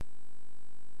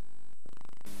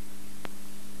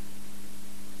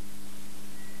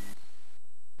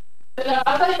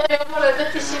ולרבה היום הולדת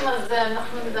 90 הזה,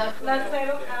 אנחנו נדעת. נעשה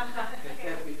לו ככה. את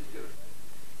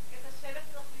השלט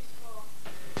צריך לשמור.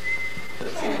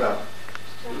 הסיבה.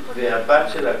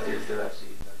 והבת שלה תרצה שהיא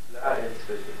נפלה, אין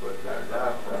ספק לכל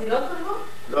נעלה. היא לא טובה?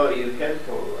 לא, היא כן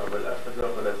טוב, אבל אף אחד לא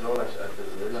יכול לעזור לה שעת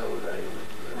הזה לה אולי.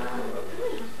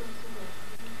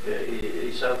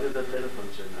 והשארתי את הטלפון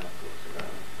שלה.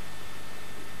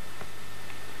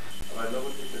 אבל אני לא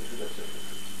רוצה לתת לשבת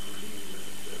את הטיפולים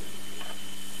ולתת.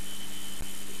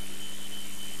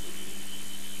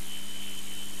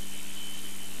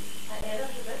 הערב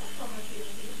זה בטח לא מתאים.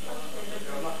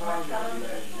 גם מחר אני אגיד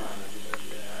לה את מה,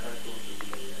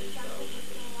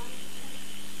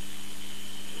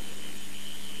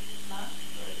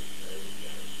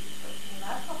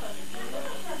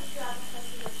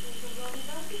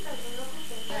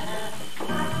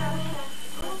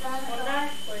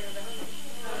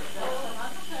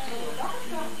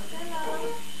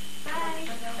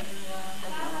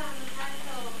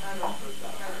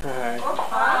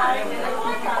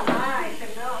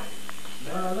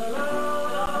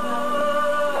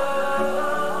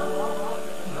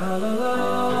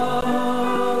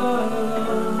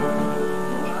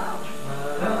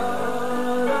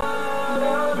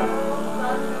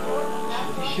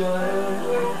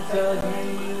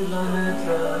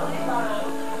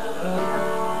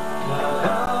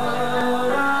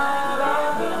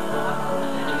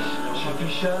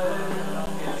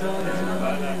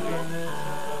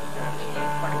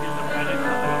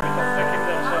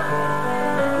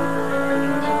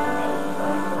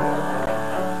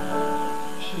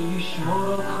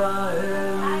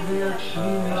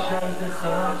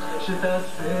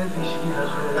 שתעשה בשביל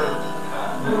אחר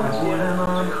ותבוא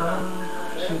למענך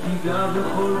שתיגע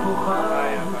בכל כוחה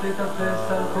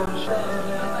ותטפס על כל שער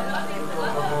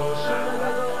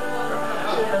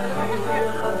שתמיד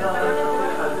תהיה חזק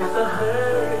אל תשחק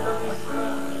את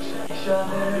המשחק שתישאר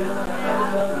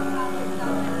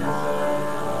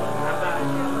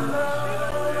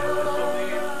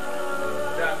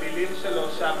זה המילים שלו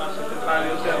שמה שתוכל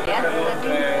יותר בקלות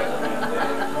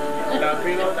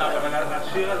להבין אותם, אבל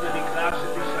השיר הזה נקרא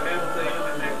שתישאר צעיר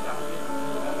לנצח.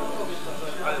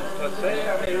 אז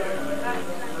תעשה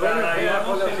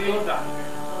והרעיון של יהודה.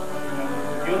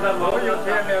 יהודה מאוד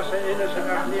יותר מאלה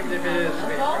שמאכלים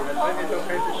לבסרי, אבל זה מתוך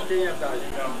איזה שתי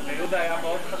ידיים. ליהודה היה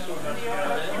מאוד חשוב לשיר.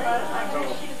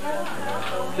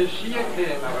 זה שיר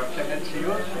כן, אבל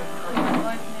כמציאות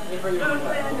איפה יהודה?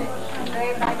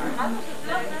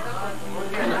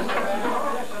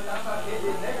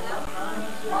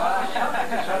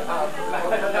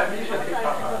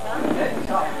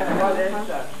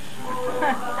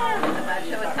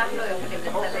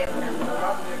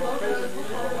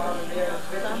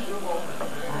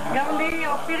 גם לי,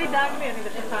 אופיר ידאג לי, אני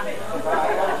בטוחה.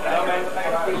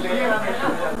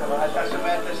 אתה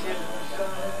שומע את השיר?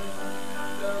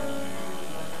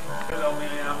 שלום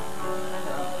מרים.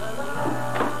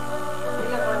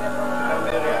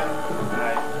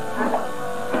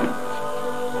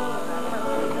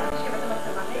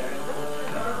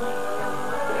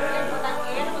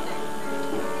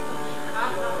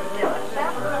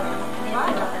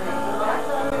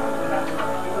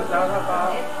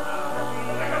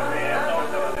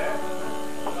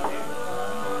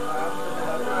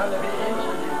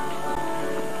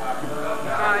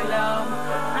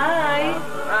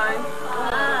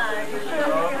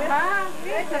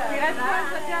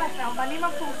 האמנים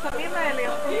המפורסמים האלה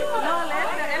יושבים? לא,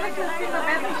 אלה שעושים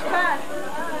בבית משפט.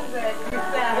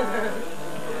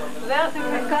 זהו,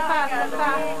 עושים ככה,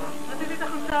 ככה. רציתי את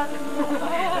החוצות.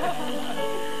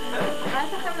 מה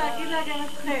יש לכם להגיד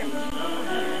להגנתכם?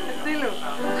 תצילו.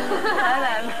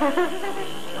 אהלן.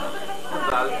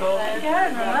 מזל טוב.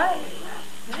 כן, ממש.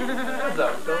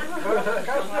 מזל טוב.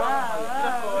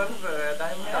 נכון,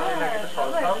 ועדיין מותר לי להגיד לך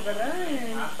עוד פעם.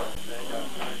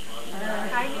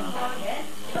 היי נמרוד.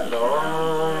 שלום.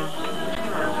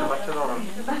 שבת שלום.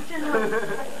 שבת שלום.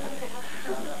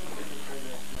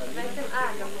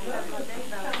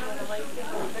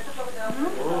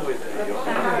 אורי, זה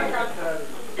יופי.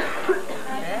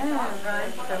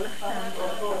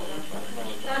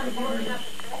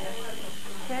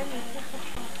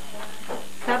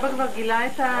 סבא כבר גילה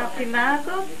את הפינה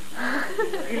הזאת?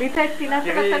 גילית את פינת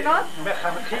המתנות?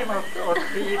 מחנכים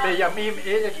אותי בימים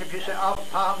אלה כפי שאף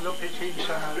פעם לא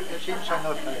פשעים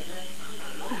שנות להם.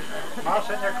 מה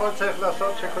שאני הכל צריך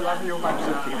לעשות שכולם יהיו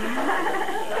מבסוטים.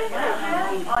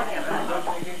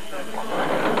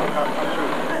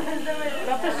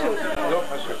 לא פשוט. לא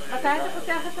פשוט. מתי אתה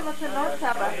פותח את המתנות,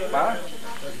 סבא? מה?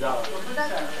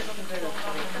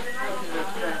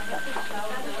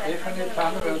 איפה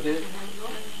נתנו עודד?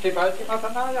 קיבלתי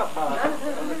מתנה יפה.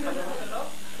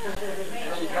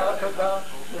 שיקרה תודה.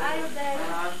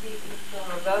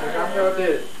 וגם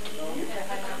יהודית.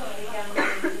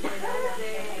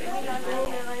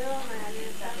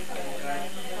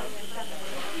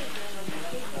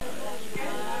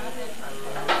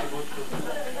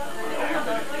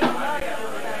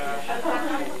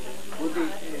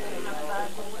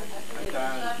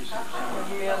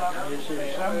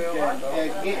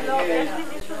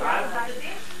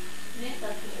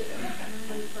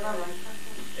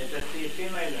 את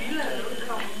הסעיפים האלה.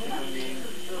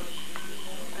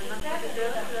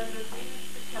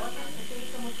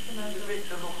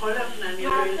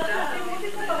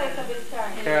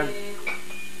 כן.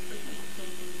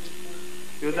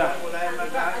 יהודה.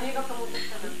 אני לא כמות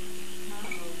השנה.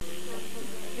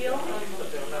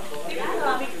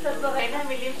 בין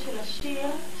המילים של השיר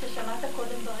ששמעת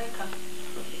קודם ברקע,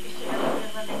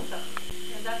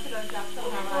 ידעתי לא הצלחת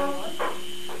מהרעיון,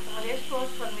 אבל יש פה עוד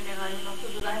כל מיני רעיונות,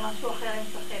 אז אולי משהו אחר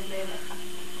ימצא חן בעיניך.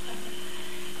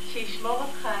 שישמור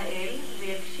אותך האל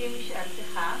ויגשים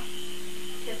משאלתך,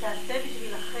 שתעשה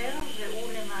בשביל אחר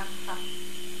והוא למענך.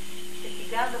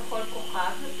 שתיגע בכל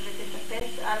כוכב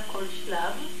ותטפס על כל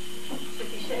שלב,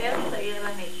 שתישאר צעיר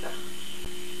לנצח.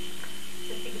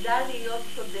 שתגדל להיות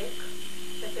צודק,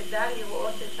 שתדע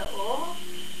לראות את האור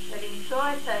ולמצוא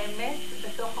את האמת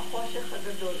בתוך החושך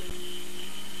הגדול.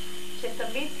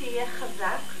 שתמיד תהיה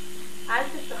חזק, אל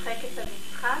תשחק את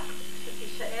המשחק,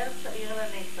 שתישאר צעיר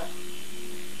לנצח.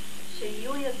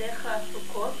 שיהיו ידיך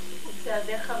עסוקות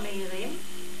וצעדיך מהירים,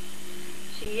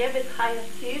 שיהיה ביתך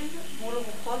יציב מול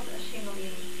רוחות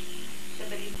השינויים.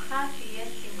 שבלבך תהיה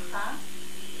שמחה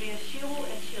וישירו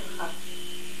את שירך.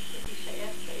 שתישאר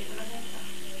צעיר לנצח.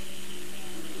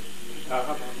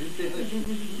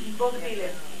 בוב דילן.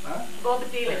 בוב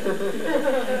דילן.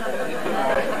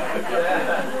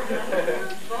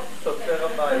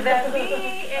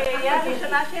 ואני אהיה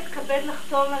הראשונה שאתכבד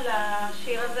לחתום על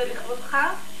השיר הזה לכבודך,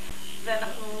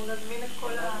 ואנחנו נזמין את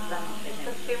כל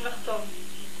המשתתפים לחתום.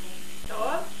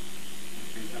 טוב?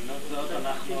 בהזדמנות זאת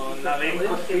אנחנו נרים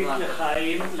כוסית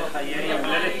לחיים, לחיי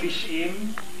הולדת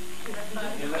 90.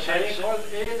 כל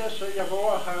אלה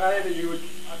שיבואו אחריי ויהיו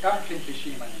גם כן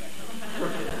 90 אני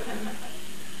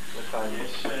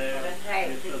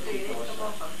אני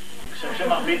חושב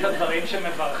שמרבית הדברים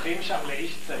שמברכים שם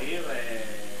לאיש צעיר,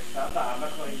 סבא, אבא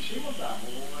כבר הגשים אותם.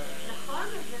 נכון,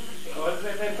 כל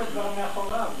זה בעצם כבר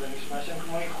מאחוריו, זה נשמע שהם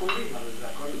כמו איחולים, אבל זה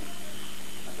הכל,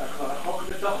 אתה כבר רחוק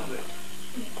בתוך זה.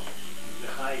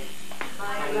 לחיים.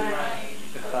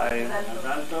 לחיים.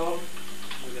 מזל טוב,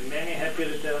 and many happy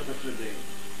returns of the day.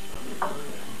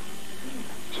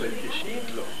 של 90?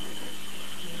 לא.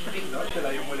 לא של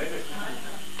היום הולדת.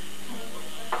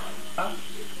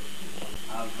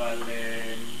 אבל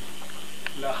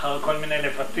לאחר כל מיני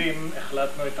לבטים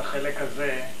החלטנו את החלק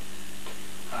הזה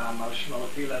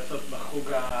המשמעותי לעשות בחוג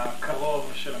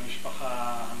הקרוב של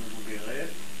המשפחה המבוגרת,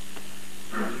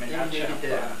 על מנת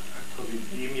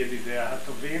עם ידידיה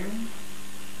הטובים.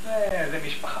 זה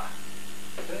משפחה.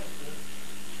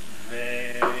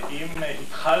 ואם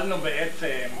התחלנו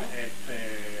בעצם את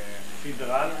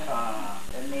סדרת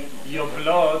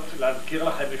היובלות, להזכיר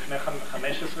לכם לפני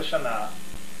 15 שנה,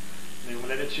 ביום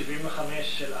הולדת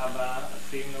 75 של אבא,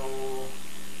 עשינו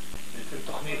בעצם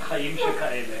תוכנית חיים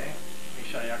שכאלה,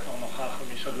 מי שהיה כבר נוכח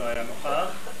ומי שעוד לא היה נוכח,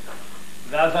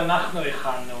 ואז אנחנו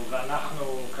הכנו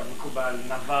ואנחנו כמקובל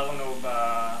נברנו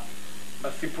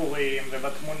בסיפורים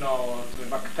ובתמונות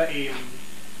ובקטעים,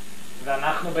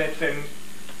 ואנחנו בעצם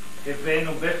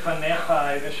הבאנו בפניך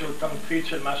איזשהו תמצית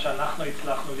של מה שאנחנו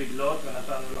הצלחנו לגלות,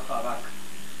 ונתנו לך רק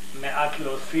מעט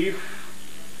להוסיף.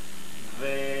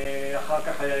 ואחר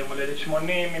כך היה יום הולדת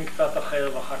 80 עם קצת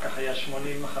אחר, ואחר כך היה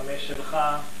 85 שלך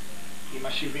עם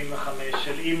ה-75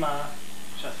 של אמא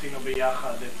שעשינו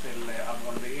ביחד אצל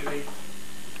אברהם ואירי,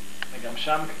 וגם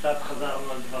שם קצת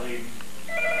חזרנו על דברים.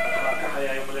 אחר כך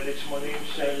היה יום הולדת 80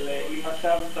 של אמא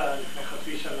סבתא לפני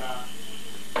חצי שנה,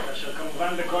 כאשר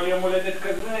כמובן בכל יום הולדת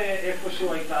כזה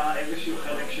איפשהו הייתה איזשהו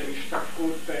חלק של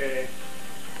השתקפות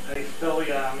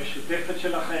ההיסטוריה המשותפת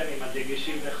שלכם עם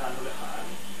הדגשים לכאן ולכאן.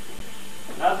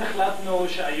 ואז החלטנו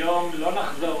שהיום לא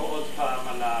נחזור עוד פעם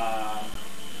על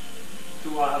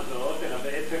התנועה הזאת, אלא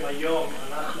בעצם היום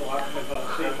אנחנו רק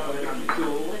מברכים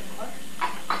בקיצור,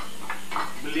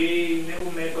 בלי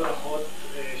נאומי ברכות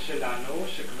שלנו,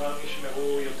 שכבר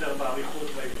נשמעו יותר בעריכות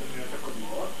בהזדמנויות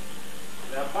הקודמות.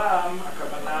 והפעם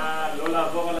הכוונה לא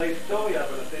לעבור על ההיסטוריה,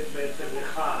 אבל לתת בעצם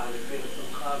לך, לפי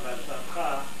רצונך והצעתך,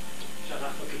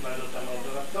 שאנחנו קיבלנו אותה מאוד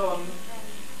ברצון,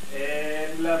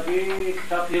 להביא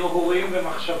קצת הרהורים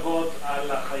ומחשבות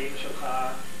על החיים שלך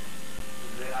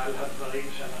ועל הדברים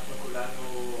שאנחנו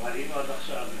כולנו ראינו עד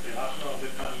עכשיו ובירכנו הרבה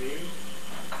פעמים,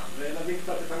 ולהביא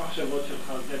קצת את המחשבות שלך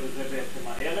על זה וזה בעצם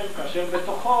הערב, כאשר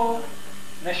בתוכו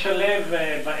נשלב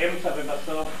באמצע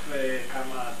ובסוף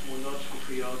כמה תמונות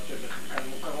שקופיות שבחלקן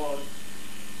מוכרות,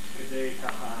 כדי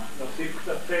ככה להוסיף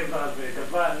קצת צבע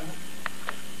וגוון,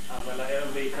 אבל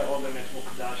הערב בעיקרו באמת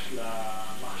מוקדש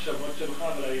למחשבות שלך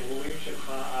ולהרהורים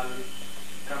שלך על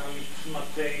כמה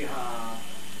מצמתי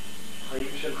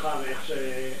החיים שלך ואיך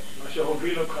מה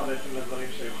שהוביל אותך בעצם לדברים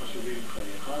שהיו חשובים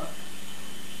בחייך.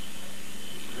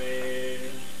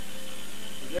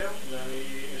 וזהו, ואני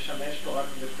אשמש פה רק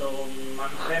בתור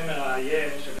מנחה מראיין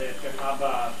שבעצם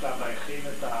אבא סבא הכין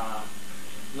את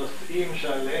הנושאים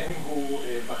שעליהם הוא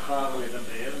בחר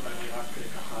לדבר, ואני רק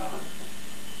ככה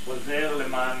עוזר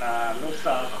למען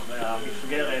הנוסח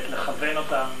והמסגרת לכוון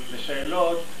אותם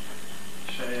לשאלות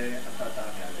שאתה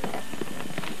תענה עליהן.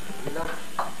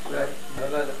 לא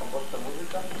יודע לחמוד את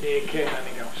המוזיקה? כן,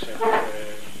 אני גם חושב,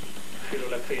 אפילו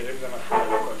לצעירים זה מפריע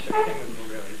לכל שכן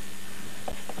מבוגרים.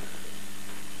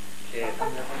 כן.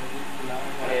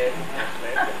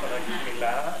 בהחלט, יכול להגיד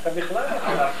מילה. אתה בכלל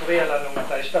יכול להפריע לנו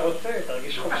מתי שאתה רוצה,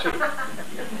 תרגיש חופשי.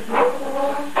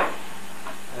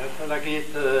 אני רוצה להגיד,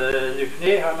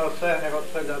 לפני הנושא אני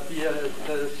רוצה להביע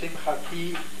את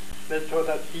שמחתי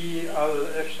ותודתי על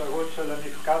אפשרות של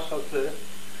המפגש הזה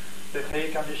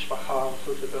בחיק המשפחה,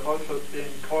 שבכל זאת בין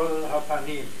כל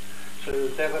הפנים של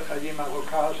דרך חיים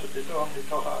ארוכה שפתאום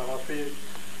מתוך הערבים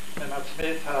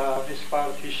מנצמת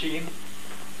המספר 90,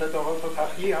 זה בכל זאת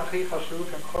הכי חשוב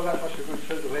עם כל החשיבות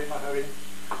של דברים אחרים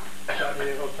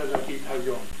שאני רוצה להגיד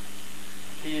היום.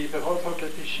 כי בכל זאת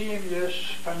ל-90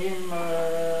 יש פנים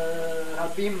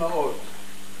רבים מאוד.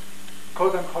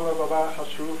 קודם כל הדבר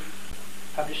חשוב,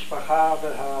 המשפחה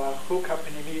והחוק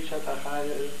הפנימי שאתה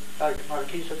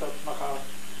מרגיש את עצמך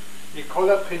מכל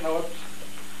הבחינות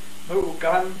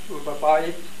מעוגן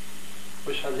ובבית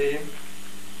ושלם.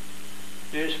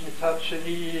 יש מצד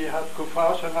שני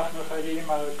התקופה שאנחנו חיים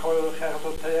על כל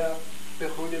חרדותיה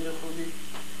וכולי וכולי.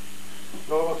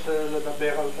 לא רוצה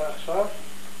לדבר על זה עכשיו.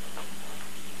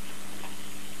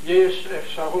 יש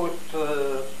אפשרות,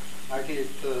 נגיד,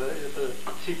 איזה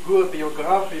סיפור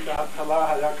ביוגרפי,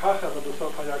 בהתחלה היה ככה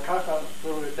ובסוף היה ככה,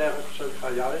 זו דרך של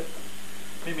חיי.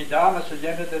 במידה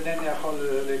מסוימת אינני יכול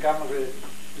לגמרי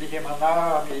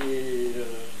להימנע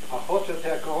מפחות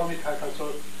יותר קרוניקה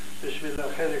כזאת בשביל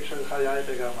החלק של חיי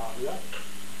בגרמניה,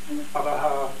 אבל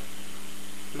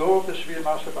לא בשביל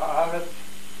מה שבארץ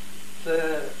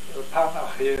זה פן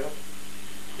אחר.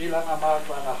 אילן אמר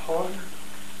כבר נכון,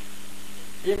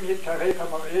 אם יתקרב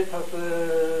המועד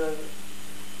הזה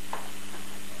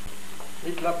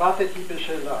התלבטתי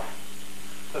בשאלה.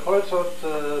 בכל זאת,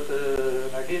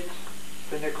 נגיד,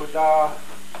 בנקודה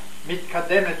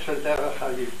מתקדמת של דרך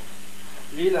חיים.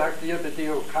 לי להגדיר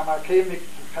בדיוק כמה כן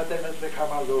מתקדמת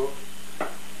וכמה לא.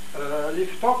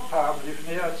 לפתוק פעם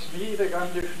לפני עצמי וגם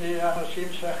לפני האנשים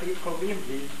שהכי קרובים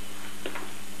לי.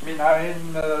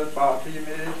 מנין באתי,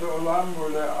 מאיזה עולם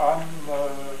ולאן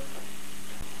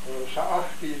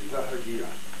שאפתי להגיע.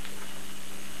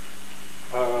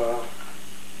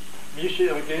 מי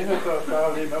שארגן את זה עשה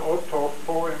לי מאוד טוב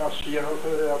פה עם השיר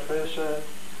הזה היפה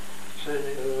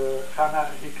שחנה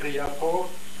הקריאה פה,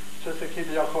 שזה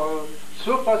כביכול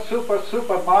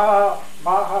סופר,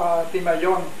 מה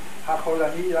הדמיון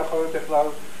החולני יכול בכלל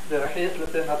לרחץ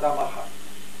לבן אדם אחד.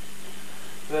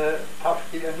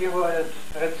 ואני רואה את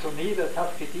רצוני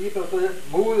ותפקידי בזה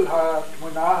מול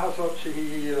התמונה הזאת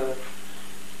שהיא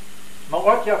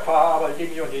מאוד יפה אבל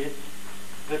דמיונית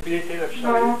ובלתי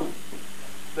אפשרית.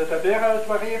 לדבר על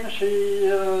דברים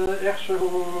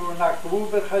שאיכשהו נגעו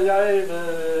בחיי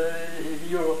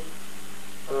והביאו,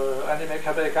 אני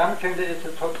מקווה גם כן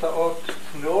לאיזה תוצאות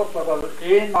צנועות, אבל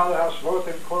אין מה להשוות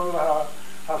עם כל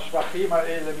השבחים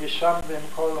האלה משם ועם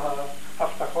כל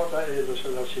ההבטחות האלה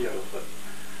של השיר הזה.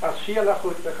 אז שיר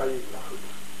לחוץ וחיים לחוץ.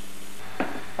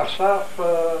 עכשיו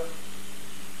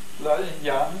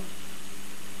לעניין.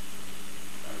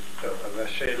 טוב, אז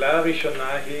השאלה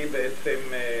הראשונה היא בעצם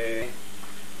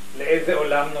לאיזה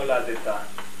עולם נולדת?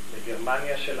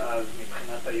 בגרמניה של אז,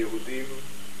 מבחינת היהודים?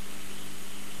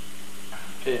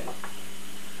 כן.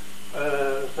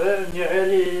 זה נראה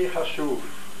לי חשוב,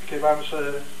 כיוון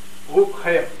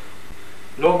שרובכם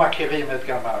לא מכירים את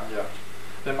גרמניה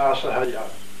ומה שהיה.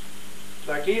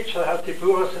 להגיד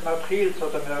שהסיפור הזה מתחיל,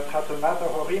 זאת אומרת, חתונת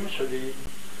ההורים שלי,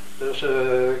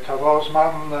 שכעבור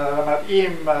זמן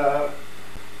מתאים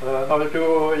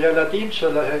נולדו ילדים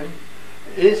שלהם,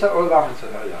 איזה עולם זה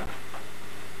היה?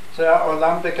 זה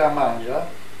העולם בגרמניה.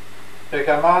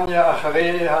 בגרמניה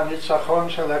אחרי הניצחון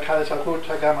של הקיסרות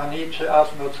הגרמנית שאז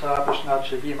נוצרה בשנת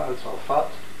 70 על צרפת,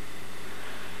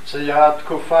 זה היה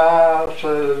תקופה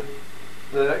של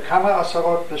כמה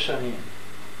עשרות בשנים.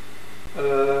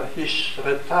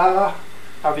 השרתה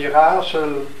אווירה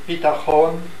של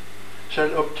ביטחון,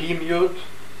 של אופטימיות,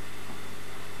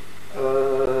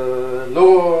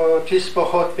 לא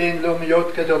תסבוכות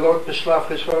בינלאומיות גדולות בשלב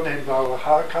ראשון, הן באו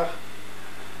אחר כך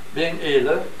בין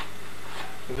אלה,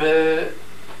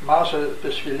 ומה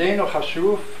שבשבילנו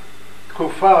חשוב,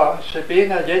 תקופה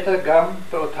שבין היתר גם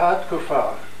באותה תקופה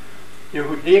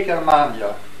יהודי גרמניה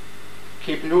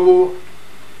קיבלו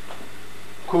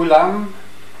כולם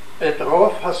את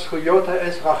רוב הזכויות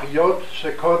האזרחיות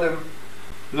שקודם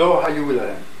לא היו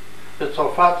להם.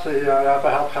 בצרפת זה היה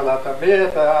בהתחלת המאה,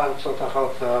 בארצות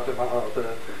אחרות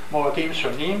במועדים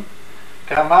שונים.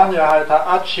 גרמניה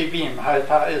הייתה עד 70,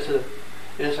 הייתה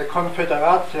איזו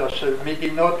קונפדרציה של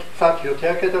מדינות קצת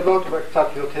יותר גדולות וקצת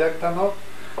יותר קטנות,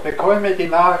 וכל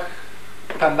מדינה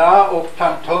קטנה או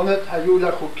קטנטונת היו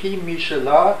לה חוקים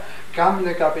משלה גם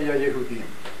לגבי היהודים.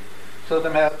 זאת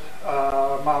אומרת,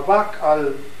 המאבק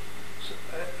על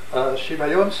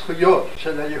שוויון זכויות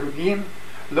של היהודים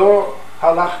לא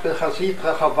הלך בחזית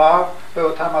רחבה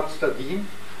באותם הצדדים,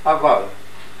 אבל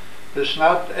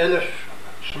בשנת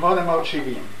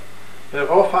 1870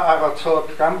 ברוב הארצות,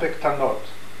 גם בקטנות,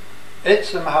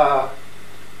 עצם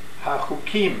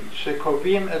החוקים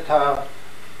שקובעים את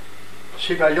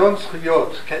השוויון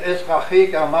זכויות כאזרחי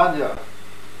גרמניה,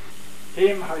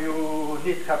 הם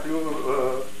נתקבלו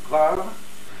כבר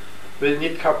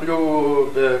ונתקבלו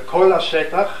בכל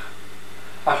השטח.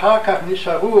 אחר כך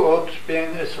נשארו עוד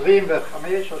בין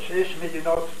 25 או 6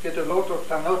 מדינות גדולות או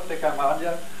קטנות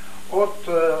בגרמניה, עוד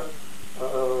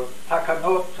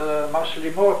תקנות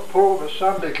משלימות פה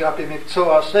ושם לגבי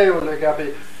מקצוע זה או לגבי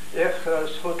איך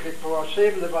זכות לקבוע שם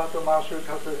לבד או משהו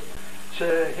כזה,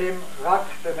 שהם רק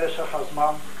במשך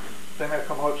הזמן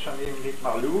במקומות שונים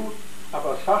נתמלאו,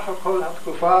 אבל סך הכל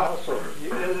התקופה הזאת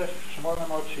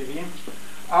מ-1870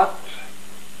 עד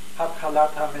התחלת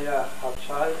המאה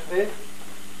ה-19,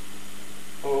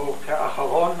 או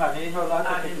כאחרון, אני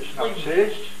נולדתי בשנת 6,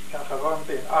 כאחרון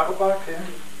בין 4, כן?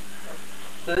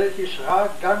 זה השרה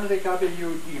גם לגבי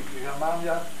יהודים.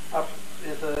 בגרמניה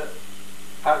איזו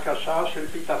הרגשה של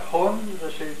ביטחון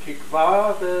ושל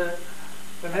תקווה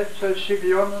ובאמת של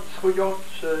שוויון זכויות,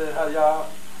 שהיה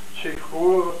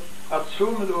שחרור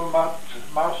עצום לעומת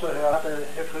מה שהיה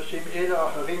בהפרשים אלה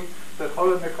אחרים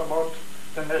בכל המקומות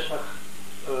במשך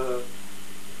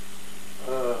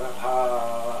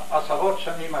העשרות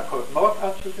שנים הקודמות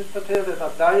עד שתתפטר,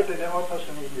 וודאי במאות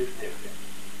השנים לפני כן.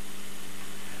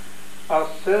 אז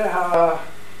זה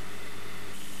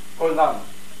העולם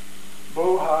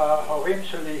בו ההורים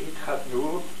שלי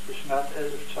התחתנו בשנת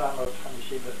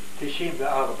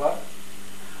 1994,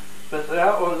 וזה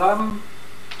העולם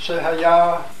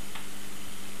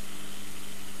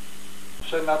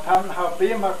שנתן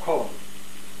הרבה מקום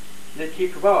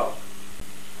לתקווה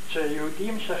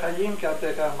שיהודים שחיים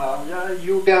בגרמניה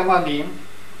יהיו גרמנים,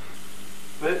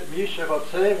 ומי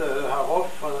שרוצה, והרוב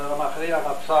המכריע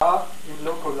רצה, אם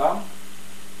לא כולם,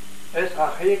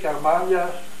 אזרחי גרמניה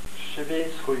שווי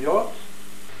זכויות.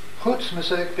 חוץ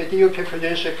מזה, בדיוק כפי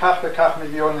יש כך וכך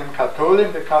מיליונים קתולים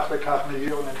וכך וכך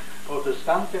מיליונים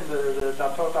פרוטסטנטים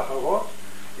ודתות אחרות,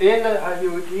 אלה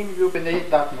היהודים יהיו בני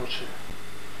דת משה.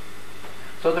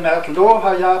 זאת אומרת, לא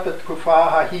היה בתקופה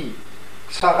ההיא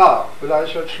קצרה, אולי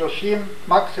של 30,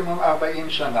 מקסימום 40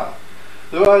 שנה,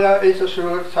 לא היה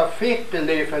איזשהו ספק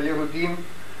בלב היהודים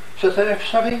שזה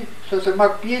אפשרי, שזה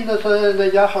מקביל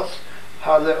ליחס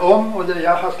הלאום או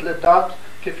ליחס לדת,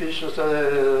 כפי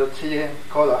שזה ציין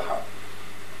כל אחד.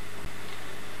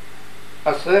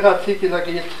 אז זה רציתי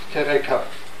להגיד כרקע.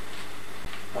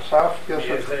 עכשיו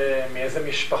מאיזה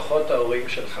משפחות ההורים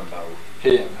שלך באו?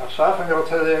 כן, עכשיו אני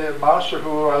רוצה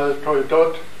משהו על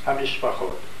תולדות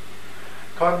המשפחות.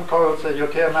 קודם כל זה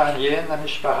יותר מעניין,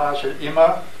 המשפחה של אמא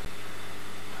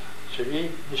שלי,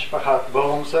 משפחת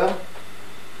וורמזר.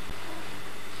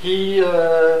 היא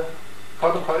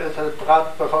קודם כל איזה פרט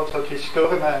בכל זאת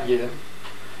היסטורי מעניין.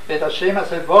 את השם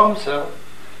הזה וורמזר,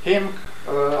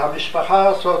 המשפחה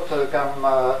הזאת, גם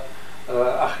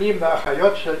אחים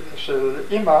ואחיות של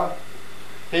אמא,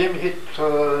 הם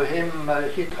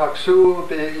התרכזו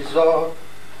באזור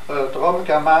דרום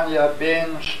גרמניה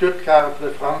בין שטוטגרט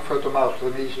ופרנקפורט ומאלט,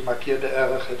 למי שמכיר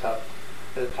בערך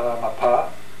את המפה.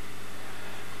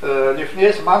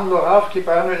 לפני זמן לא רב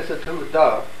קיבלנו איזו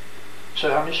תעודה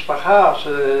שהמשפחה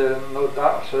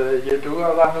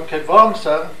שידוע לנו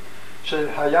כוורמזר,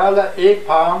 שהיה לה אי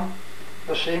פעם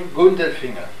בשם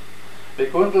גונדלפינגר.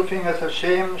 וגונדלפינגר זה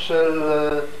שם של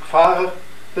כפר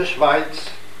בשוויץ,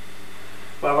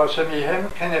 אבל שמהם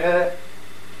כנראה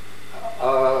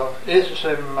איזה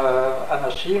שהם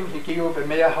אנשים הגיעו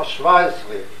במאה ה-17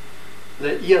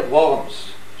 לעיר וורמס,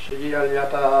 שהיא על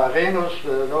יד הרנוס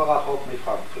ולא רחוק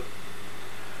מפרנקפורט.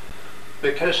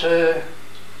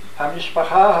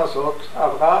 וכשהמשפחה הזאת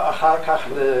עברה אחר כך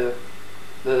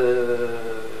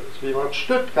לסביבות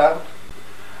שטוטגרט,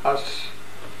 אז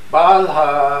בעל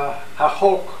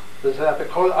החוק, וזה היה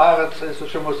בכל הארץ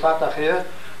איזשהו מוסד אחר,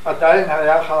 עדיין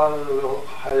היה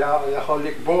יכול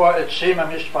לקבוע את שם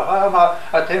המשפחה, אמר,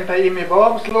 אתם באים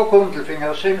מוורמס, לא קונדלפינג,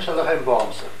 השם שלכם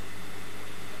וורמס.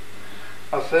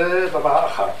 אז זה דבר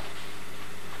אחד.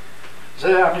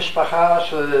 זה המשפחה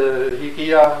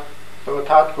שהגיעה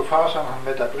באותה תקופה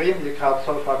שאנחנו מדברים, לקראת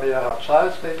סוף המאה ה-19,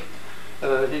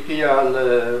 הגיעה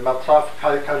למצב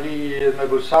כלכלי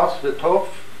מבוסס וטוב.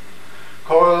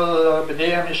 כל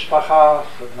בני המשפחה,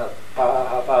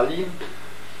 הבעלים,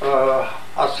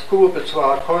 עסקו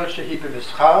בצורה כלשהי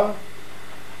במסחר.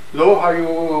 לא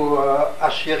היו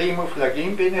עשירים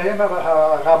מופלגים ביניהם, אבל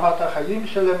רמת החיים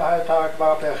שלהם הייתה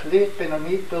כבר בהחלט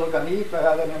בינונית בורגנית,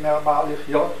 והיה להם מה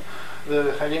לחיות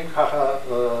וחיים ככה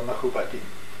מכובדים.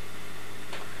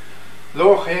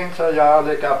 לא כן זה היה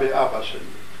לגבי אבא שלי.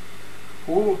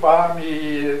 הוא בא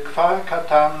מכפר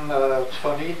קטן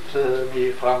צפונית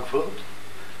מפרנקפורט,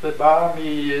 ובא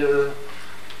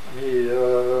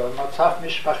ממצב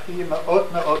משפחתי מאוד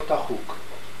מאוד דחוק.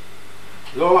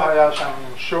 לא היה שם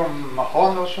שום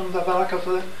הון או שום דבר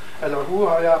כזה, אלא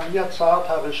הוא היה מהצעד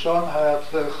הראשון היה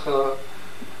צריך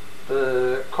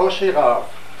קושי רב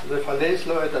לפלס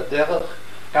לו את הדרך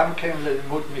גם כן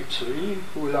ללימוד מקצועי.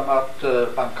 הוא למד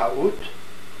בנקאות,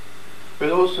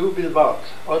 ולא זו בלבד.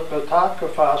 עוד באותה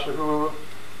תקופה שהוא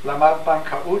למד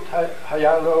בנקאות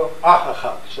היה לו אח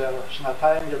אחד,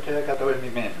 שנתיים יותר גדול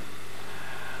ממנו.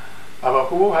 אבל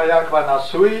הוא היה כבר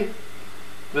נשוי,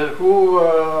 והוא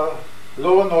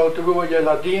לא נולדו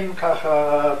ילדים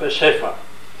ככה בשפע,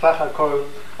 סך הכל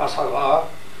 10,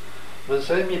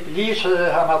 וזה מבלי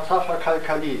שהמצב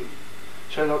הכלכלי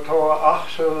של אותו אח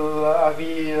של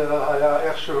אבי היה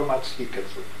איכשהו מצדיק את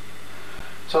זה.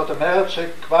 זאת אומרת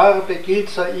שכבר בגיל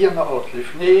צעיר מאוד,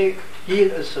 לפני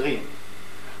גיל 20,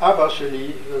 אבא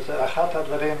שלי, וזה אחד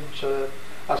הדברים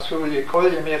שעשו לי כל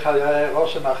ימי חיי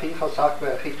רושם הכי חזק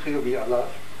והכי חיובי עליו,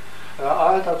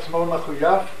 ראה את עצמו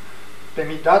מחויב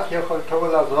במידת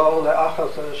יכולתו לעזור לאח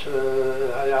הזה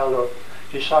שהיה לו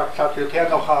גישה קצת יותר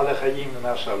נוחה לחיים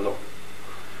מאשר לו.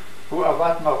 הוא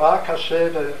עבד נורא קשה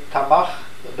ותמך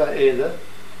באלה,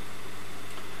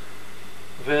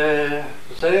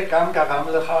 וזה גם גרם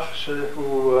לכך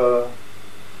שהוא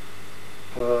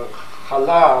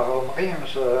חלה, אומרים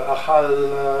שאכל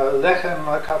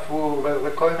לחם קפוא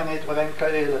וכל מיני דברים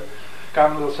כאלה.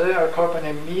 גם לזה על כל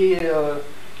פנים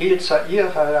מגיל צעיר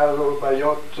היה לו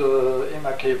בעיות עם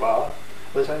הקיבה,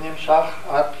 וזה נמשך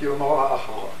עד יומו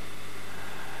האחרון.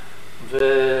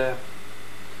 זה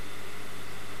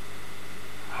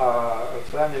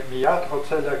אני מיד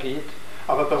רוצה להגיד,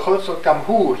 אבל בכל זאת גם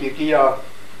הוא הגיע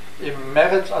עם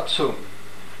מרץ עצום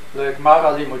לגמר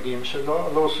הלימודים שלו,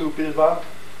 לא זו בלבד,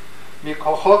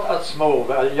 מכוחות עצמו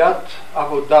ועל יד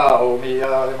עבודה או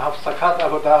מהפסקת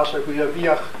עבודה שהוא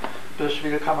הרוויח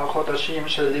בשביל כמה חודשים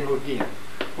של לימודים.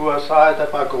 הוא עשה את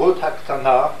הבגרות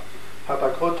הקטנה.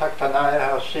 הבגרות הקטנה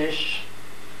היה 6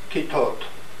 כיתות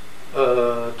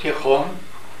תיכון.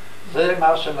 זה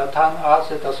מה שנתן אז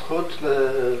את הזכות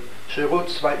לשירות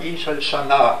צבאי של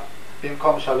שנה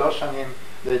במקום 3 שנים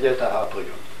לידע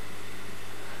הבריאות.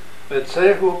 ואת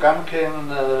זה הוא גם כן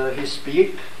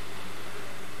הספיק,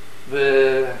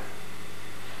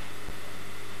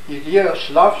 והגיע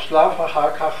שלב אחר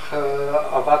כך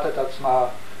עבד את עצמה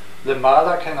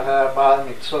למעלה, כנראה בעל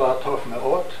מקצוע טוב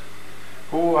מאוד.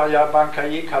 הוא היה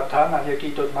בנקאי קטן, אני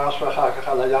אגיד עוד משהו אחר כך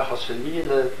על היחס שלי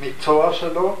למקצוע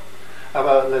שלו,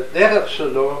 אבל לדרך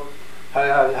שלו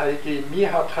הייתי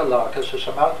מההתחלה,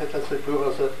 כששמעתי את הסיפור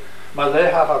הזה, מלא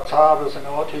הרצה, וזה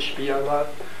מאוד השפיע עליי.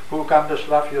 הוא גם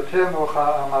בשלב יותר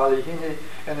מאוחר אמר לי, הנה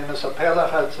אני מספר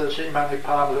לך את זה שאם אני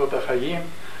פעם לא בחיים,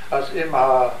 אז אם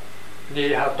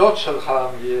הדוד שלך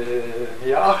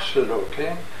מהאח שלו,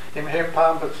 כן? אם הם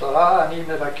פעם בצרה, אני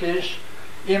מבקש,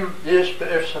 אם יש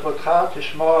באפשרותך,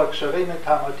 תשמור הקשרים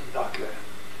איתם ותדאג להם.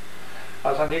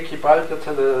 אז אני קיבלתי את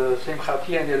זה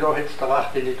לשמחתי, אני לא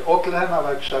הצטרכתי לדאוג להם,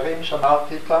 אבל הקשרים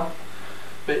שמרתי איתם,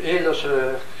 ואלה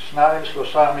ששניים,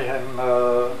 3 מהם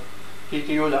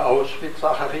הגיעו לאושוויץ,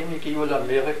 האחרים הגיעו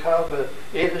לאמריקה,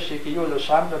 ואלה שהגיעו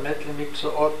לשם באמת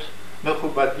למקצועות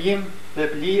מכובדים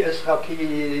ובלי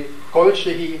עזרתי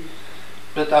כלשהי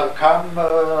בדרכם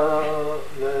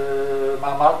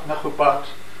למעמד מכובד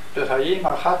בחיים.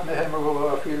 אחת מהם הוא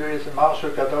אפילו איזה משהו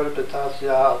גדול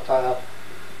בתעשיית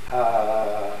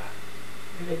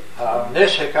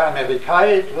הנשק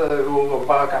האמריקאית, והוא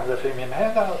בא גם לפי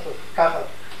ממנה, אז ככה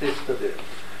להסתדר.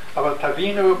 אבל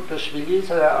תבינו, בשבילי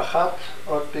זה היה אחת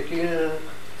עוד בגיל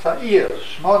צעיר,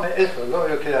 8-10, לא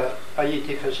יותר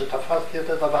הייתי כשתפסתי את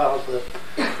הדבר הזה,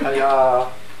 היה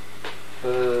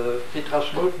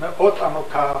התרשמות מאוד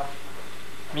עמוקה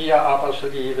מי האבא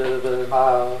שלי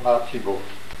ומה הציבור.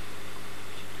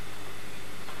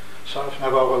 עכשיו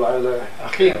נעבור אולי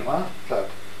לאחים, קצת.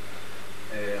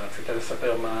 רצית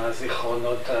לספר מה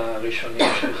הזיכרונות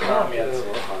הראשונים שלך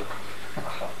מהצבא?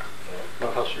 לא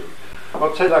חשוב.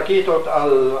 רוצה להגיד עוד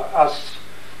על אז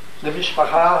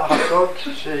למשפחה הזאת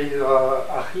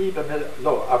שאחי,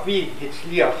 לא, אבי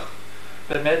הצליח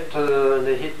באמת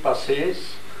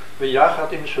להתבסס,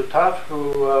 ויחד עם שותף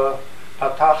הוא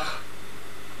פתח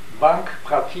בנק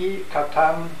פרטי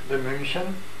קטן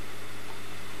במünchen,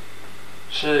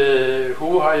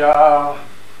 שהוא היה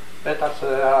בטח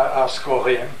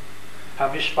הסקורם.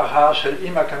 המשפחה של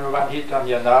אמא כמובן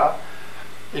התעניינה,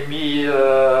 אמי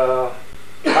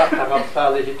ככה רצתה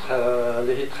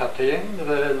להתחתן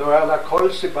ולא היה לה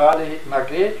כל סיבה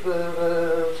להתנגד,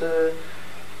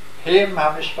 והם,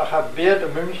 המשפחה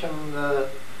במünchen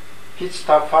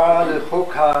הצטרפה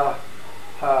לחוק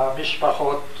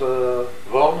המשפחות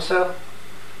וורמסר,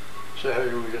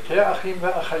 שהיו יותר אחים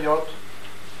ואחיות,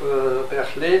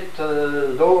 בהחלט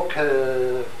לא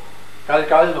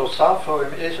כגלגל נוסף או עם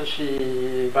איזושהי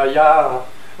בעיה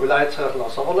אולי צריך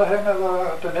לעזור להם, אלא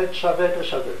באמת שווה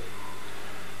בשווה.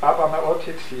 אבא מאוד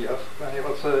הצליח, ואני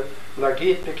רוצה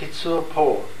להגיד בקיצור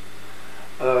פה,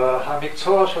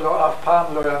 המקצוע שלו אף פעם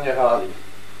לא היה נראה לי,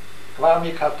 כבר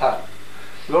מקטן.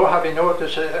 לא הבינו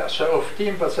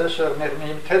שעובדים בזה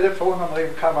שמרימים טלפון, אומרים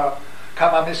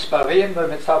כמה מספרים,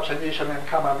 ומצד שני שומעים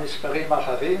כמה מספרים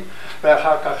אחרים,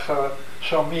 ואחר כך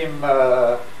שומעים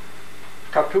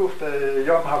כתוב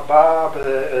ביום הבא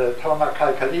בעיתון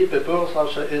הכלכלי בבורסה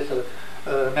שאיזו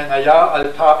מניה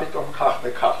עלתה פתאום כך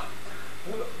וכך.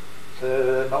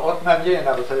 זה מאוד מעניין,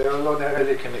 אבל זה לא נראה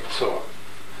לי כמקצוע.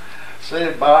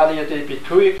 זה בא לידי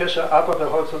ביטוי כשאבא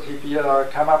בכל זאת הביע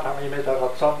כמה פעמים את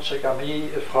הרצון שגם היא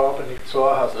אבחר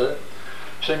במקצוע הזה,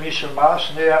 שמשום מה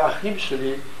שני האחים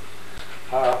שלי,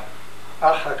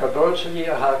 האח הגדול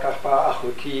שלי, אחר כך בא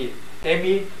אחותי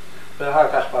אמי, ואחר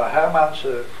כך בא הרמן,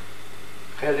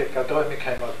 שחלק גדול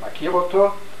מכם עוד מכיר אותו,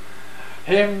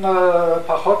 הם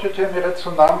פחות או יותר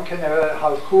מרצונם כנראה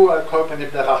הלכו על כל פנים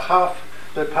דרכיו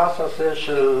בפס הזה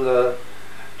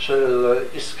של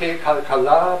עסקי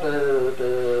כלכלה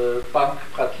בבנק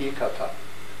פרטי קטן.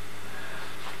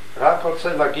 רק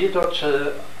רוצה להגיד עוד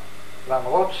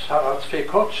שלמרות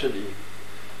הספקות שלי,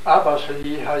 אבא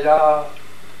שלי היה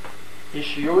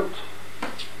אישיות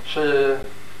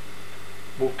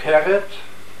שמוכרת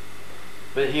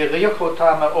והעריך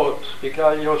אותה מאוד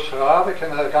בגלל יושרה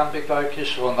וכנראה גם בגלל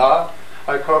כישרונה,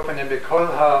 על כל פנים בכל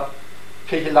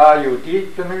הקהילה היהודית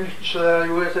במünchen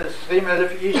שהיו איזה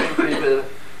 20,000 איש,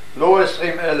 לא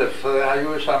 20,000,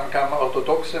 היו שם גם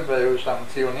אורתודוקסים והיו שם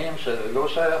ציונים שלא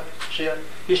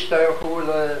שהשתייכו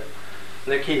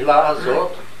לקהילה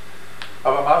הזאת,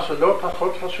 אבל מה שלא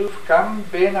פחות חשוב, גם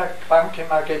בין הבנקים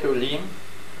הגדולים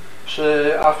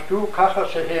שעבדו ככה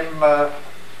שהם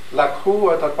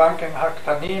לקחו את הבנקים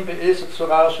הקטנים באיזו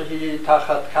צורה שהיא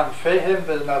תחת כנפיהם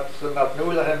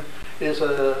ונתנו להם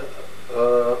איזה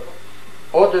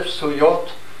עודף זכויות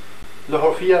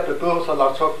להופיע בבורסה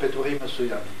לעסוק בדברים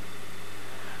מסוימים.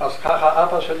 אז ככה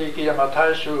אבא שלי הגיע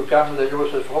מתישהו גם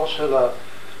ליושב ראש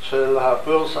של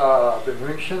הבורסה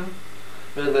במünchen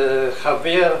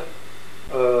ולחבר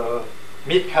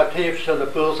מתכתב של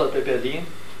הבורסה בברלין,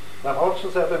 למרות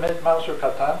שזה באמת משהו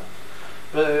קטן,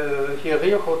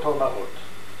 והעריך אותו מאוד.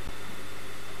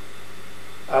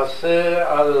 אז זה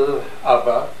על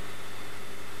אבא.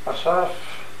 עכשיו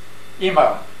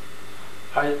אמא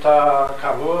הייתה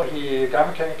כאמור, היא גם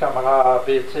כן גמרה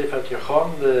בית ספר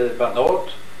תיכון לבנות,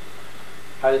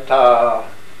 הייתה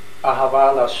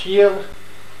אהבה לשיר,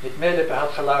 נדמה לי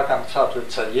בהתחלה גם קצת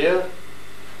לצייר,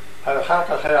 אחר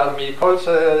כך מכל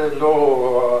זה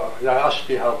לא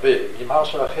ירשתי הרבה,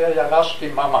 ממשהו אחר ירשתי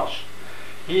ממש.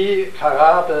 היא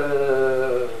קראה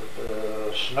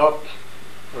בשנות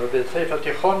בית ספר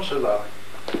תיכון שלה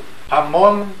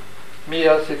המון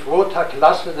מהספרות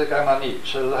הקלאסית הגרמנית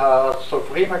של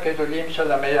הסופרים הגדולים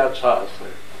של המאה ה-19,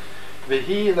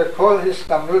 והיא לכל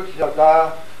הזדמנות ידעה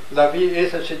להביא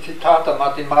איזושהי ציטטה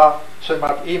מדהימה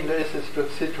שמתאים לאיזו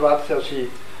סיטואציה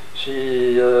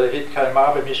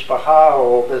שהתקיימה במשפחה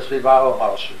או בסביבה או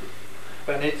משהו.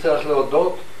 ואני צריך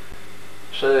להודות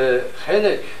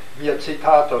שחלק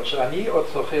מהציטטות שאני עוד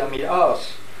זוכר מאז,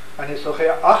 אני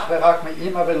זוכר אך ורק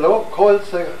מאמא ולא כל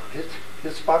זה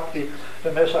הספקתי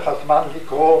במשך הזמן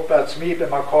לקרוא בעצמי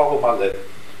במקור ומלא.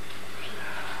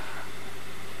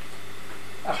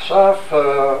 עכשיו,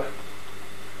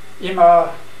 אמא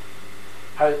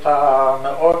הייתה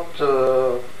מאוד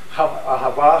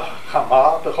אהבה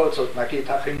חמה, בכל זאת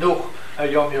נגיד החינוך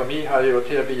היומיומי היה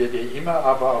יותר בידי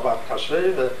אמא, אבא עבד קשה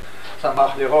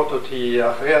ושמח לראות אותי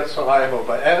אחרי הצהריים או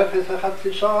בערב איזה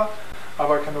חצי שעה,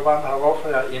 אבל כמובן הרוב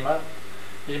היה אמא,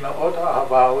 היא מאוד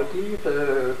אהבה אותי,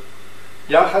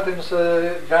 ויחד עם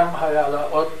זה גם היה לה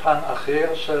עוד פן אחר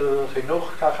של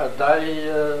חינוך ככה די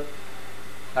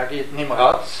נגיד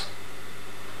נמרץ,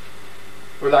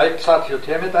 אולי קצת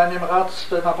יותר מדי נמרץ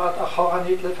במבט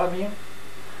אחורנית לפעמים,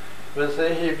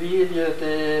 וזה הביא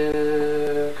לידי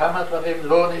כמה דברים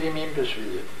לא נעימים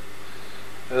בשבילי.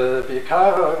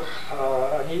 בעיקר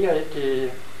אני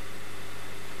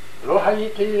לא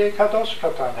הייתי קדוש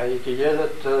קטן, הייתי ילד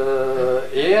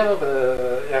ער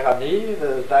וערני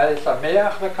ודי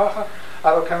שמח וככה,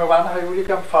 אבל כמובן היו לי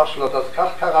גם פשלות, אז כך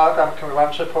קרה גם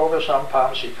כמובן שפה ושם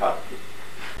פעם שיקרתי.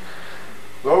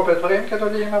 לא בדברים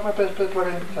גדולים, אבל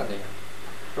בדברים קטנים.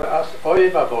 ואז אוי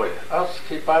ואבוי, אז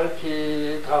קיבלתי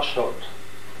דרשות,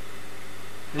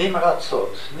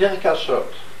 נמרצות,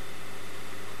 נרגשות,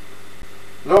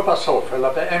 לא בסוף, אלא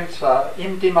באמצע,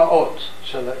 עם דמעות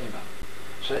של האמא.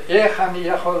 שאיך אני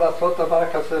יכול לעשות דבר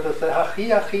כזה, וזה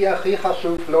הכי הכי הכי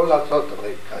חשוב לא לעשות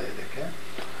דברים כאלה, כן?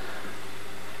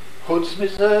 חוץ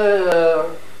מזה,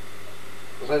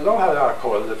 זה לא היה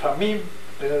הכל, לפעמים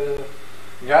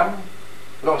גם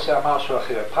לא עושה משהו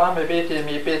אחר. פעם הבאתי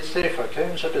מבית ספר,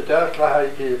 כן? שבדרך כלל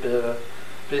הייתי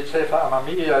בבית ספר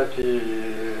עממי, הייתי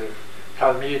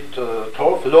תלמיד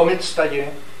טוב, לא מצטיין.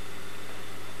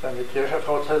 אני תכף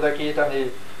רוצה להגיד, אני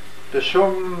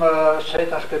בשום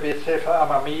שטח בבית ספר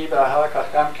עממי, ואחר כך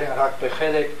גם כן רק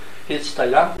בחלק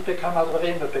הצטיינתי בכמה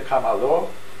דברים ובכמה לא.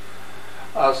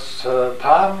 אז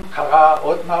פעם קרה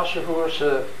עוד משהו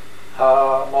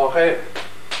שהמורה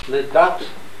לדת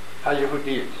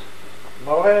היהודית,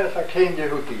 מורה זקן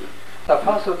יהודי,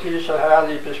 תפס אותי שהיה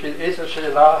לי בשביל איזו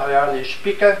שאלה, היה לי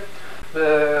שפיקה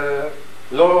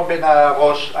ולא מן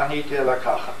הראש עניתי אלא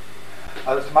ככה.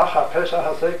 על סמך הפשע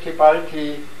הזה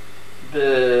קיבלתי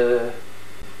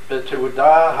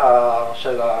בתעודה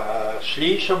של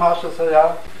השליש או מה שזה היה,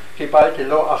 קיבלתי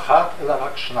לא אחת אלא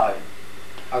רק שניים.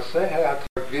 אז זה היה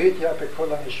טרגדיה בכל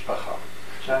המשפחה,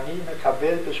 שאני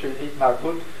מקבל בשביל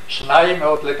התנהגות שניים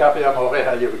מאוד לגבי המורה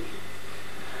היהודי.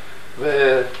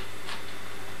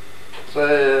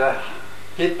 וזה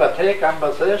התבטא גם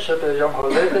בזה שביום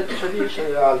הולדת שלי,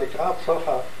 שהיה לקראת סוף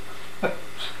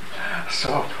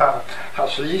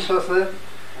השליש הזה,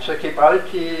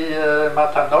 שקיבלתי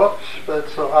מתנות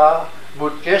בצורה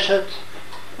מודגשת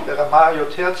ברמה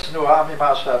יותר צנועה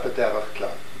ממה שהיה בדרך כלל.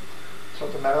 זאת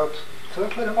אומרת,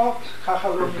 צריך ללמוד, ככה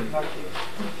לא מתנהגים.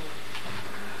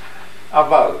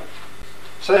 אבל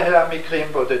זה היה מקרים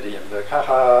בודדים,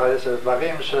 וככה איזה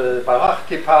דברים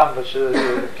שברחתי פעם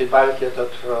ושקיבלתי את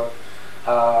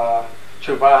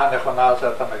התשובה הנכונה, זה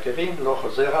אתם מכירים, לא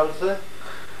חוזר על זה.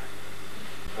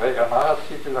 רגע, מה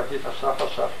רציתי להגיד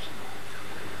עכשיו?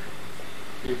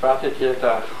 איבדתי את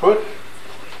החוט,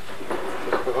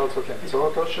 צריך בכל זאת למצוא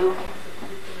אותו שוב.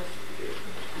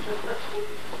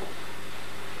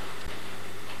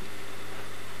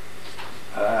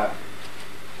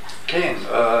 כן,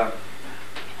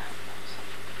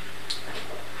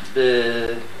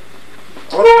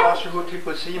 עוד משהו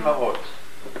טיפוסי מאוד.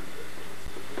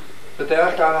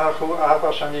 בדרך כלל הלכו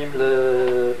 4 שנים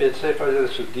לבית ספר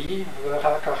יסודי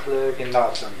ואחר כך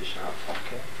לגימנסיה משם.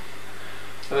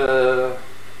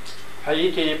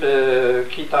 הייתי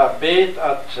בכיתה ב'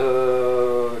 עד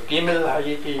ג'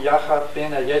 הייתי יחד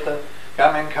בין היתר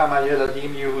גם עם כמה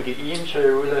ילדים יהודיים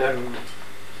שהיו להם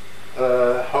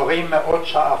הורים מאוד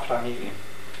שאפתניים.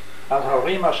 אז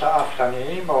ההורים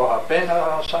השאפתניים או הבן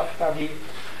השאפתני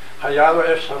היה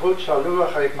לו אפשרות, שאלו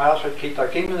אחרי גמר של כיתה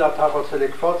ג' אתה רוצה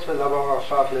לקפוץ ולעבור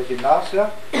עכשיו לגימנסיה,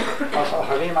 אז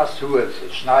אחרים עשו את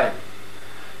זה, 2.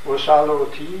 הוא שאלו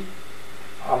אותי,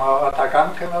 אמר, אתה גם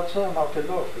כן רוצה? אמרתי,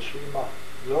 לא, בשביל מה?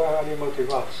 לא היה לי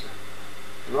מוטיבציה.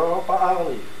 לא בער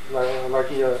לי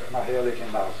להגיע מהר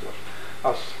לגימנסיה.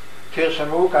 אז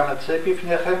תרשמו גם את זה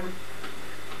בפניכם,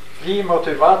 בלי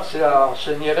מוטיבציה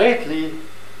שנראית לי,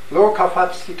 לא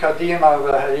קפצתי קדימה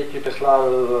והייתי בכלל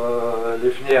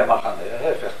לפני המחנה,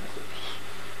 ההפך מזה.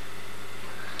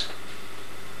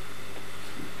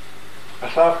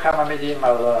 עכשיו כמה מילים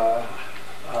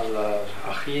על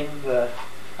אחים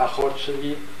ואחות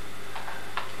שלי.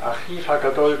 אחיו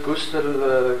הגדול גוסטל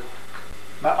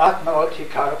מעט מאוד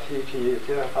הכרתי, כי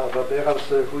תכף אדבר על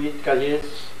זה, הוא התגייס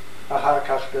אחר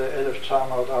כך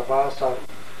ב-1914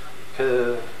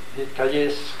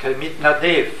 התגייס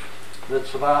כמתנדב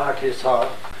לצבא הקיסר,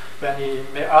 ואני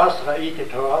מאז ראיתי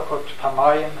אותו רק עוד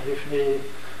פעמיים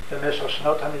במשך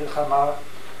שנות המלחמה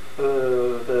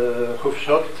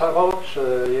בחופשות קצרות,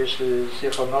 שיש לי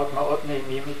זיכרונות מאוד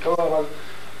נעימים איתו, אבל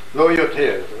לא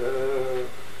יותר.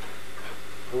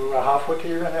 הוא אהב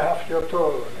אותי ואני אהבתי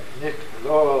אותו,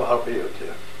 לא הרבה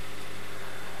יותר.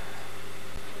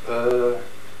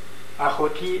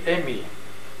 אחותי אמי,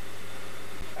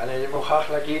 אני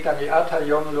מוכרח להגיד, אני עד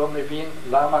היום לא מבין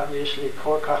למה יש לי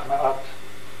כל כך מעט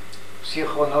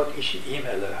זיכרונות אישיים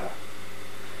אליה.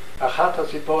 אחת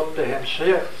הסיבות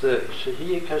בהמשך זה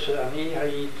שהיא כשאני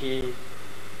הייתי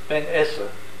בן 10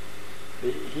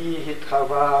 והיא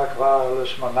התקרבה כבר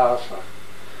ל-18.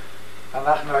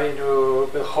 אנחנו היינו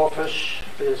בחופש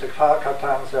באיזה כפר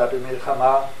קטן, זה היה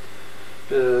במלחמה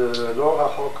לא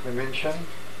רחוק ממינכן.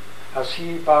 אז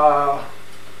היא באה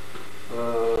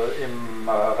עם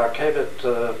רכבת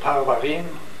פרברים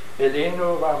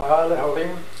אלינו ואמרה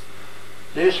להורים,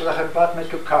 יש לכם בת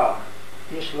מתוקה.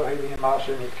 איש לא הבין מה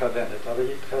שהיא מתכוונת, אבל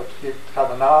היא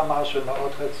התכוונה משהו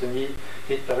מאוד רציני,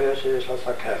 התברר שיש לה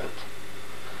סכרת.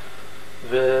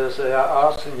 וזה היה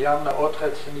אז עניין מאוד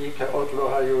רציני, כי עוד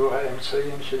לא היו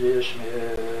האמצעים שיש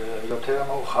יותר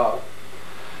מאוחר.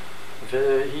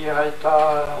 והיא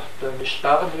הייתה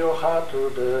במשטר מיוחד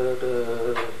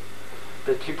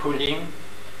ובטיפולים,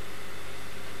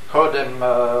 קודם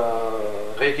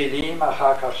רגילים,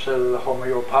 אחר כך של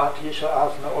הומיאופתי,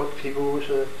 שאז מאוד קיוו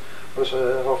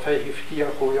שרופא הבטיח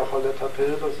הוא יכול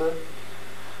לטפל בזה,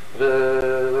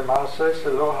 ולמעשה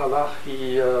זה לא הלך,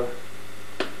 היא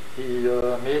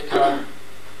מתה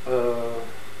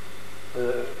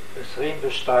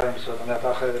 22, זאת אומרת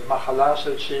אחרי מחלה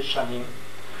של 6 שנים,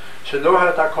 שלא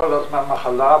הייתה כל הזמן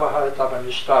מחלה והייתה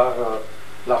במשטר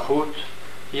לחות.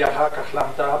 היא אחר כך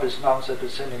למדה בזמן זה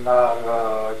בסמינר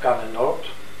גננות,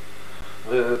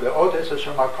 ובעוד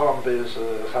איזשהו מקום באיזו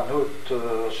חנות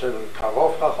של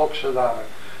קרוב רחוק שלנו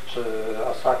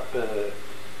שעסק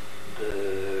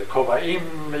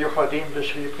בכובעים מיוחדים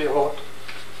בשביל בחירות,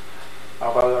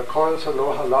 אבל כל זה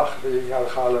לא הלך והיא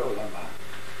הלכה לעולמה.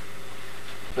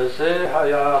 וזה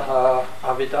היה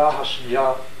האבידה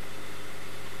השנייה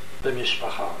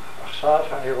במשפחה. עכשיו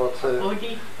אני רוצה...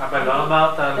 אורי, אבל לא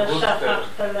אמרת על אתה גוסטל.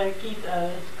 שכחת להגיד על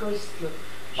גוסטל,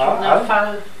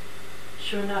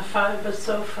 שהוא נפל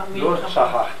בסוף המלחמה. לא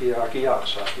שכחתי, אגיע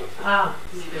עכשיו לזה.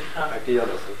 סליחה. אגיע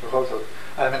לזה, בכל זאת.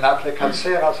 על מנת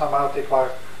לקצר, אז אמרתי כבר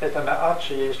את המעט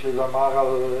שיש לי לומר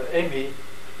על אמי,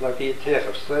 להגיד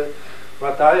תכף. זה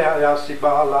ודאי היה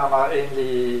סיבה למה אין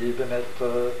לי באמת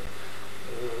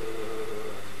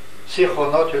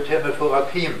זיכרונות יותר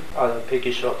מפורטים על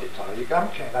פגישות איתה. היא גם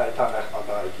כן הייתה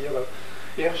נחמדה איתי, אבל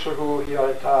איכשהו היא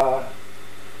הייתה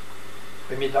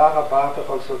במידה רבה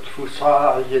בכל זאת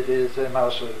תפוסה על ידי זה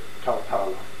מה שקרתה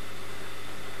לה.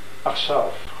 עכשיו,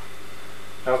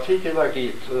 רציתי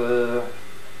להגיד,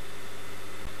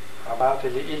 אמרתי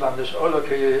לי אילן לשאול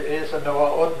אותי איזה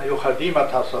מאורעות מיוחדים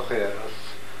אתה זוכר, אז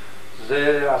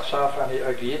זה עכשיו אני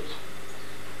אגיד.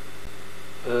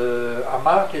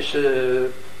 אמרתי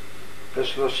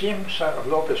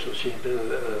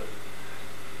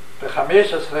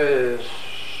ב-15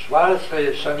 17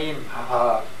 שנים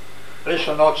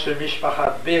הראשונות של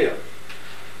משפחת בר,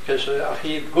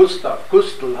 כשאחיו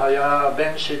גוסטל היה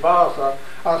בן 17,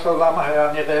 אז העולם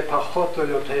היה נראה פחות או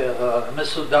יותר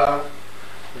מסודר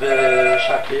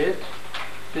ושקט.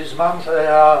 בזמן זה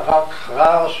היה רק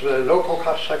רעש ולא כל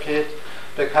כך שקט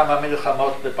בכמה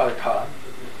מלחמות בבלקן,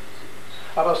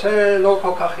 אבל זה לא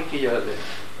כל כך הגיע אלינו.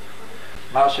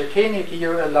 מה שכן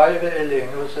הגיעו אליי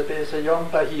ואלינו זה באיזה יום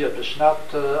בהיר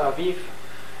בשנת אביב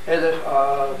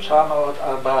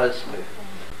 1914.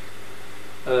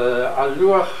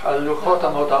 על לוחות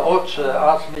המודעות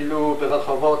שאז מילאו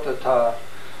ברחובות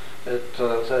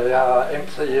זה היה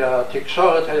אמצעי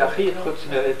התקשורת היחיד חוץ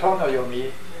מהעיתון היומי,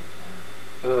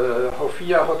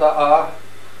 הופיעה הודעה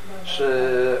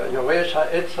שיורש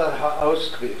העצר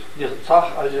האוסטרי נרצח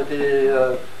על ידי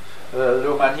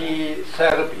לאומני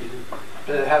סרבי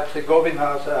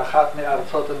בהרצגובינה, זה אחת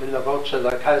מארצות המלוות של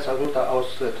הקיסרות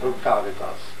האוסטרית-הונגרית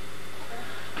אז.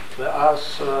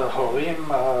 ואז הורים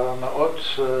מאוד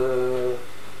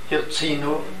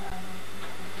הרצינו,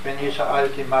 ואני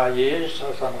שאלתי מה יש,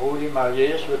 אז אמרו לי מה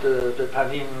יש,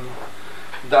 ובפנים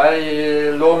די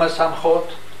לא משמחות.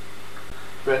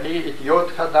 ואני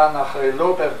אידיוט קטן אחרי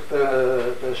לא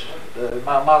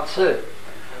במאמר זה,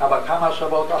 אבל כמה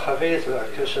שבועות אחרי זה,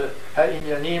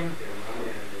 כשהעניינים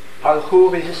הלכו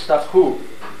והסתבכו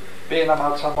בין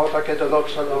המעצמות הגדולות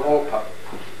של אירופה,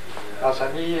 אז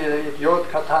אני אידיוט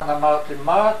קטן אמרתי,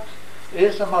 מה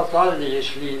איזה מזל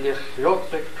יש לי לחיות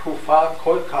בתקופה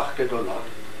כל כך גדולה.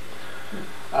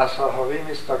 אז ההורים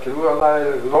הסתכלו עליי,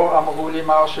 לא אמרו לי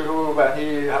משהו,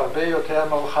 ואני הרבה יותר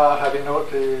מאוחר הבינות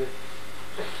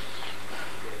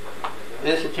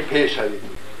איזה טיפש הייתי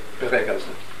ברגע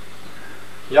זה.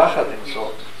 יחד עם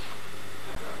זאת,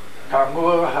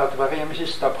 כאמור הדברים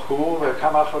הסתבכו,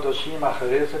 וכמה חודשים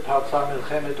אחרי זה פרצה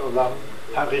מלחמת עולם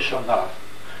הראשונה,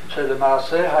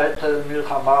 שלמעשה הייתה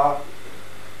מלחמה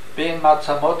בין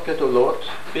מעצמות גדולות,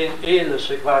 בין אלה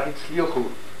שכבר הצליחו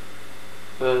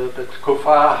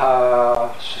בתקופה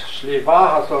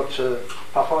השליבה הזאת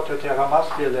שפחות או יותר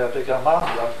רמזתי עליה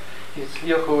בגרמניה,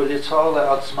 הצליחו ליצור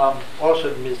לעצמם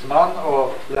עושר מזמן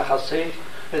או לחזק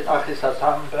את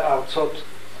אחיזתם בארצות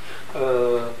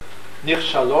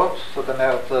נכשלות, זאת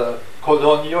אומרת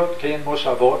קולוניות, כן,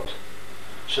 מושבות,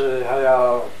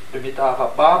 שהיה במידה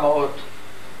רבה מאוד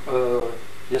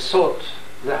יסוד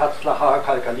להצלחה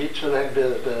הכלכלית שלהם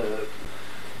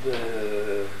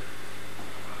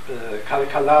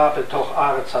בכלכלה בתוך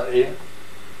ארץ האם.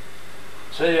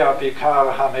 זה היה בעיקר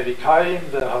האמריקאים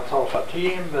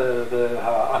והצרפתים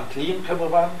והאנגלים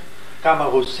כמובן, גם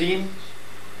הרוסים.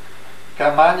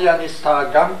 גרמניה ניסתה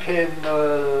גם כן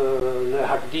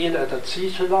להגדיל את הצי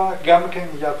שלה, גם כן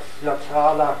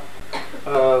יצרה לה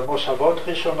מושבות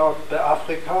ראשונות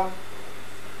באפריקה,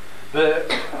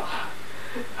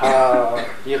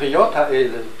 והיריות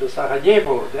האלה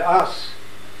בסרייבו דאז,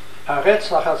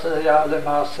 הרצח הזה היה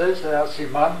למעשה, זה היה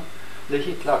סימן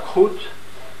להתלקחות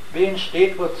בין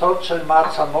שתי קבוצות של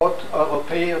מעצמות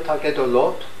אירופאיות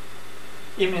הגדולות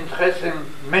עם אינטרסים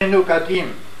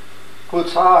מנוגדים.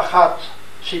 קבוצה אחת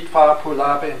שיתפה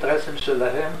פעולה באינטרסים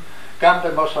שלהם, גם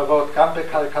במושבות, גם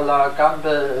בכלכלה, גם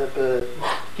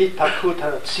בהתפתחות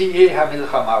ציי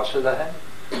המלחמה שלהם.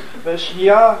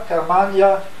 ושנייה,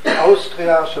 גרמניה,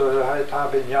 אוסטריה, שהייתה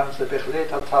בעניין זה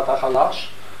בהחלט הצד החלש,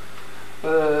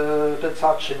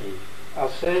 בצד שני. אז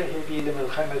זה הביא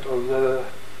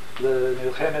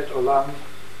למלחמת עולם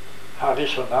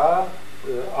הראשונה,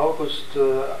 אוגוסט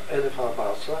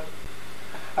 1014.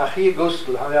 אחי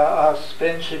גוסטל היה אז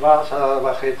בן 17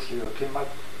 וחצי, כמעט,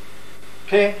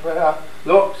 כן,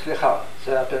 לא, סליחה,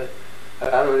 זה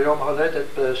היה לו יום הולדת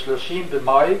ב-30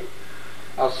 במאי,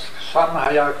 אז שם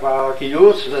היה כבר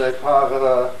גיוס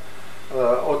וכבר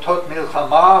אותות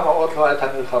מלחמה, ועוד לא הייתה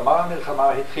מלחמה,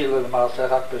 המלחמה התחילה למעשה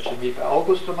רק ב-2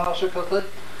 באוגוסט או משהו כזה,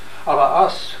 אבל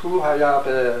אז הוא היה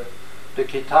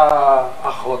בכיתה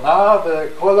אחרונה,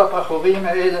 וכל הבחורים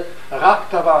האלה רק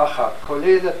דבר אחד,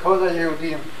 כולל את כל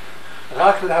היהודים,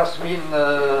 רק להזמין,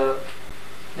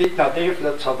 להתנדב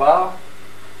לצבא,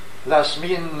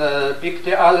 להזמין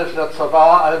בגדי א'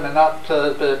 לצבא על מנת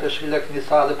בשביל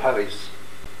הכניסה לפריז.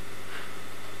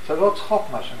 זה לא צחוק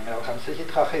מה שאני אומר לכם, זה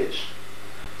התרחש.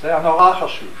 זה היה נורא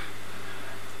חשוב.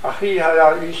 אחי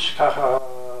היה איש ככה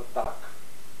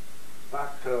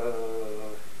דק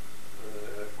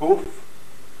גוף,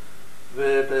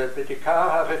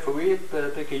 ובבדיקה הרפואית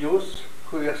בגיוס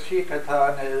הוא יחזיק את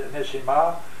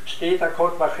הנשימה 2.5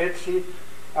 דקות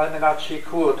על מנת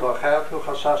שיקחו אותו, אחרת הוא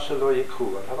חשש שלא יקחו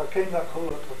אותו, אבל כן לקחו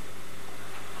אותו,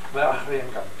 ואחרים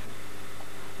גם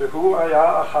כן. והוא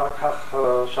היה אחר כך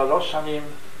 3.5 שנים,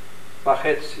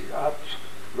 עד,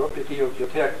 לא בדיוק,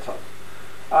 יותר קצת,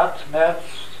 עד מרץ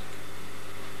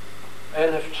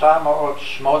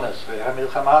 1918,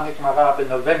 המלחמה נגמרה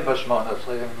בנובמבר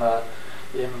 18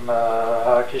 עם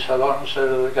הכישלון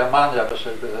של גרמניה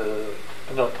ושל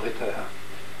בנות בריתיה.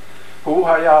 הוא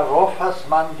היה רוב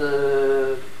הזמן, הוא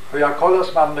היה כל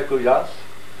הזמן מגויס,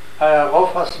 היה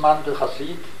רוב הזמן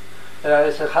בחזית, היה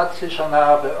איזה חצי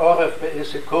שנה בעורף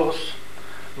באיזה קורס,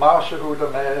 משהו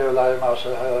דומה אולי מה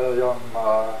שהיום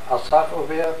אסף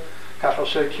עובר, ככה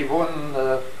של כיוון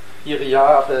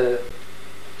ירייה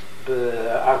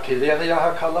בארטילריה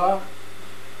הקלה,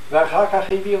 ואחר כך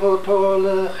העבירו אותו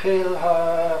לחיל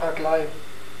הרגליים.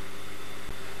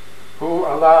 הוא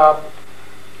עלה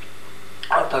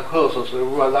את הקורס הזה,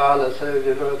 הוא עלה לזה,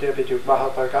 אני לא יודע בדיוק מה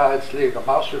הדרגה אצלי,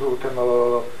 משהו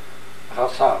כמו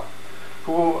רס"ר.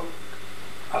 הוא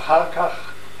אחר כך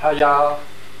היה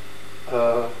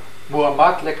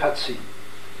מועמד לקצין.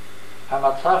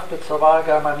 המצב בצבא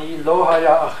הגרמני לא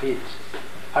היה אחיד.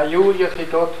 היו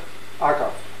יחידות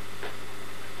אגף.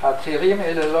 הצעירים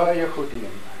האלה לא היו יהודים.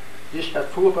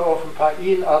 השתתפו באופן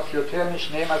פעיל אז יותר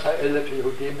מ-12,000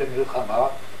 יהודים במלחמה,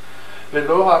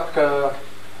 ולא רק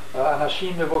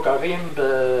אנשים מבוגרים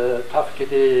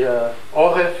בתפקידי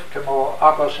עורף כמו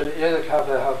אבא של אריקה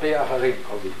והרבה אחרים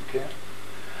קרובים, כן?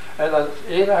 אלא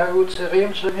אלה היו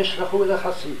צעירים שנשלחו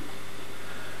לחזית,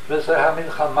 וזו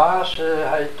המלחמה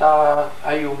שהייתה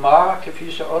איומה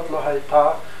כפי שעוד לא הייתה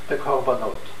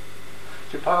בקורבנות.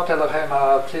 סיפרתי לכם,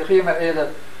 הצעירים האלה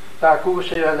דאגו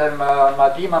שיהיה להם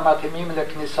המדים המתאימים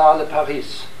לכניסה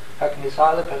לפריז.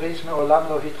 הכניסה לפריז מעולם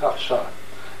לא התרחשה.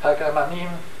 הגרמנים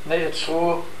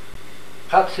נעצרו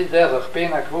חצי דרך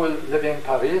בין הגבול לבין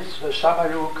פריז, ושם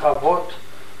היו קרבות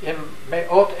עם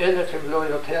 100,000 אם לא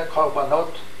יותר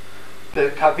קורבנות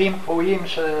בקווים קבועים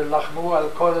שלחמו על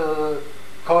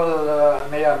כל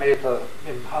 100 מטר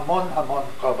עם המון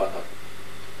קורבנות.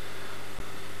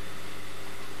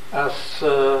 אז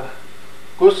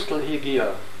גוסטל הגיע,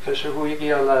 כשהוא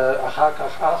הגיע אחר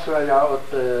כך, אז הוא היה עוד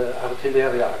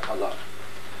בארטילריה הקלה.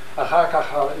 אחר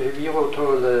כך העבירו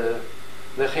אותו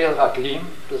לחיל רגלים,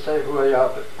 בזה הוא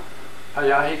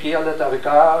הגיע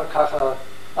לדרגה ככה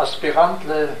אספירנט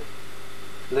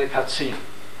לקצין.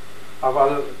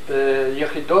 אבל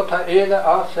ביחידות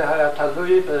האלה אז זה היה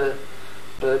תלוי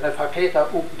במפקד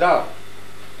האוגדה.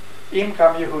 אם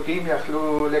גם יהודים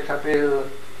יכלו לקבל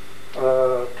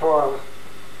תואר,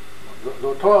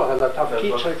 לא תואר, אלא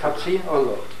תפקיד של קצין או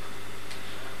לא.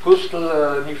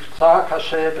 גוסטל נפצע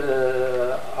קשה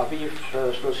באביב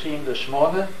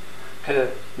 38,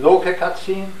 לא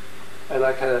כקצין, אלא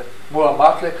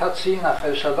כמועמד לקצין,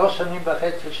 אחרי 3.5 שנים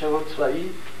שירות צבאי,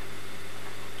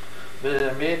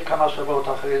 ומת כמה שבועות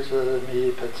אחרי זה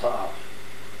מפצעיו.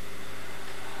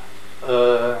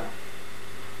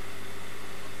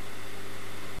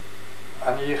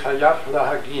 אני חייב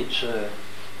להגיד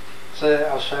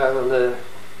שזה אשר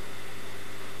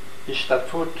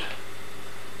להשתתפות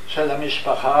של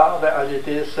המשפחה, ועל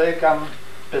ידי זה גם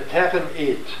בטרם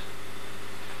עת,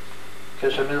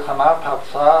 כשמלחמה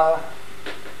פרצה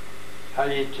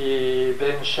הייתי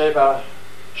בן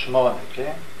 7-8,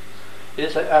 כן?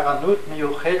 איזו ערנות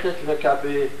מיוחדת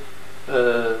לגבי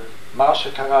מה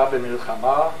שקרה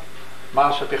במלחמה,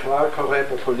 מה שבכלל קורה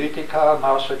בפוליטיקה,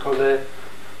 מה שקורה,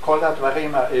 כל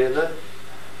הדברים האלה,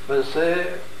 וזה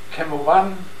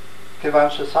כמובן, כיוון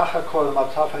שסך הכל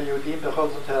מצב היהודים בכל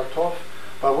זאת היה טוב,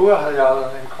 ברור היה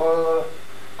עם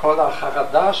כל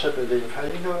החרדה שבלב,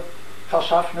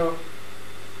 חשבנו,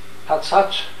 הצד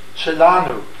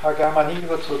שלנו, הגרמני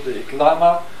וצודק,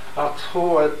 למה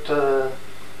רצחו את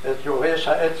יורש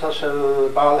העצר של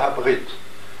בעל הברית.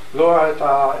 לא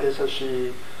הייתה איזושהי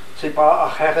סיבה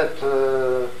אחרת,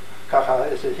 ככה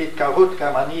איזו התגרות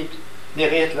גרמנית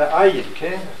נראית לעין,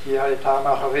 כן? היא הייתה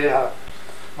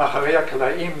מאחורי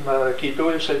הקלעים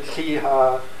גידול של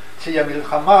צי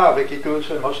המלחמה וגידול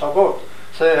של מושבות.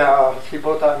 זה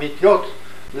הסיבות האמיתיות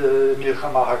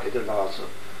למלחמה הגדולה הזאת.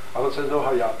 אבל זה לא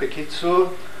היה. בקיצור,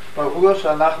 ברור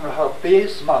שאנחנו הרבה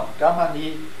זמן, גם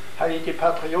אני הייתי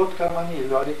פטריוט גרמני,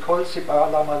 לא היה לי כל סיבה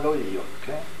למה לא להיות,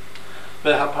 כן?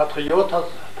 והפטריוטיות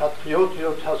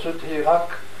הזאת היא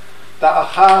רק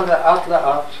דעכה לאט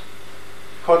לאט,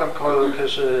 קודם כל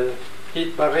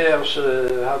כשהתברר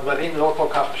שהדברים לא כל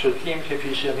כך פשוטים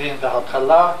כפי שנראים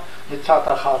בהתחלה, מצד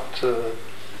אחד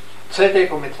צדק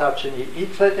ומצד שני אי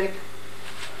צדק.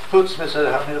 חוץ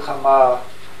מזה המלחמה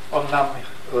אומנם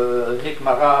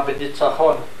נגמרה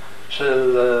בניצחון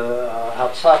של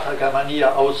הצד הגרמני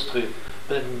האוסטרי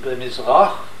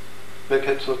במזרח,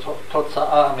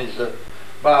 וכתוצאה מזה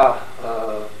בא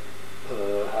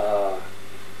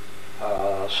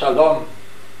השלום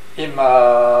עם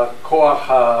הכוח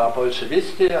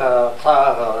הבולשביסטי,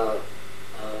 הצאר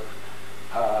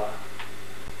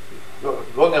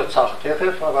לא נרצח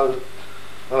תכף, אבל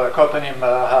כל פנים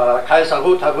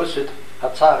הקיסרות הרוסית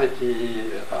הצארית היא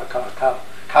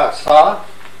קרסה,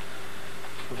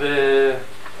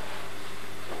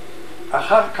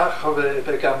 ואחר כך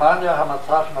בגרמניה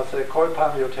המצב נעשה כל פעם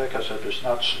יותר קשה.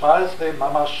 בשנת 17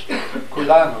 ממש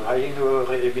כולנו היינו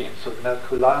רעבים, זאת אומרת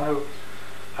כולנו,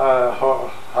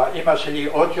 האמא שלי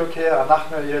עוד יותר,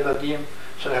 אנחנו ילדים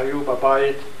שהיו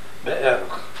בבית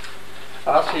בערך.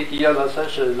 אז הגיע לזה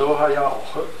שלא היה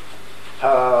אוכל,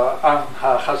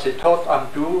 החזיתות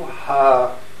עמדו,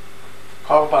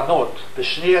 הקורבנות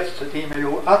בשני הצדדים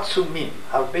היו עצומים,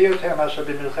 הרבה יותר מאשר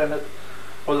במלחמת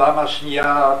העולם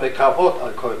השנייה בקרבות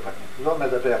על כל פנים, לא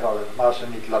מדבר על מה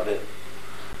שנתלווה.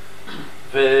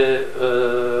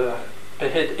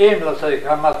 ובהתאם לזה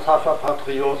גם מצב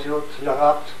הפטריוטיות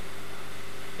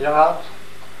ירד,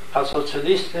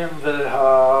 הסוציאליסטים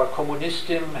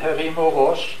והקומוניסטים הרימו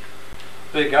ראש,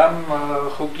 וגם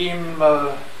חוגים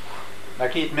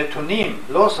נגיד מתונים,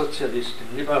 לא סוציאליסטים,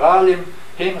 ליברלים,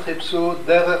 הם חיפשו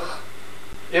דרך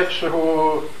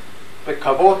איכשהו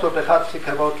בכבוד או בחצי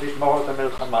כבוד לגמור את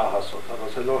המלחמה הזאת, אבל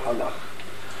זה לא הלך.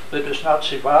 ובשנת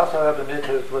 17 באמת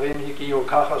הדברים הגיעו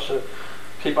ככה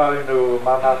שקיבלנו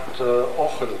מנת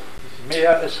אוכל,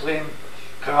 120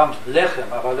 גרם לחם,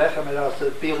 אבל לחם היה זה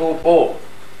ברובו,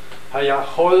 היה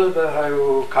חול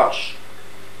והיו קש.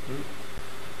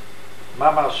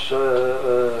 ממש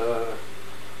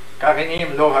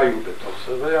גרעינים לא היו בתוך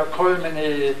זה, והיה כל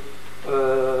מיני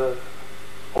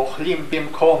אוכלים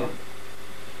במקום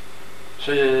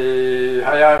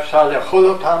שהיה אפשר לאכול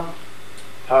אותם.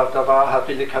 הדבר,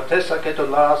 הדליקטס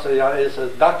הגדולה זה היה איזה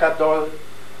דג גדול,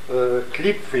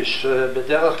 קליפפיש,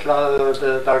 בדרך כלל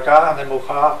בדרגה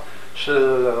הנמוכה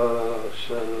של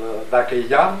דגי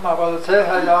ים, אבל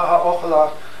זה היה האוכל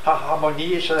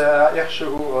ההמוני שהיה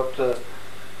איכשהו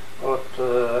עוד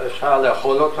אפשר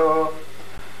לאכול אותו,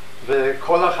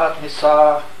 וכל אחד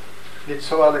ניסה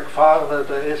לנסוע לכפר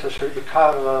באיזשהו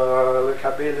עיקר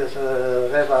לקבל איזה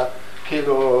רבע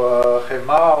קילו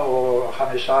חמאה או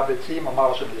 5 ביצים או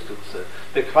משהו מסוג זה.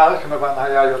 בכפר כמובן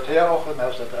היה יותר אוכל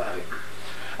מאשר בערים.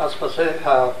 אז בזה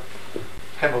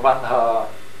כמובן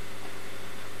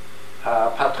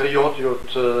הפטריוטיות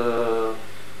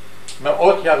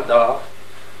מאוד ירדה,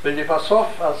 ולבסוף,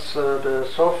 אז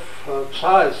בסוף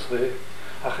 19,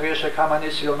 אחרי שכמה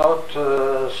ניסיונות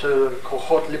של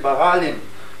כוחות ליברליים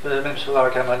בממשלה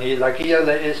הגרמנית להגיע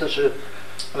לאיזשהו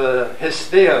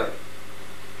הסדר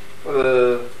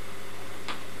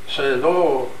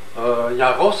שלא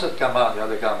יהרוס את גרמניה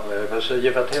לגמרי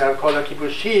ושיוותר על כל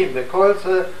הכיבושים וכל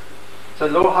זה, זה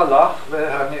לא הלך,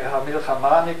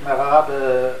 והמלחמה נגמרה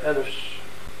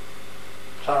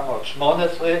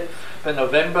ב-1918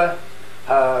 בנובמבר.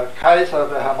 הקייסר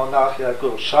והמונרכיה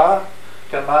גורשה,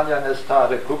 גרמניה נעשתה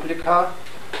רפובליקה,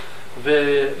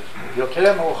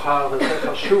 ויותר מאוחר,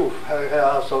 וזה חשוב,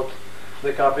 ההראה הזאת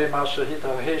לגבי מה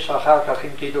שהתרחש אחר כך עם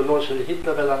גידולו של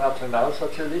היטלר ולנציונל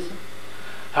סוציאליזם,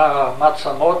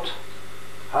 המעצמות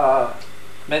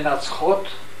המנצחות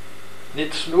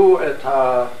ניצלו את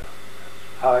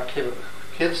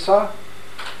הקריסה,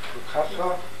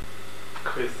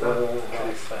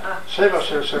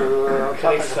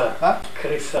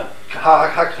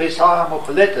 הקריסה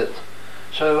המוחלטת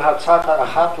של הצד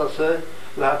האחת לזה,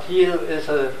 להטיל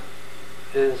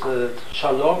איזה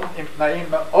שלום עם תנאים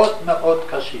מאוד מאוד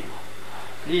קשים,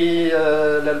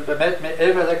 באמת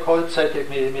מעבר לכל צדק,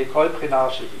 מכל בחינה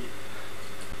שהיא.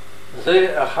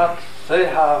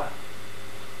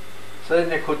 זה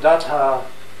נקודת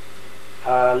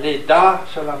הלידה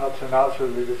של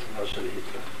הנציונל-סוציאליזם של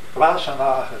היטלר, כבר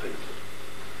שנה אחרי זה.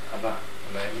 אבא,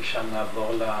 אולי משם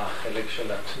נעבור לחלק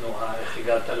של התנועה, איך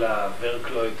הגעת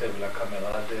לוורקלויטה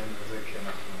ולקמרדן וזה, כי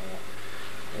אנחנו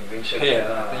מבין שזה... כן,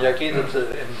 אני אגיד את זה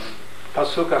עם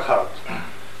פסוק אחד.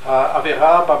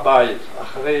 האווירה בבית,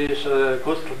 אחרי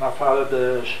שגוסטל נפל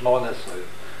ב-18,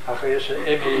 אחרי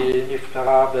שאמי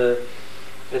נפטרה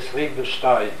ב-22,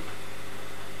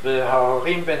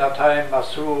 וההורים בינתיים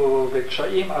עשו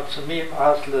בקשיים עצומים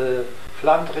אז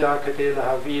לפלנדריה כדי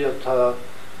להביא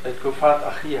את גופת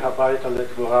אחי הביתה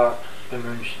לקבורה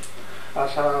במünchen. אז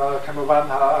כמובן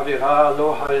האווירה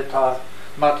לא הייתה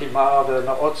מתאימה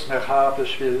ומאוד שמחה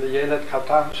בשביל ילד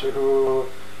קטן שהוא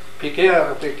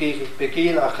פיגר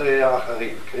בגיל אחרי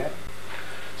האחרים, כן?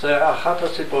 זה אחת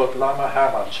הסיבות למה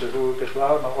הרמן, שהוא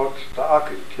בכלל מאוד דאג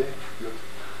לי, כן?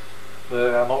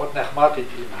 ומאוד נחמד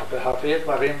איתי, בהרבה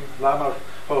דברים למה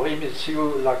הורים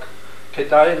הציעו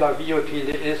כדאי להביא אותי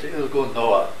לאיזה ארגון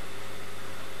נוער.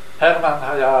 הרמן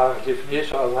היה לפני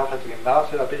שעזב את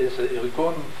הגימנסיה באיזה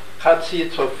ארגון חצי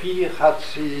צופי,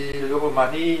 חצי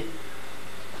לאומני,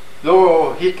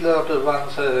 לא היטלר בזמן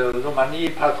זה לאומני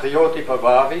פטריוטי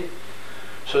בווארי,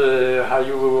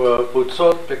 שהיו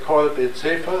קבוצות בכל בית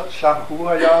ספר, שם הוא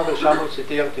היה ושם הוא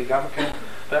סידרתי גם כן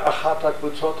באחת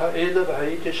הקבוצות האלה,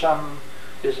 והייתי שם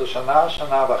איזו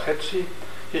שנה וחצי,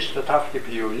 השתתפתי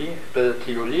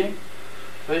בטיולים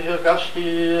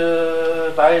והרגשתי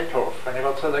די טוב. אני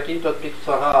רוצה להגיד עוד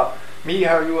בקצרה מי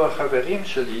היו החברים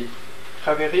שלי.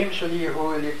 חברים שלי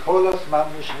היו לי כל הזמן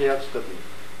משני הצדדים.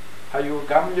 היו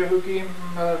גם יהודים,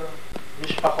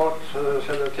 משפחות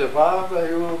של הקרבה,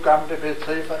 והיו גם בבית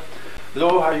ספר.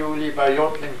 לא היו לי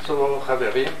בעיות למצוא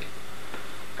חברים,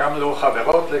 גם לא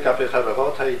חברות. לגבי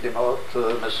חברות הייתי מאוד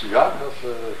מסויג, אז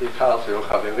בעיקר זה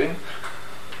חברים.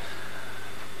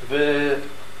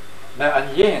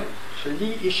 ומעניין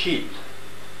שלי אישית,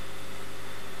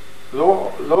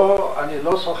 אני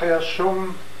לא זוכר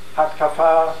שום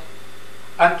התקפה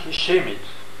אנטישמית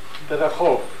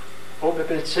ברחוב או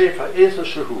בבית ספר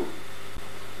איזשהו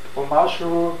או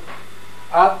משהו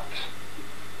עד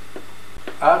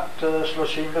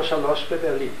 33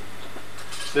 בברלין.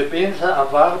 ובין זה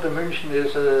עבר במünchen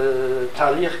איזה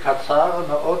תהליך קצר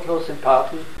מאוד לא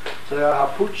סימפטי. זה היה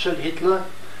הפוטש של היטלר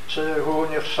שהוא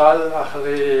נכשל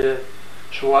אחרי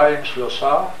 2-3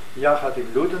 יחד עם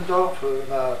לודנדורף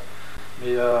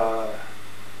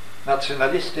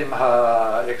מהנציונליסטים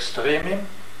האקסטרימיים,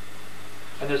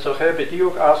 אני זוכר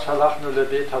בדיוק אז הלכנו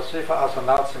לבית הספר, אז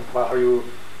הנאצים כבר היו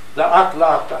לאט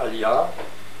לאט בעלייה,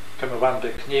 כמובן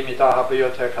בקנה מידה הרבה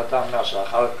יותר קטן מאשר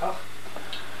אחר כך,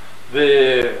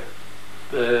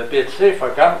 ובבית ספר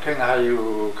גם כן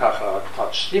היו ככה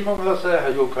קצת שטימום לזה,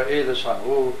 היו כאלה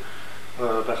שאמרו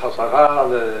בחזרה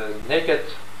נגד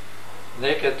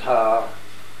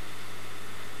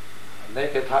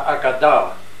האגדה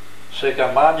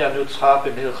שגרמניה נוצחה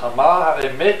במלחמה.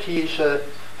 האמת היא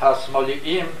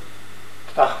שהשמאליים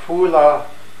דחפו לה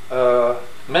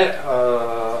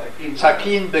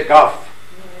סכין בגב.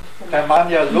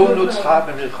 גרמניה לא נוצחה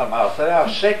במלחמה. זה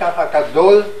השקר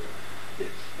הגדול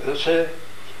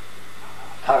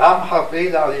שתרם הרבה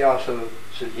לעלייה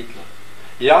של היטלר.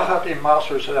 יחד עם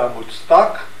משהו שהיה מוצדק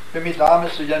במידה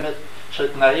מסוימת,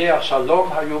 שתנאי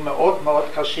השלום היו מאוד מאוד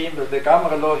קשים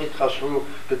ולגמרי לא התחשבו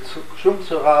בשום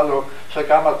צורה לא,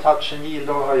 שגם הצד שני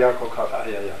לא היה כל כך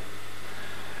איי.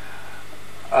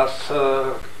 אז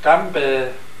גם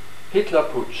בהיטלר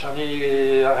פוטש,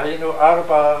 היינו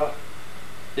 4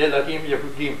 ילדים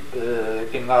יהודים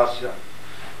בגימנסיה,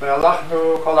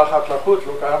 והלכנו כל אחת לחוץ,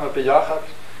 לא קראנו ביחד,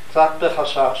 קצת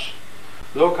בחשש,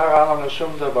 לא קרה לנו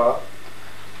שום דבר.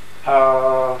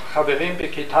 החברים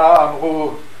בכיתה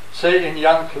אמרו, זה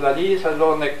עניין כללי, זה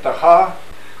לא נגדך.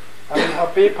 אני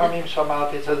הרבה פעמים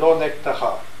שמעתי, זה לא נגדך.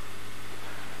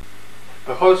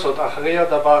 בכל זאת, אחרי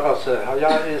הדבר הזה,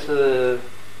 היה איזה,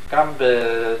 גם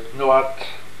בתנועת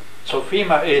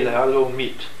צופים האלה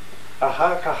הלאומית,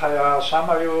 אחר כך היה, שם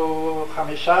היו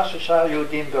 5-6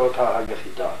 יהודים באותה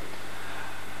היחידה.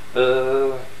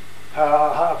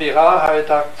 האווירה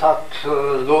הייתה קצת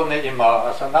לא נעימה,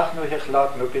 אז אנחנו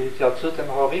החלטנו בהתייעצות עם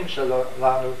ההורים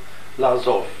שלנו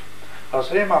לעזוב.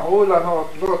 אז הם אמרו לנו,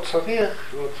 לא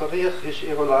צריך,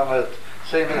 השאירו לנו את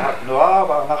סמל התנועה,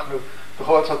 ואנחנו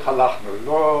בכל זאת הלכנו.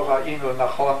 לא ראינו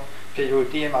נכון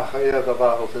כיהודים אחרי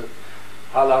הדבר הזה,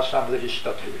 הלך שם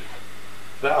להשתתף.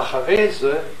 ואחרי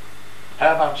זה,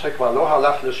 הרמן שכבר לא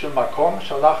הלך לשום מקום,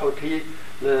 שלח אותי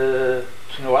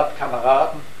לתנועת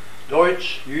קמראden,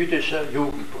 Deutsch-Jüdischer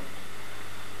Jugendbund.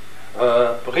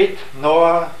 ברית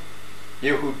נוער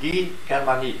יהודי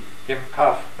גרמני, עם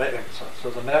כף באמצע.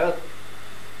 זאת אומרת,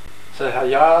 זה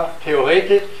היה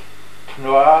תיאורטית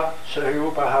תנועה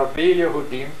שהיו בה הרבה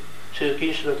יהודים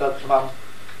שהרגישו את עצמם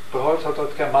בכל זאת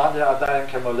את גרמניה עדיין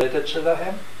כמולדת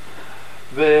שלהם,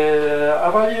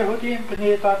 אבל יהודים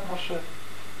בני דת משה.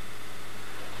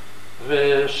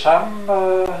 ושם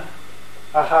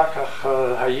אחר כך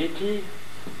הייתי,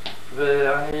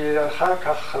 ואני אחר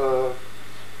כך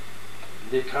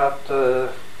לקראת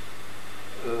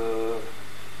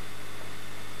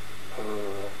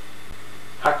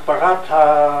הגברת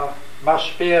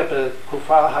המשבר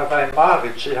בתקופה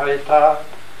הוויימרית, שהייתה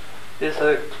איזו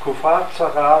תקופה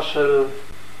קצרה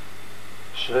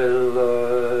של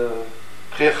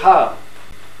פריחה,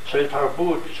 של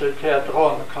תרבות, של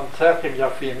תיאטרון, קונצרטים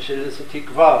יפים, של איזו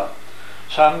תקווה.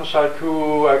 שם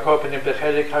שלטו, כל פנים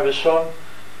בחלק הראשון,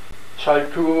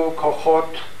 שלטו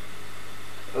כוחות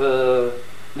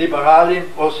ליברליים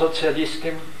או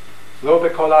סוציאליסטים, לא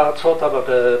בכל הארצות, אבל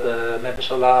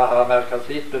בממשלה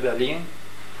המרכזית בברלין.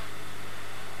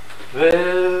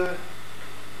 וזה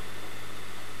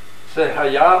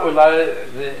היה אולי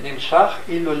נמשך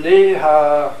אילולי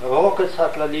הרוגץ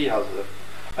הכללי הזה,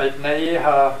 על תנאי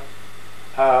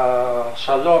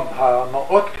השלום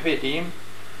המאוד כבדים,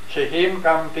 שהם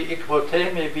גם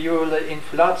בעקבותיהם הביאו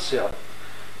לאינפלציה,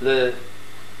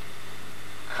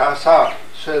 לחסר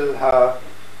של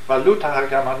הוולוטה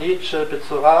הגרמנית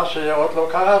בצורה שעוד לא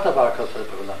קרה דבר כזה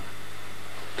בעולם.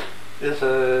 איזו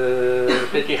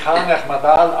בדיחה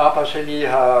נחמדה על אבא שלי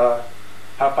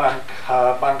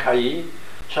הבנקאי,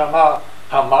 שאמר,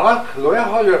 המרק לא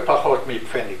יכול להיות פחות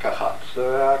מפניק אחת,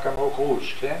 זה היה כמו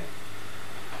גרוש, כן?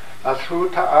 אז הוא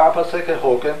טעה בזה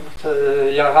כהוגן, זה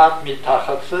ירד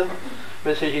מתחת זה,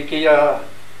 וזה הגיע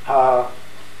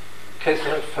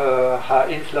הכסף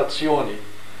האינפלציוני.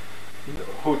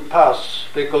 הודפס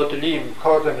בגודלים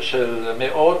קודם של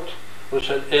מאות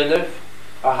ושל 1,000,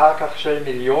 אחר כך של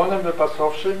מיליונים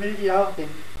ובסוף של מיליארדים.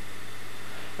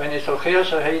 ואני זוכר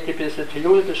שהייתי באיזה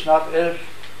טיול בשנת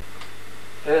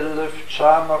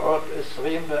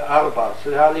 1924,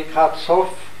 זה היה לקראת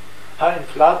סוף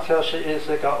האינפלציה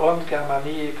שאיזה גאון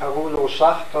גרמני, קראו לו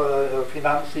שחט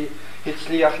פיננסי,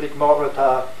 הצליח לגמור את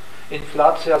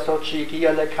האינפלציה הזאת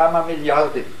שהגיעה לכמה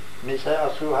מיליארדים. מזה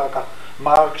עשו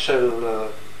מרק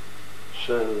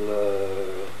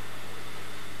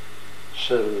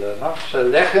של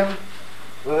לחם,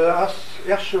 ואז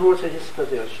איכשהו זה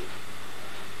הסתדר שוב.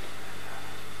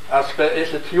 אז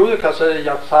באיזה טיול כזה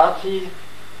יצאתי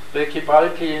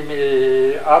וקיבלתי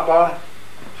מאבא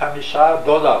 $5.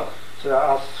 זה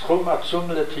הסכום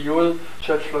עצום לטיול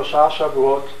של 3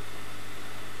 שבועות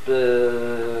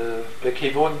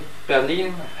בכיוון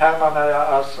ברלין. הרמן היה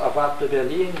אז עבד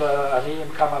בברלין, ואני עם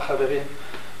כמה חברים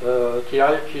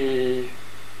טיילתי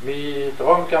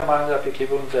מדרום גרמניה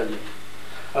בכיוון ברלין.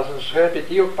 אז אני חושב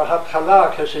בדיוק בהתחלה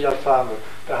כשיצאנו,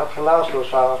 בהתחלה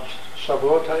 3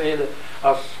 שבועות האלה,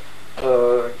 אז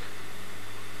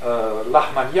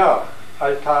לחמניה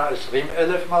הייתה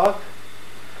 20,000 מרק,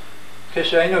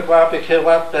 כשהיינו כבר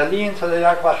בקרבת ברלין זה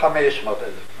היה כבר 500,000 מרק.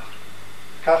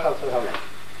 ככה זה הלך.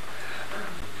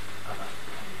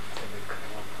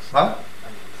 מה? אני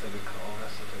רוצה בקרוב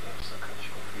לעשות את הפסקת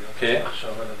שקופיות. כן.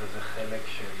 לחשוב על איזה חלק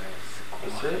של סיכום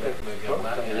החלק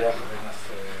בגרמניה.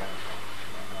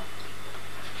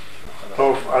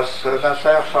 טוב, אז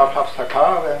נעשה עכשיו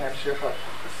הפסקה ונמשיך.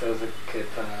 נעשה איזה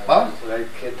קטע, מה? אולי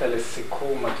קטע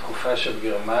לסיכום התקופה של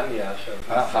גרמניה,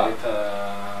 שנעשה את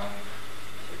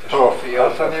טוב,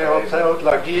 השקופיות. אז אני רוצה עוד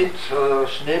להגיד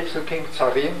 2 פסוקים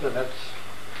קצרים, באמת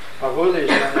ברור לי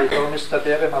שאני לא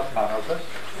מסתדר עם הזמן הזה.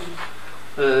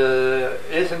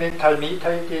 איזה מין תלמיד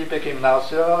הייתי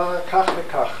בגימנסיה, כך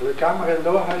וכך, לגמרי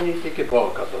לא הייתי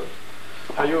גיבור גדול.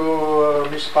 היו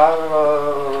מספר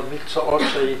מקצועות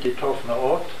שהייתי טוב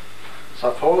מאוד,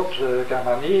 שפות,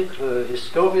 גרמנית,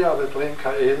 היסטוריה ודברים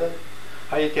כאלה.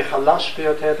 הייתי חלש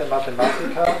ביותר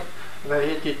במתמטיקה,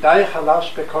 והייתי די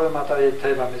חלש בכל מדעי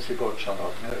טבע מסיבות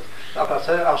שונות. אבל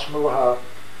זה אשמו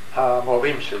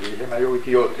המורים שלי, הם היו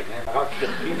אידיוטים, הם רק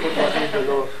הרחיבו דברים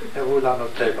ולא הראו לנו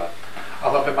טבע.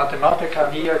 אבל במתמטיקה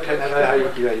אני כנראה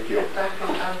הייתי האידיוט.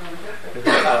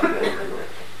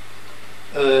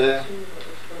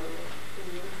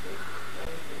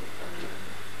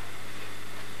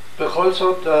 בכל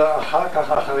זאת, אחר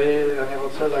כך, אני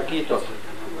רוצה להגיד אותו.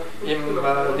 אם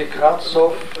לקראת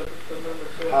סוף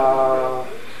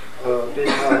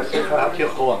הספר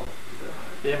התיכון,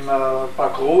 עם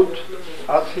בגרות,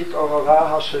 אז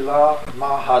התעוררה השאלה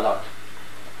מה הלאה.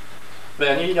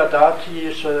 ואני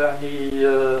ידעתי שאני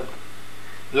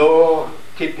לא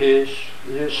טיפש,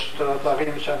 יש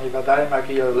דברים שאני ודאי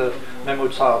מגיע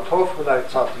לממוצע טוב, אולי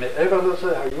קצת מעבר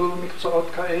לזה, היו מקצועות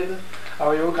כאלה,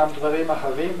 אבל היו גם דברים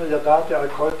אחרים, וידעתי על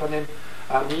כל פנים,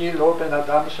 אני לא בן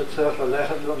אדם שצריך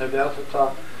ללכת לאוניברסיטה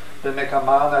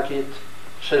במגמה נגיד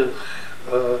של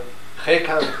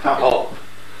חקר טהור,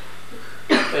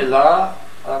 אלא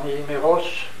אני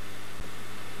מראש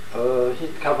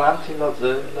התכוונתי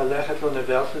לזה, ללכת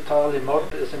לאוניברסיטה, ללמוד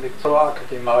איזה מקצוע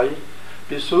אקדמי,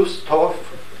 ביסוס טוב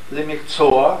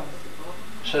למקצוע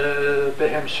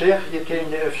שבהמשך ייתן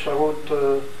לי אפשרות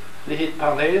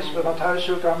להתפרנס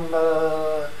ומתישהו גם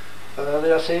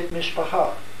לייסד משפחה.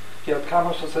 כי עד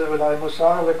כמה שזה אולי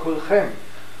מוזר לכולכם,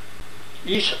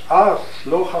 איש אז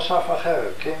לא חשב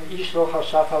אחרת, כן? איש לא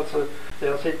חשב על זה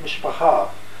לייסד משפחה.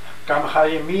 גם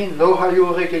הימין לא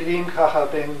היו רגילים ככה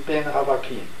בין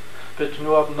רווקים.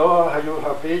 בתנועת נוער היו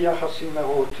הרבה יחסים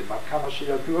אירוטיים, עד כמה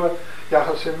שידוע,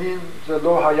 יחסי מין זה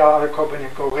לא היה על כל מיני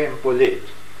גורם בולט.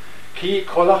 כי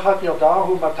כל אחד ידע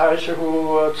הוא מתי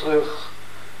שהוא צריך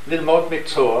ללמוד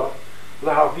מקצוע,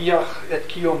 להרוויח את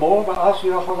קיומו, ואז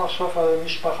הוא יכול לחשוב על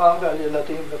משפחה ועל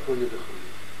ילדים וכו' וכו'.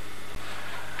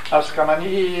 אז גם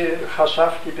אני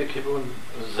חשבתי בכיוון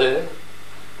זה,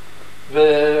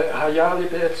 והיה לי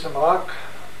בעצם רק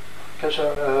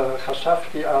כאשר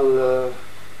חשבתי על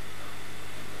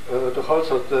בכל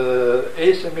זאת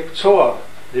איזה מקצוע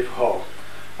לבחור,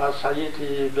 אז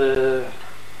הייתי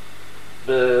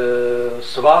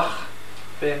בסבך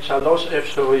בין 3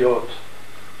 אפשרויות.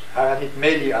 היה נדמה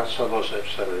לי אז 3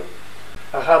 אפשרויות.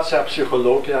 אחת זה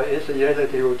הפסיכולוגיה, איזה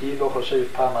ילד יהודי לא חושב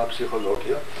פעם על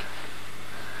פסיכולוגיה.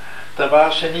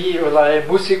 דבר שני אולי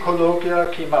מוסיקולוגיה,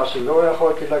 כי מה שלא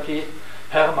יכולתי להגיד,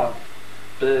 הרמן,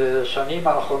 בשנים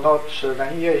האחרונות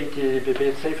שאני הייתי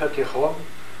בבית ספר תיכון,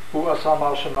 הוא עשה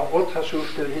משהו מאוד חשוב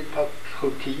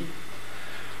להתפתחותי.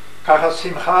 ככה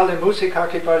שמחה למוסיקה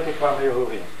קיבלתי כבר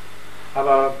מההורים.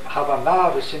 אבל הבנה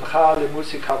ושמחה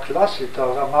למוסיקה קלאסית,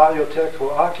 הרמה יותר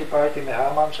גבוהה קיבלתי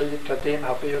מהרמן שהתקדם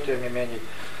הרבה יותר ממני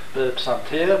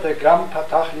בפסנתר, וגם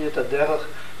פתח לי את הדרך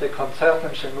לקונצרטים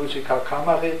של מוזיקה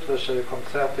קאמרית ושל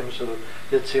קונצרטים של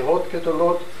יצירות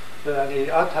גדולות,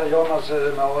 ואני עד היום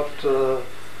הזה מאוד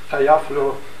חייב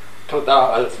לו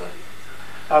תודה על זה.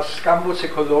 אז גם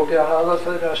מוזיקולוגיה על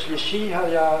זה, והשלישי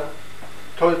היה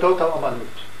תולדות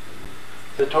האמנות.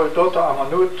 בתולדות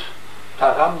האמנות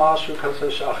תרם משהו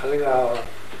כזה שאחרי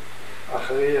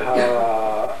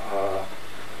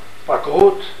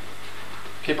הבגרות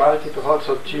קיבלתי בכל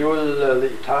זאת טיול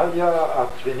לאיטליה, עד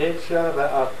ונציה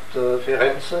ועד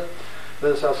פירנצה,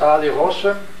 וזה עשה לי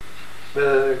רושם,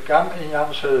 וגם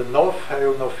עניין של נוף,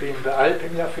 היו נופים באלפים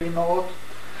יפים מאוד,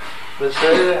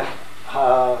 וזה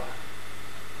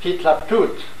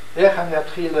ההתלבטות, איך אני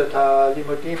אתחיל את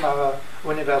הלימודים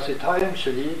האוניברסיטאיים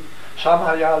שלי. שם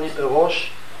היה לי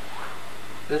בראש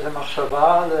איזו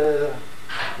מחשבה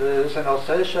לאיזה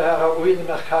נושא שהיה ראוי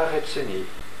למחקר רציני.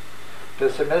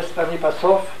 בסמסטר אני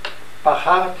בסוף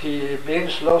בחרתי בין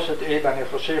שלושת אלה, אני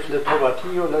חושב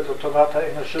לטובתי או לטובת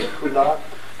האנושות כולה,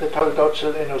 בתולדות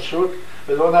של אנושות,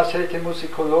 ולא נעשיתי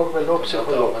מוזיקולוג ולא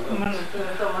פסיכולוג.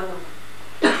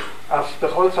 אז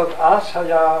בכל זאת אז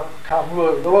היה, כאמור,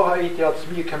 לא ראיתי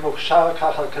עצמי כמוכשר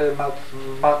ככה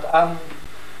כמדען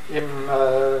עם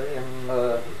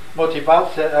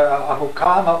מוטיבציה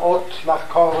עמוקה מאוד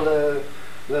לחקור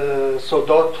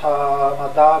לסודות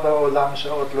המדע בעולם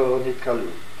שעוד לא נתגלו.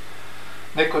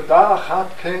 נקודה אחת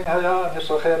כן היה, אני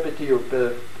זוכר בדיוק,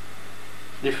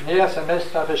 לפני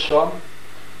הסמסטר הראשון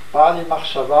באה לי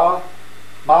מחשבה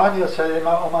מה אני עושה עם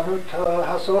האומנות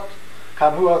הזאת.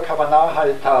 כאמור הכוונה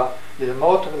הייתה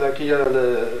ללמוד ולהגיע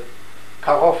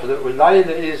קרוב אולי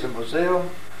לאיזה מוזיאום,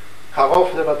 קרוב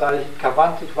לוודאי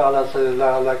התכוונתי כבר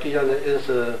להגיע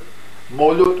לאיזה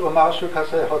מולות או משהו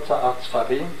כזה, הוצאת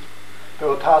ספרים.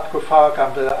 באותה תקופה גם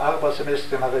ב4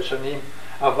 סמסטרים הראשונים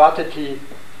עבדתי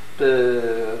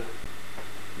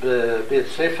בבית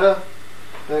ספר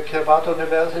בקרבת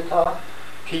אוניברסיטה,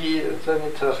 כי זה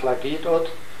אני צריך להגיד עוד,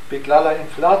 בגלל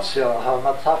האינפלציה,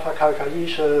 המצב הכלכלי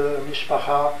של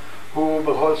המשפחה הוא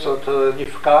בכל זאת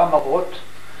נפגע מאוד,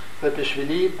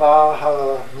 ובשבילי בא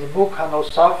הנימוק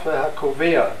הנוסף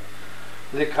והקובע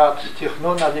לקראת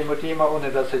תכנון הלימודים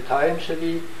האוניברסיטאיים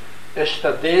שלי,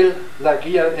 אשתדל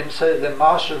להגיע עם זה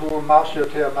למשהו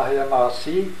יותר מהר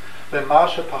מעשי, ומה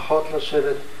שפחות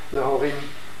לשבת להורים,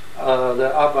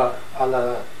 לאבא על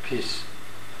הכיס.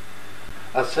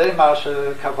 אז זה מה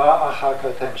שקבע אחר כך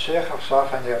את ההמשך. עכשיו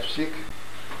אני אפסיק,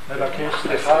 מבקש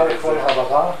סליחה לכל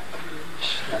הברה.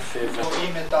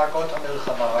 רואים את דאגות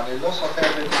המלחמה, אני לא זוכר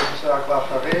אם זה כבר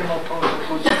אחרים אותו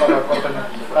חוץ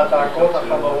מהדאגות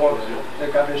החמורות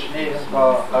לגבי שניהם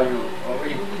כבר היו,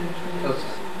 רואים.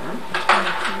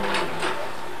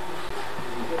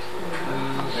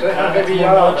 זה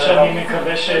תמונות שאני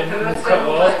מקווה שהן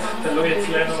מוכרות, תלוי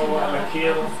אצלנו על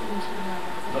הקיר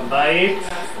בבית,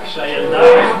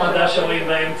 שהילדה הנחמדה שרואים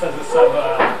באמצע זה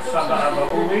סבא אבא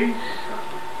אורי,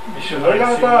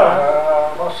 משולחן שמלה,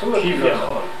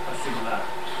 כביכול, השמלה,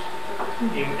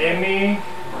 עם אמי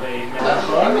ועם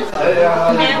מלאכון. זה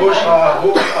הליבוש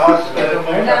האהוב אז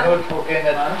במובנות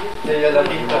מוגנת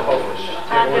לילדים בחופש.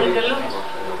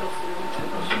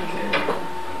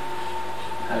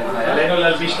 עלינו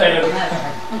להלביש את הילדים.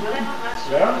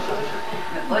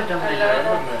 מאוד דומה.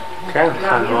 כן,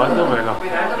 מאוד דומה לו.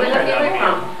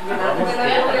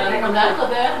 הנקודה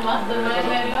הקודמת, מה זה דומה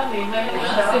לאלוני? אם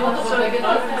נשים אותו בבגד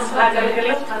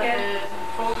הגלגלות,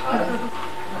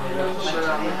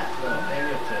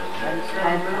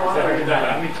 זה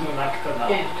הגדלה מתמונה קטנה.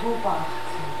 כן, טופה.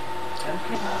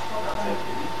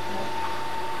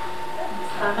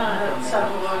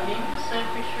 הצהרונים זה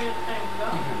בשבילכם, לא?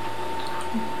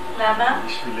 למה?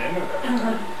 בשבילנו,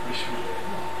 בשבילנו.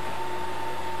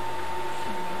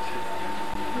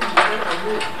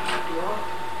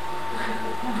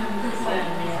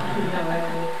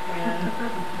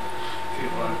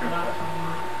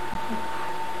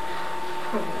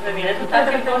 זה נראית אותה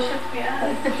תלבושת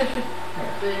מאז.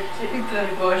 זה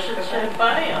תלבושת של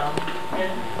בים.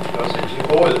 זה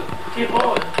טירול.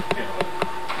 טירול.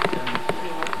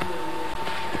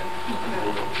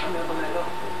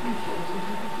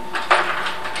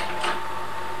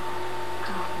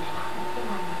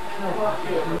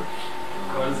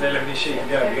 כל זה למי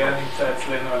שהתגעגע נמצא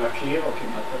אצלנו על הקיר, או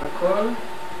כמעט על הכל.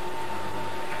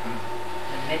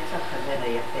 הנצח הזה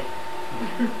היפה.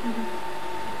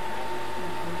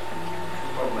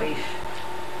 איש.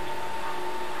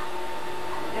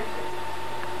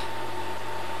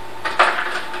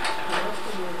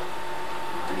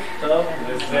 טוב,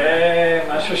 וזה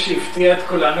משהו שהפתיע את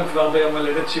כולנו כבר ביום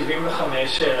הולדת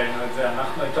 75 שהראינו את זה.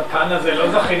 אנחנו את הפן הזה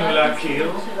לא זכינו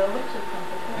להכיר.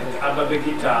 את אבא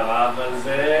בגיטרה, אבל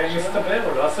זה מסתבר,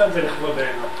 הוא לא עשה את זה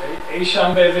לכבודנו. אי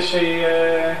שם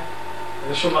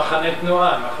באיזשהו מחנה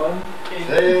תנועה, נכון?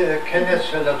 זה כנס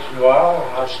של התנועה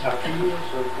השנתי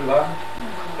של כולם,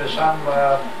 ושם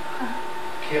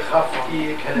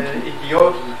כיכבתי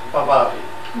כאידיוט בברי.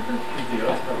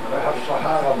 אידיוט בברי.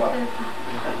 בהצלחה רבה.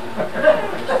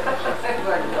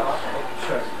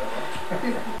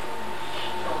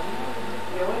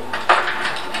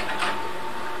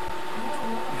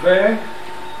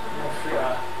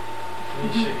 ומופיעה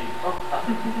מישהי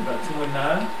בתמונה,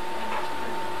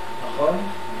 נכון?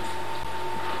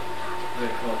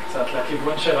 כבר קצת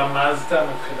לכיוון שרמזת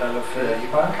מתחילה להופיע.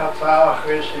 זמן קצר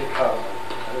אחרי שהכרנו.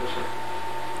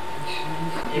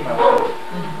 אמא שלי.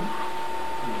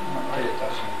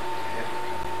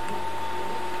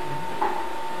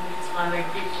 צריכה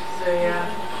להגיד שזה היה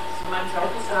זמן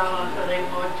קצר אחרי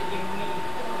מאוד דימי.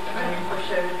 אני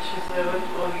חושבת שזה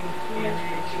עוד לפני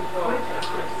תקרוא את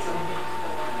החלצוני.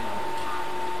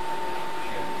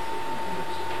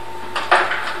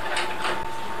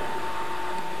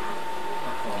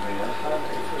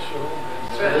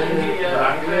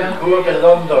 באנגליה, גור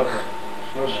בלונדון,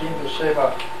 37.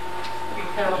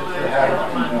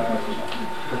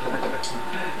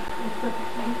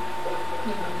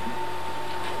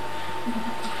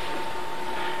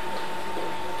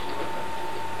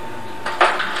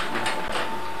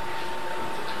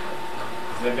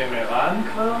 זה במרן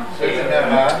כבר? זה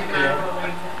במרן, כן.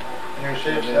 אני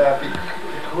חושב שזה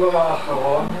הביקור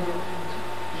האחרון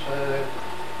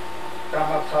שגם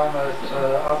מצאנו את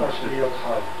אבא שלי עוד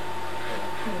חי.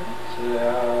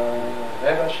 זה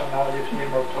רבע שנה לפני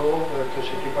מותו,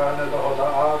 וכשקיבלנו את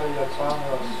ההודעה ויצאנו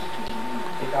אז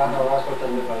הגענו רק אותו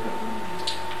לבד.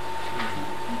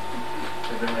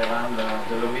 זה במרן,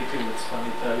 בדולומיטים בצפון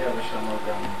איטליה, ושם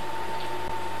גם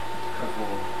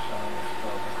קבור, שם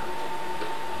נפטר.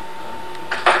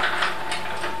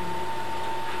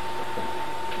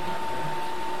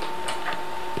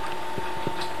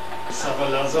 סבא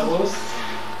לזרוס?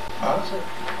 מה זה?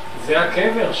 זה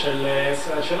הקבר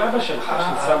של אבא שלך,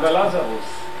 של סבא לזרוס.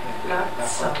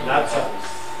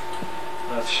 לצרוס.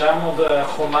 אז שם עוד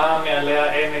החומה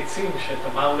מעליה אין עצים,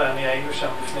 שתמר ואני היינו שם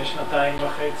לפני 2.5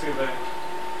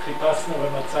 וחיפשנו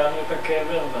ומצאנו את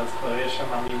הקבר, ואז כבר יש שם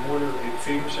ממול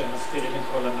עצים שמסתירים את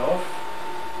כל הנוף,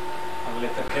 אבל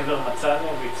את הקבר מצאנו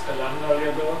והצטלמנו על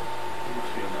ידו.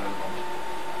 מופיע באלבום.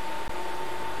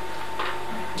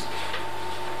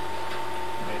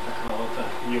 בית הקברות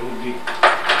היהודי,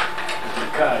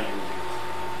 בדיקה היהודית.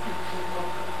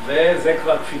 וזה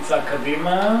כבר קפיצה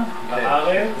קדימה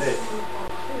בארץ,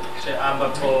 כשאבא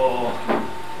פה,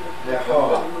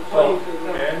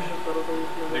 כן,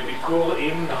 בביקור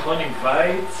עם, נכון, עם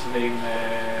וייץ ועם...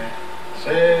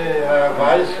 זה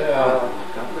וייץ,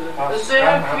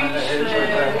 הסגן המנהל של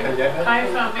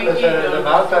הקיימת, וזה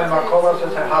למטה עם המקום הזה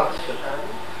זה הרצל.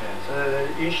 זה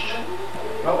איש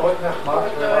מאוד נחמד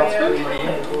ורץ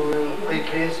בעניינים, הוא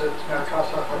ריכז את מרכז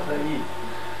החקלאי.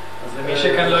 אז למי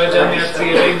שכאן לא יודע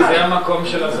מהצעירים, זה המקום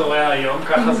של הזורע היום,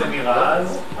 ככה זה נראה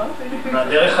אז.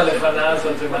 והדרך הלבנה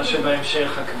הזאת זה מה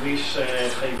שבהמשך הכביש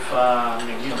חיפה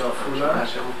מגידו עפולה,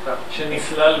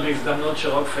 שנסלל בהזדמנות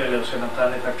שרוקפלר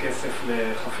שנתן את הכסף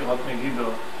לחפירות מגידו,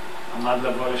 עמד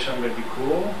לבוא לשם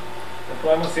בביקור.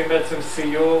 ופה הם עושים בעצם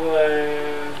סיור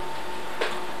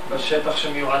בשטח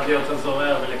שמיועד להיות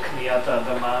הזורע ולקניית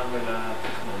האדמה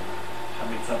ולתכנון.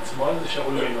 שם מצד שמאל זה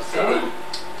שאול מינוסר.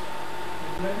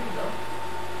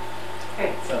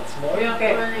 קצת שמאל,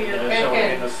 נראה שאול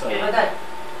מינוסר.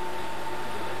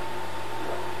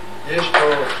 יש פה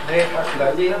שני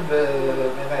חקלאים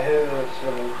ומנהל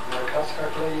של מרכז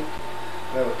חקלאי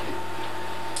ואותי.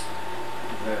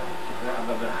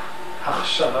 זה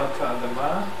הכשרת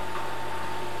האדמה.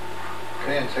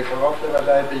 כן, זה קרוב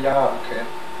לוודאי ביער, כן.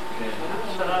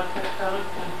 הכשרת הקרקע.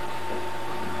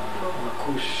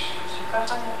 מקוש.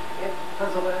 שככה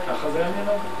הזורע. ככה זה היה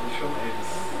נראה? שום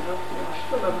עץ.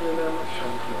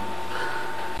 שום כלום.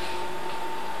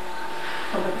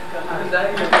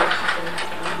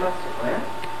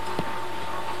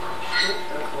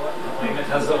 רואים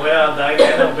את הזורע עדיין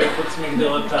אין הרבה חוץ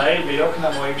מגדרות תיל,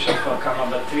 ביוקנעם רואים שם כבר כמה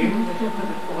בתים.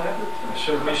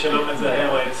 שוב מי שלא מזהה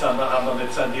רואה את סבא אבא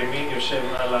בצד ימין יושב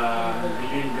על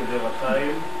הגליל גדר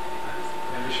התיל.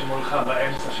 מי שמולך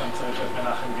באמצע שם צריך להיות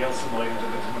מנחם גרסון, רואים את זה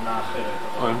בתמונה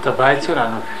אחרת. רואים את הבית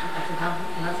שלנו.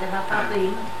 מה זה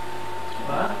הפערים?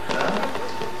 מה?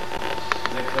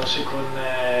 זה כבר שיכון,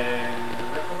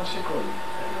 זה כבר שיכון.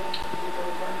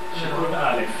 שיכון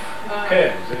א'.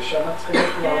 כן, זה שם צריכים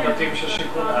להיות כבר בתים של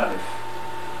שיכון א'.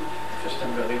 איפה שאתם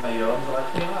גרים היום זה רק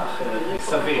נראה אחרת,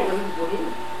 מסביב.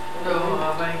 לא,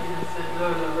 אבל זה לא,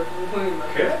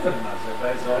 כן, מה זה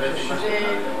באזור של שיכון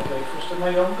א', איפה שאתם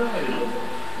היום גרים.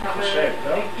 אני חושב,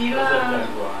 לא?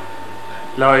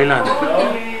 לא, אילן.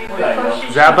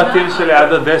 זה הבתים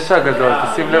שליד הדשא הגדול,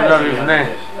 תשים לב למבנה.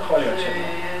 יכול להיות שם.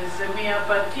 זה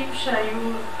מהבתים שהיו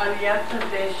על יד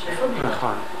הדשא.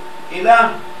 נכון.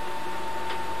 אילן.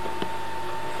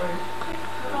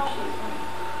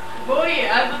 בואי,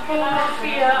 אל תתנו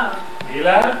להופיע.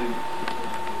 אילן?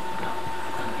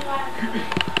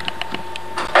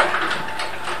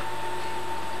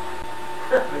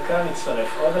 וכאן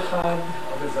נצטרף עוד אחד,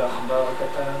 עוד איזה עכבר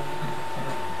קטן.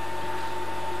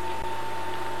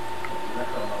 זה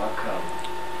כבר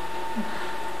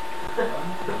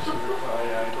שזה כבר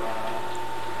היה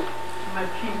עם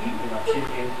הקינים,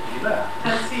 גילה.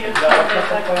 אז היא גילה רק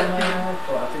לקחת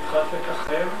פה, את התחלת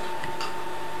לככב.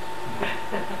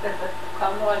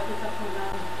 פעם לא ראיתי את התמונה.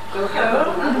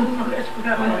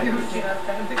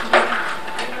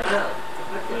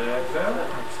 וזהו,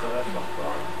 מצטרף לך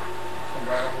כבר.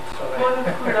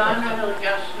 כולנו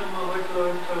הרגשנו מאוד לא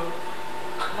טוב.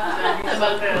 אני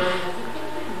מספרת.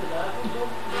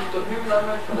 טובים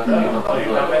לנו את זה.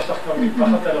 למה יש לך כבר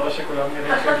מטפחת על הראש שכולם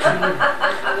נראים חצים?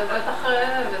 זה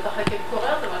בטח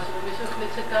התקורר, זה משהו, מישהו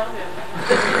החליט שקר לי.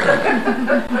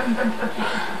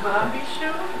 מה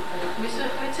מישהו? מישהו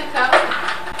החליט שקר לי.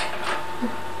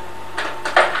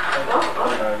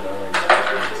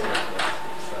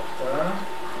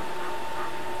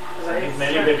 זה נדמה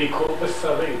לי בביקור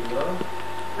בשרי, לא?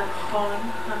 נכון.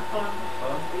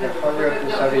 יכול להיות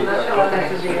בשרי.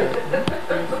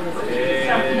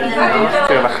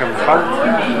 נזכיר לכם חד?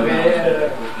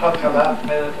 חד חלב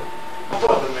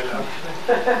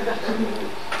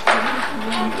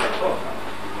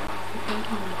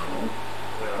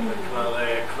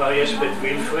כבר יש בית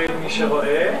וילפריד מי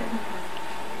שרואה?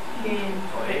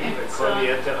 וכל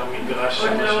יתר המגרש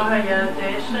עוד לא היה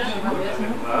דשא.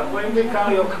 רואים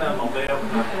בעיקר יוקנעם, הרבה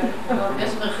יוקנעם. יש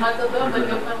מרחק גדול בין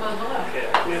יוקנעם ועברה. כן,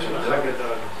 יש מרחק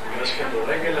גדול. מגרש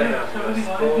כדורגל היה,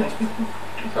 ספורט.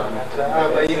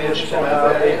 48,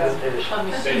 49.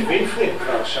 בית וילפריד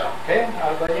כבר שם. כן,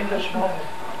 48.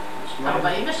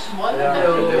 48?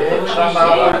 שם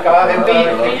הגרים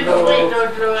וילפריד עוד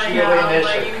לא היה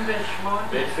 48.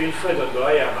 בית וילפריד עוד לא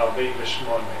היה ב-48.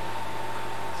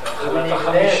 זה התחלת ה-50,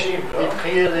 לא?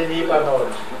 התחיל לבנון.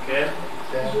 כן?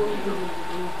 כן.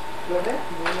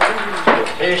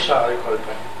 9 על כל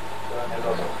פנים. אני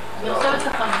לא זוכר. אני חושבת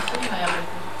ש-50 היה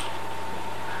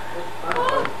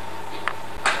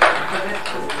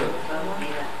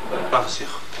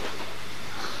פרסיך.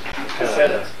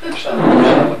 בסדר, אפשר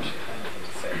להמשיך.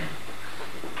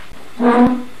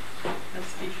 אז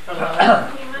תתפרע.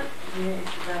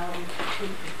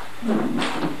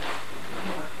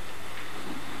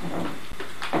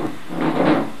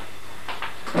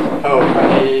 טוב,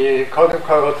 אני קודם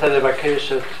כל רוצה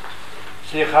לבקש את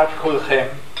סליחת כולכם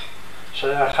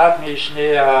שאחת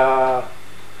משני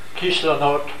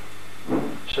הכישלונות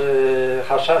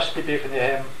שחששתי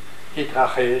בפניהם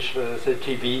התרחש, וזה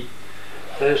טבעי,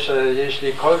 זה שיש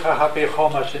לי כל כך הרבה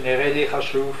חומר שנראה לי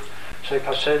חשוב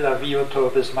שקשה להביא אותו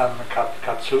בזמן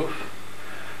קצוב.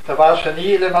 דבר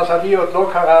שני, למזלי עוד לא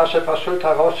קרה שפשוט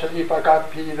הראש שלי בגד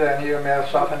בי ואני אומר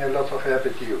עכשיו אני לא זוכר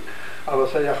בדיוק, אבל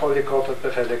זה יכול לקרות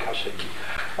בחלק השני.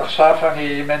 עכשיו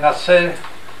אני מנסה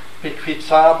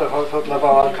בקפיצה בכל זאת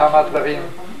לעבור על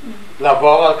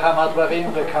כמה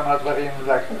דברים וכמה דברים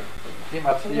אם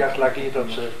מצליח להגיד עוד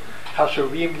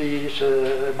שחשובים לי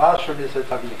שמשהו מזה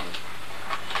תבינו.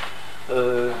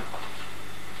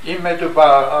 אם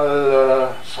מדובר על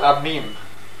זרמים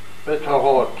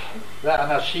ותורות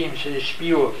ואנשים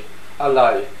שהשפיעו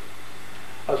עליי,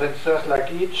 אז אני צריך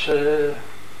להגיד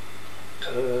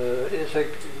איזה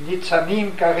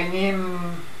ניצנים גרעינים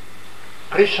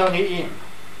ראשוניים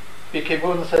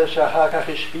בכיוון זה שאחר כך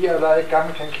השפיע עליי גם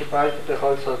כן קיבלתי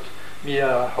בכל זאת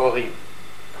מההורים.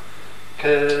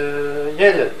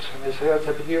 כילד, אני זוכר את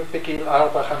זה בדיוק בגיל 4-5,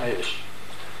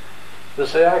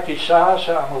 וזה הגישה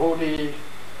שאמרו לי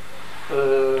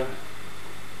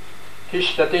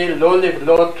תשתדל לא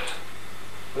לבלוט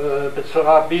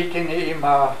בצורה בלתי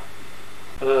נעימה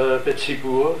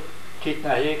בציבור,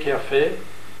 תתנהג יפה,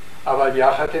 אבל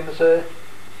יחד עם זה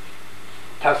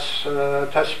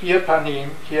תסביר פנים,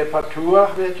 תהיה פתוח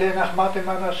ותהיה נחמד עם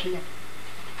אנשים.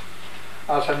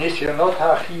 אז הניסיונות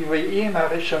החיוביים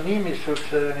הראשונים מסוג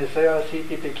זה, זה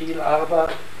עשיתי בגיל 4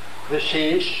 ו6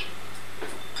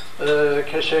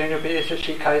 כשהיינו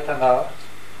באיזושהי קייטנה,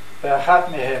 ואחת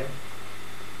מהם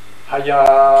היה,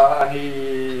 אני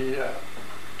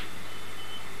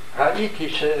ראיתי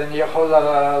שאני יכול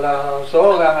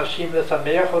לעזור לאנשים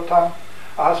לשמח אותם,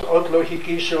 אז עוד לא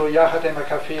הגישו יחד עם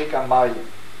הקפה גם מים.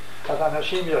 אז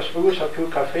אנשים ישבו, שתו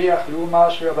קפה, אכלו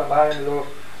משהו, אבל מים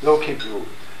לא קיבלו.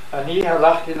 אני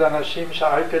הלכתי לאנשים,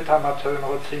 שאלתי אותם אתם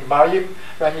רוצים מים,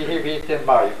 ואני הבאתי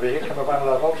מים, וכמובן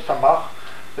לרוב שמח,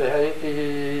 והייתי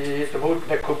דמות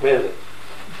מקובלת.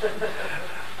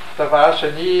 דבר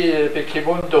שני,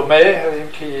 בכיוון דומה, אם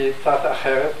כי קצת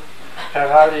אחרת,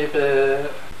 קרה לי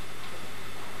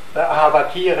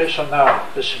באהבתי הראשונה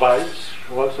בשוויץ,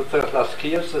 רוצה צריך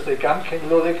להזכיר שזה גם כן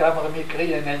לא לגמרי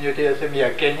מקרי, אינני יודע זה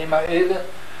מהגנים האלה.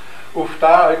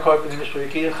 הופתע על כל פנים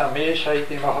שבגיל 5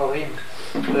 הייתי עם ההורים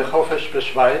לחופש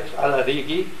בשוויץ, על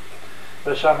הריגי,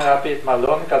 ושם היה בית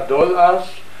מלון גדול אז,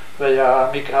 והיה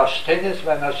מגרש טניס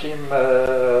ואנשים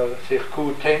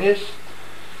שיחקו טניס,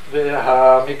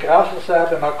 והמגרש הזה היה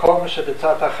במקום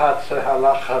שבצד אחד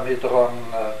הלך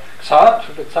המדרון קצת,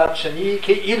 ובצד שני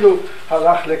כאילו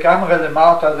הלך לגמרי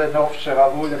למטה לנוף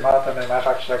שראו למטה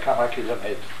ממרחק של כמה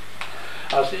קילומטר.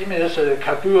 אז אם איזה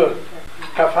כדור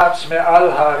קפץ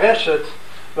מעל הרשת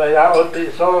והיה עוד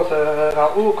באזור,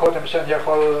 ראו קודם שאני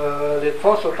יכול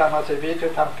לתפוס אותם, אז הבאתי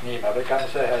אותם פנימה, וגם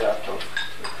זה היה טוב.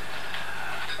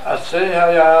 אז זה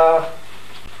היה,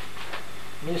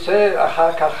 מזה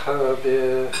אחר כך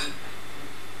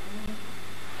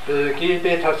בגיל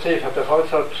בית הספר, בכל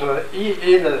זאת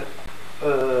אלה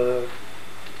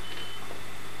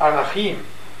ערכים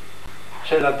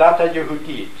של הדת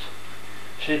היהודית,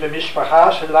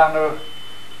 שבמשפחה שלנו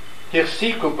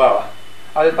החזיקו בה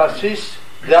על בסיס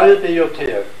דל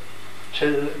ביותר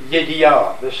של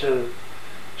ידיעה ושל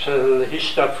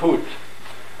השתתפות.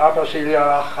 אבא שלי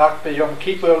הלך רק ביום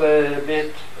כיפור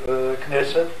לבית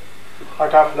כנסת,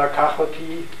 אגב לקח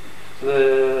אותי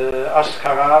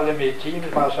לאזכרה למתים,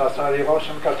 מה שעשה לי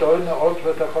רושם גדול מאוד,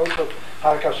 ובכל זאת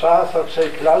ההרגשה הזאת של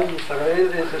כלל ישראל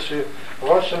איזשהו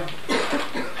רושם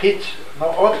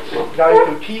מאוד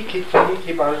ילדותי קיצוני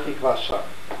קיבלתי כבר שם.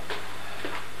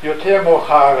 יותר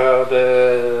מאוחר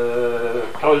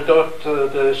בתולדות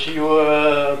בשיעור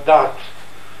דת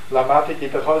למדתי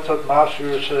בכל זאת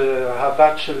משהו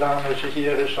שהדת שלנו שהיא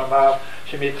ראשונה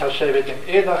שמתחשבת עם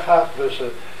עד אחד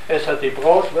ושעשר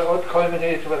דיברות ועוד כל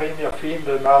מיני דברים יפים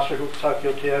ומשהו קצת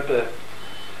יותר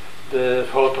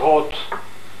בפרוטרוט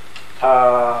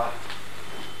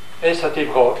עשר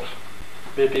דיברות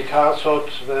ובעיקר זאת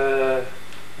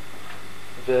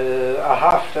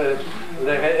ואהבת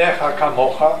לרעך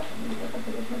כמוך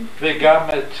וגם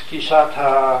את גישת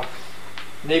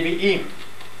הנביאים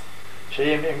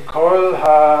שהם עם כל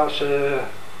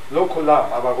לא כולם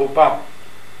אבל רובם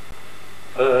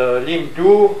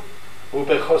לימדו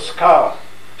ובחוזקה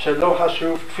שלא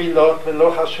חשוב תפילות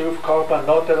ולא חשוב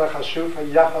קורבנות אלא חשוב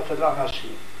היחס אל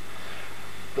אנשים,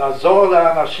 לעזור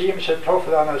לאנשים שטוב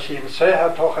לאנשים, זה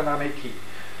התוכן האמיתי.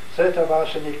 זה דבר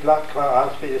שנקלט כבר אז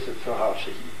באיזה צורה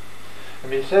שהיא.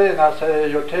 ומזה נעשה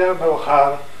יותר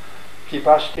מאוחר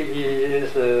גיבשתי לי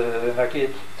איזה נגיד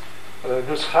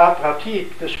נוסחה פרטית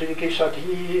בשביל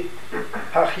גישתי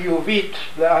החיובית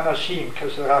לאנשים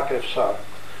כזה רק אפשר.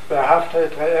 ואהבת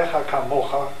את רעך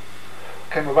כמוך,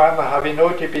 כמובן להבין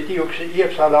אותי בדיוק שאי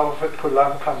אפשר לאהוב את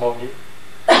כולם כמוני.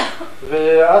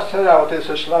 ואז היה עוד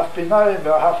איזה שלב ביניים,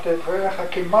 ואהבת את רעך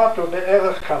כמעט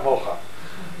ובערך כמוך.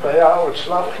 והיה עוד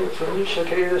שלב חיצוני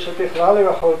שכאלה שבכלל לא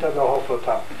יכולת לאהוב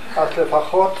אותם. אז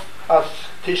לפחות אז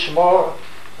תשמור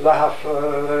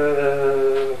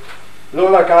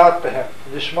לא לגעת בהם,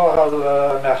 לשמור על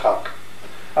מרחק.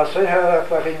 אז זה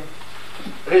הדברים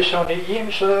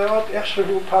ראשוניים שעוד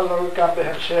איכשהו פעלו גם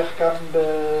בהמשך, גם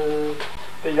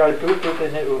בילדות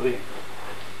ובנעורים.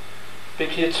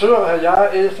 בקיצור,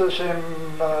 היה איזושהי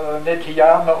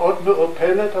נטייה מאוד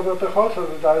מעורפלת, אבל בכל זאת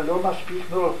לא מספיק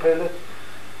מעורפלת,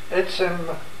 עצם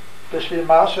בשביל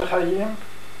מה שחיים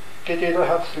כדי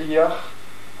להצליח,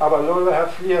 אבל לא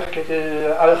להצליח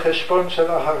על חשבון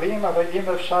של אחרים, אבל אם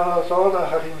אפשר לעזור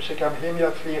לאחרים שגם הם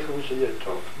יצליחו שיהיה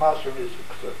טוב, משהו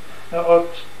מסוג זה. מאוד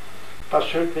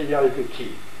פשוט וילדותי.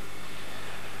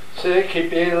 זה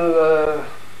קיבל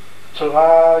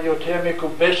צורה יותר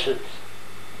מגובשת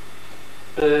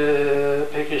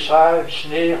בפגישה עם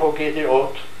שני הוגי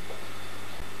דעות,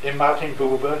 עם מרטין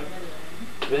בובר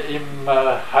ועם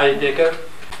היידגר,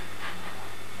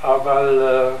 אבל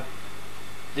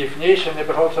לפני שאני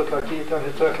בכל זאת להגיד,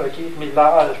 אני צריך להגיד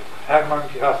מילה על הרמן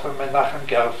גרסון, מנחם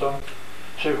גרסון,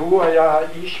 שהוא היה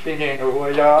האיש בינינו, הוא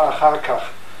היה אחר כך,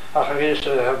 אחרי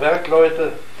שהוורקלויטה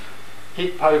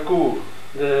התפלגו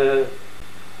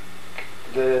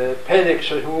לפלג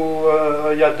שהוא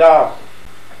ידע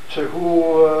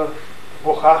שהוא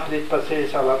מוכרח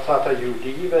להתבסס על הצד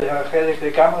היהודי, והחלק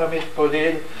לגמרי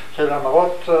מתבולל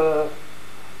שלמרות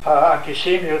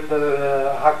האנטישמיות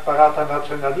והגברת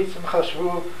הנציונליזם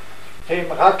חשבו הם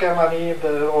רק גרמנים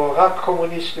או רק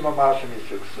קומוניסטים או משהו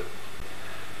מסוג זה.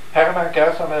 הרמן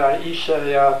גרסון היה איש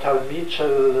שהיה תלמיד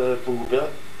של בובר,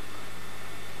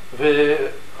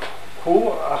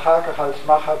 והוא אחר כך על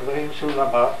סמך הדברים שהוא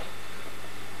למד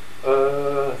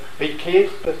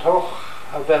ריכז בתוך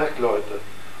הוורקלויטה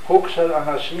חוג של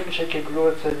אנשים שקיבלו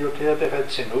את זה יותר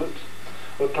ברצינות,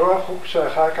 אותו החוג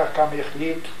שאחר כך גם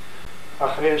החליט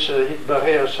אחרי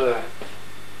שהתברר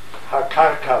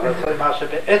שהקרקע וזה מה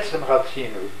שבעצם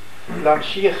רצינו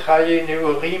להמשיך חיי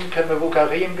נעורים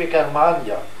כמבוגרים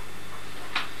בגרמניה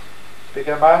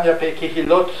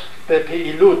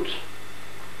בפעילות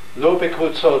לא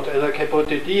בקבוצות, אלא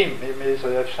כבודדים,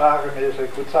 אפשר עם איזו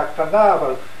קבוצה קטנה,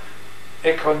 אבל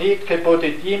עקרונית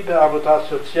כבודדים בעבודה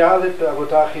סוציאלית,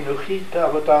 בעבודה חינוכית,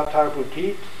 בעבודה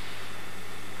תרבותית,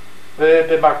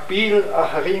 ובמקביל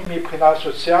אחרים מבחינה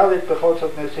סוציאלית, בכל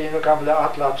זאת נעשינו גם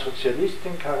לאט לאט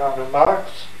סוציאליסטים, קראנו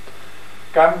מרקס,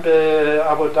 גם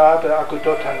בעבודה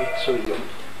באגודות המקצועיות.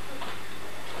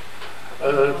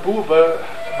 בובה,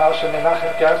 מה שמנחם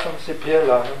גרשון סיפר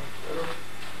לנו,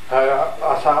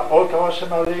 עשה עוד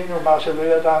רושם עלינו, מה שלא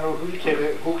ידענו,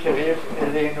 הוא קירב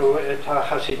אלינו את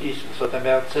החסידיזם. זאת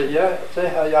אומרת,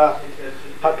 זה היה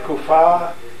התקופה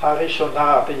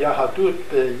הראשונה ביהדות,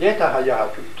 בידע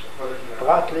היהדות.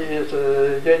 פרט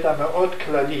לאיזה ידע מאוד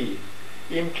כללי,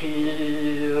 אם כי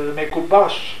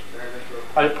מקובש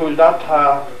על פעולת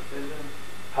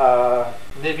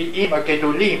הנביאים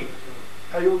הגדולים.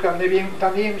 היו גם נביאים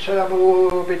קטנים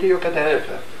שאמרו בדיוק את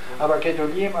ההפך, אבל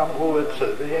גדולים אמרו את זה,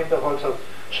 והם בכל זאת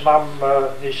שמם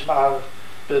נשמר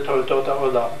בתולדות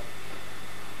העולם.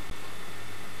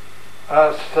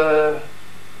 אז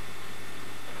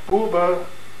בובר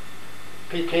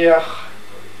פיתח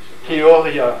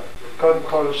תיאוריה, קודם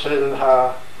כל של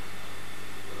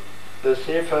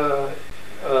בספר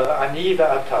אני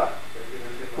ואתה.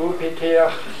 הוא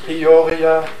פיתח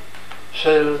תיאוריה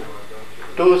של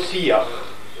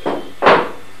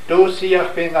דו-שיח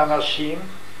בין אנשים,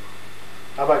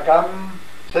 אבל גם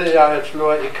זה היה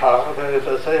אצלו העיקר,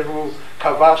 ובזה הוא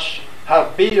כבש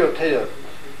הרבה יותר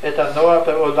את הנוער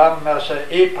בעולם מאשר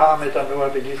אי פעם את הנוער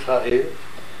בישראל,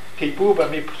 כי בובה,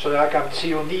 שהיה גם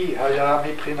ציוני, היה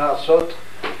מבחינה זאת,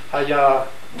 היה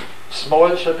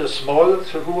שמאל שבשמאל,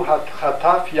 שהוא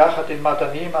חטף יחד עם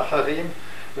מדענים אחרים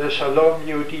לשלום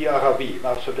יהודי-ערבי,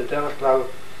 מה שבדרך כלל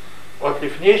עוד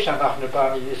לפני שאנחנו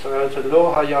באנו לישראל זה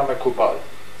לא היה מקובל.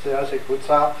 זה היה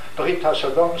קבוצה, ברית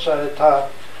השלום שהייתה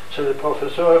של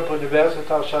פרופסורים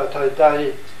באוניברסיטה שהייתה די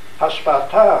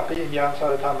השפעתה בעניין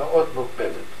שהייתה מאוד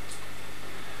מוגבלת.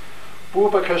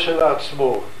 בובה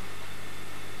כשלעצמו,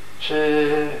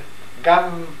 שגם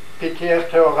פיתח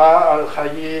תיאוריה על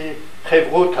חיי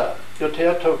חברותא,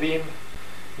 יותר טובים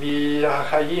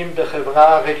מהחיים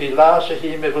בחברה רגילה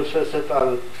שהיא מבוססת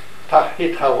על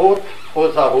התחרות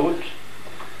או זרות.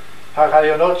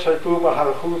 הרעיונות של בובה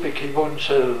הלכו בכיוון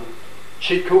של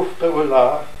שיתוף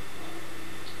פעולה,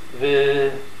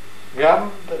 וגם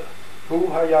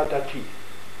הוא היה דתי.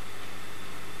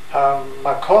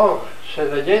 המקור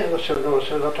של הידע שלו,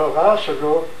 של התורה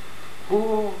שלו,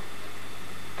 הוא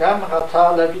גם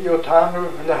רצה להביא אותנו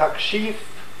להקשיב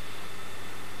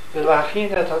ולהכין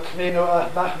את עצמנו,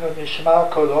 אנחנו נשמע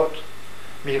קולות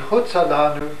מחוץ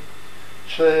לנו,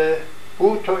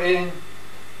 שהוא טוען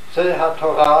זה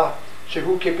התורה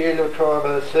שהוא קיבל אותו,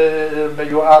 וזה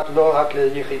מיועד לא רק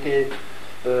ליחידי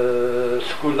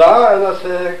סגולה, אלא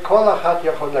זה כל אחד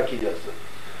יכול להגיע לזה.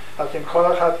 אז אם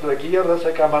כל אחד להגיע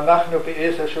לזה, גם אנחנו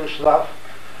באיזשהו שלב,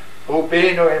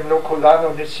 רובנו אם לא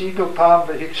כולנו, ניסינו פעם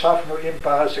והקשבנו אם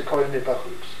בא איזה קול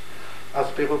מבחוץ. אז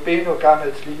ברובנו גם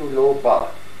אצלי הוא לא בא.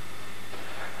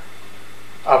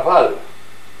 אבל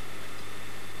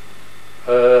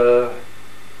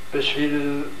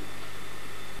בשביל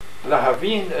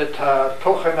להבין את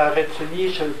התוכן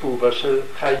הרציני של בובה, של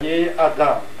חיי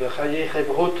אדם וחיי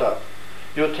חברותא,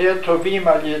 יותר טובים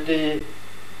על ידי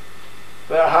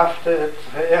ואהבת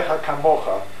את רעך כמוך,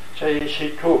 שהיא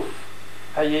שיתוף,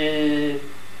 היה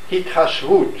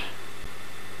התחשבות.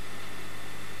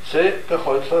 זה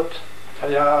בכל זאת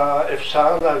היה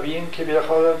אפשר להבין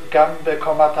כביכול גם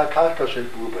בקומת הקרקע של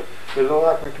בובה, ולא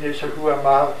רק מפני שהוא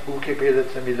אמר, הוא קיבל את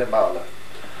זה מלמעלה.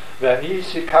 ואני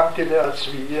סיכמתי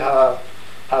לעצמי,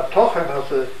 התוכן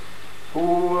הזה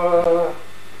הוא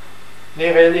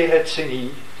נראה לי רציני,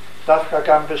 דווקא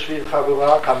גם בשביל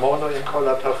חבורה כמונו עם כל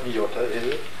התוכניות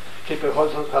האלה, כי בכל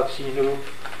זאת רצינו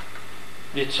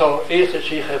ליצור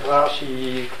איזושהי חברה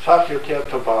שהיא קצת יותר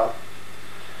טובה,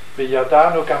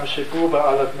 וידענו גם שבובה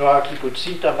על התנועה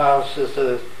הקיבוצית אמר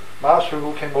שזה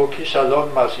משהו כמו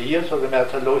כישלון מזהיר, זאת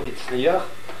אומרת זה לא הצליח,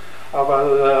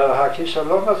 אבל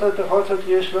הכישלון הזה בכל זאת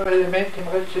יש לו אלמנטים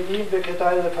רציניים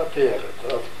וכדאי לפתח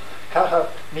את זה. ככה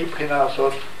מבחינה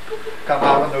זאת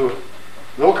גמרנו,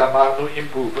 לא גמרנו עם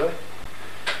בובה,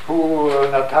 הוא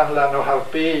נתן לנו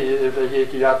הרבה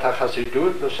בידיעת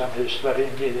החסידות, ושם יש דברים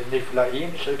נפלאים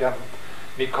שגם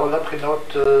מכל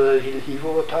הבחינות הלהיבו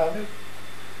אותנו,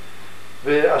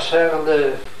 ואשר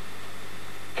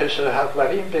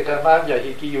כשהדברים בגרמניה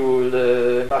הגיעו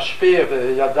למשבר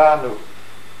וידענו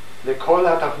לכל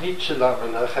התבנית שלנו,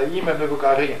 לחיים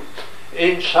המבוגרים,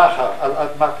 אין שחר על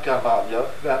אדמת גרמניה,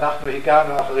 ואנחנו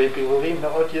הגענו אחרי בירורים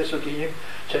מאוד יסודיים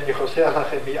שאני חוסר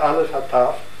לכם מאלף עד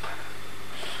תו,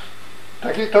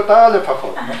 תגיד תודה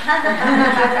לפחות.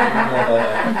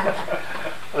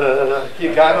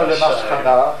 הגענו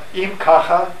למסקנה, אם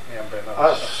ככה,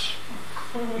 אז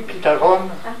פתרון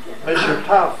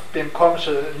משותף במקום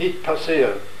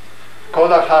שנתפשר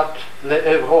כל אחת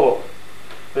לעברו,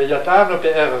 וידענו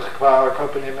בערך כבר כל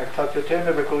פנים קצת יותר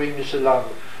מבקורים משלנו,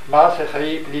 מה זה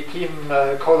חיי פליטים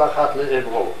כל אחת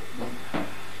לעברו.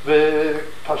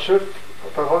 ופשוט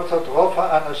בכל זאת רוב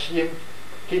האנשים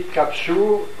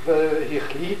התגבשו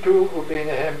והחליטו,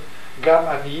 וביניהם גם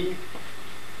אני,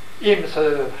 אם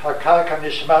זה הקרקע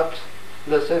נשמט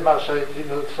לזה מה שהייתי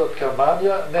לעשות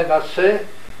גרמניה, ננסה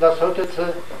לעשות את זה.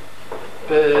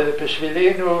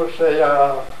 בשבילנו זה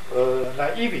היה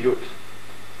נאיביות.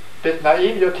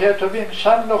 בתנאים יותר טובים,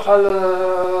 שם נוכל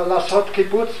לעשות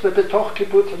קיבוץ, ובתוך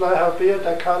קיבוץ אולי הרבה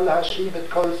יותר קל להאשים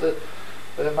את כל זה,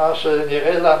 מה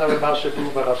שנראה לנו ומה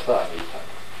שבובר עשה מאיתנו.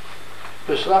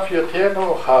 בשלב יותר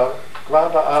מאוחר, כבר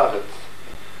בארץ,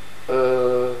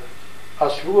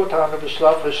 עזבו אותנו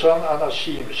בשלב ראשון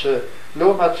אנשים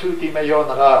שלא מצאו דמיון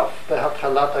רב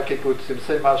בהתחלת הקיבוצים,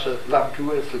 זה מה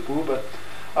שלמדו אצל בובר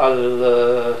על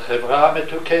חברה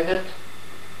מתוקנת,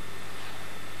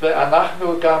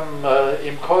 ואנחנו גם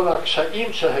עם כל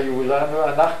הקשיים שהיו לנו,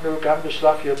 אנחנו גם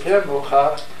בשלב יותר מאוחר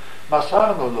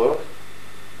מסרנו לו,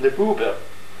 לבובר,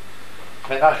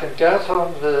 מנחם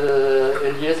גרסון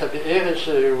ואליעזר בארי,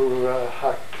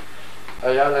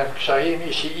 היה להם קשיים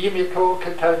אישיים איתו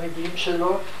כתלמידים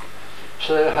שלו,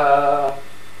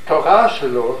 שהתורה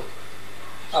שלו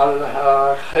על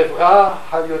החברה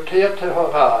היותר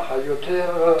טהורה,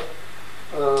 היותר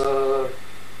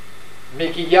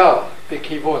מגיעה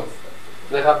בכיוון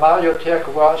לרמה יותר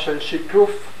גבוהה של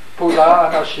שיתוף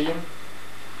פעולה אנשים,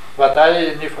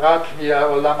 ודאי נפרד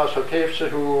מהעולם השוטף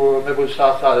שהוא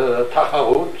מבוסס על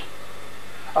תחרות,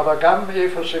 אבל גם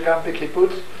איפה שגם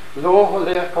בקיבוץ לא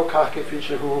הולך כל כך כפי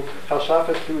שהוא חשב,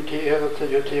 הוא תיאר את זה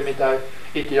יותר מדי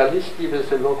אידיאליסטי,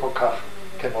 וזה לא כל כך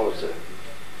כמו זה.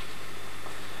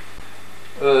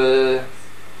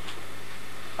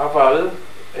 אבל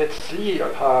אצלי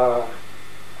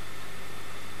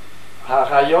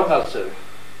הרעיון הזה,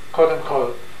 קודם כל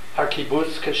הקיבוץ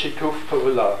כשיתוף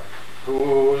פעולה,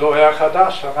 הוא לא היה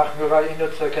חדש, אנחנו ראינו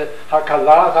את זה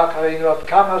כהקלה, רק ראינו עד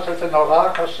כמה שזה נורא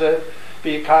קשה,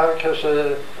 בעיקר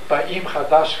כשבאים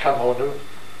חדש כמונו.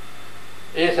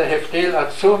 איזה הבדל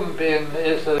עצום בין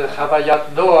איזה חוויית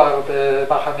נוער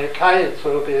במחנה קיץ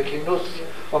או בכינוס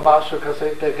או משהו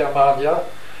כזה בגרמניה,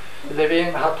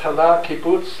 לבין התחלה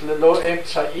קיבוץ ללא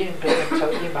אמצעים,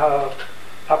 באמצעים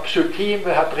הפשוטים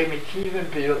והפרימיטיביים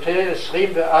ביותר,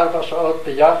 24 שעות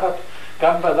ביחד,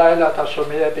 גם בלילה אתה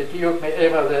שומע בדיוק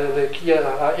מעבר לקיר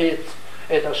העץ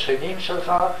את השכנים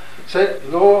שלך. זה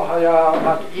לא היה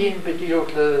מתאים בדיוק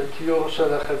לתיאור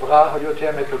של החברה היותר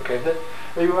מתוקנת,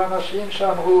 והיו אנשים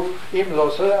שאמרו, אם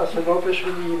לא זה, אז זה לא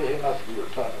בשבילי, והם עזבו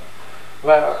אותנו.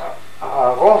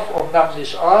 והרוב אומנם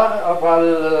נשאר,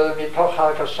 אבל מתוך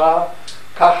ההרגשה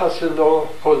ככה זה לא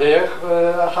הולך,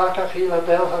 ואחר כך היא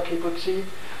לדרך הקיבוצית,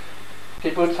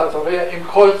 קיבוץ הזורע עם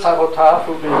כל צרותיו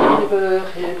ובלי,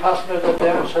 וחיפשנו את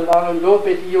הדרך שלנו לא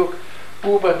בדיוק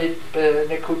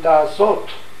בנקודה הזאת,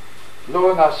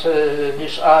 לא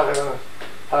נשאר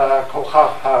הכוכב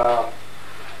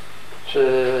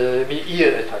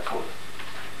שמאיר את הכל.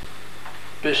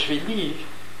 בשבילי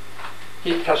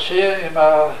התקשר עם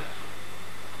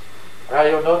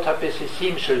הרעיונות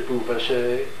הבסיסיים של בובר,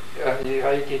 שאני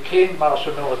ראיתי כן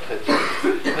משהו מאוד רציני.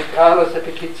 נקרא לזה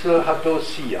בקיצור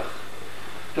הדו-שיח.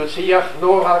 דו-שיח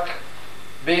לא רק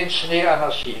בין שני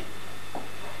אנשים,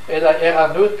 אלא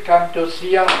ערנות גם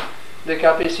דו-שיח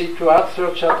לגבי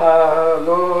סיטואציות שאתה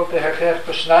לא בהכרח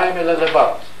בשניים אלא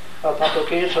לבד. אתה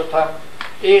פוגש אותם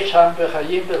אי שם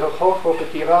בחיים, ברחוב או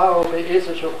בדירה או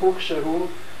באיזשהו חוג שהוא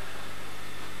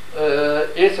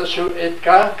איזשהו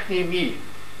אתגר פנימי.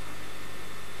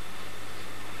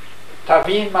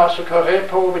 תבין מה שקורה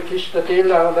פה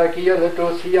ותשתדל להגיע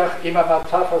לדו-שיח עם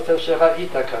המצב הזה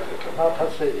שראית כרגע, מה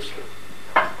תעשה איתו.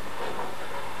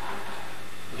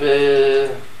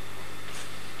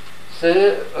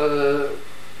 וזה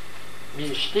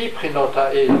משתי בחינות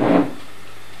האלה,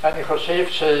 אני חושב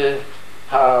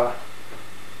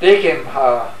שהדגם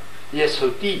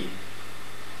היסודי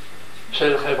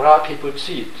של חברה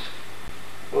קיבוצית,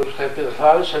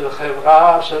 ובכלל של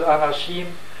חברה של אנשים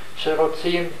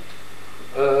שרוצים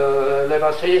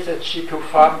לבסס את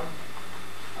שיתופם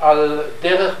על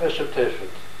דרך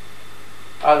משותפת,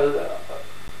 על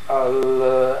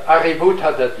ערבות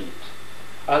הדדית,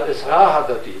 על עזרה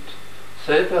הדדית,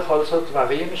 זה בכל זאת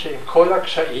דברים שעם כל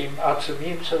הקשיים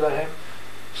העצומים שלהם,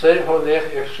 זה הולך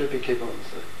איכשהו בכיוון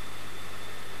זה.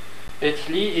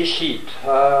 אצלי אישית,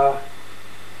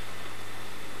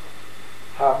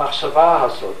 המחשבה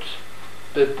הזאת,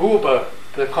 בבובה,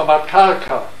 בקומת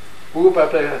קרקע, בובה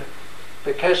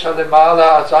בקשר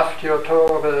למעלה, עזבתי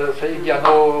אותו, וזה עניינו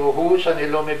הוא שאני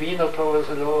לא מבין אותו,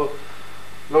 וזה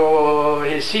לא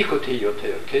העסיק אותי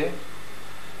יותר, כן?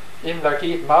 אם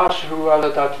להגיד משהו על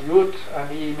הדתיות,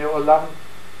 אני מעולם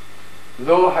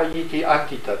לא הייתי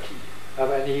אנטי-דתי,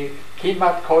 אבל אני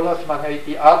כמעט כל הזמן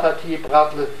הייתי א-דתי,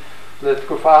 פרט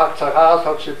לתקופה הקצרה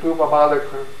הזאת שבוב אמר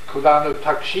לכולנו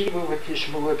תקשיבו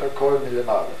ותשמעו את הכל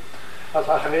מלמעלה. אז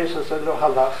אחרי שזה לא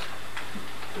הלך,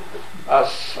 אז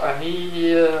אני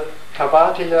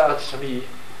קבעתי לעצמי,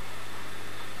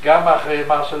 גם אחרי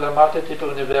מה שלמדתי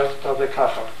באוניברסיטה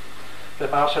וככה,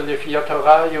 ומה שלפי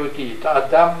התורה היהודית,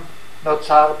 האדם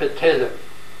נוצר בתלם.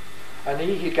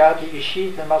 אני הגעתי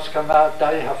אישית למסקנה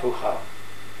די הפוכה.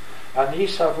 אני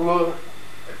סבור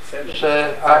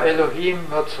שהאלוהים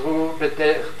נוצרו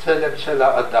בדרך צלם של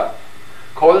האדם.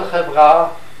 כל חברה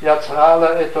יצרה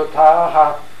לה את אותה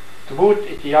הדמות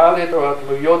אידיאלית או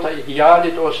הדמויות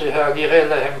האידיאלית, או שנראה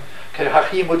להם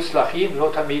כהכי מוצלחים, לא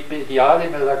תמיד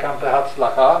באידיאלים אלא גם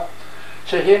בהצלחה,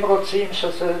 שהם רוצים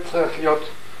שזה צריך להיות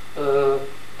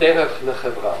דרך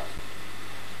לחברה.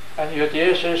 אני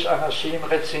יודע שיש אנשים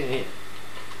רציניים,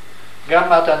 גם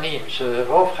מדענים,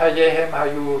 שרוב חייהם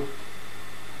היו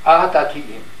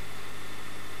א-דתיים,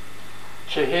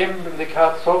 שהם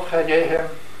לקראת סוף חייהם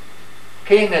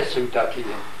כן נעשו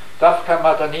דתיים. דווקא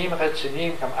מדענים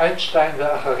רציניים, גם איינשטיין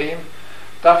ואחרים,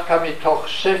 דווקא מתוך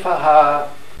שפע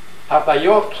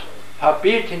הבעיות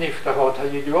הבלתי נפתרות,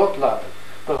 הידועות לנו,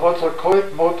 בכל זאת כל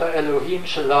דמות האלוהים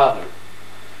שלנו,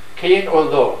 כן או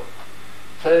לא,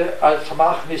 זה על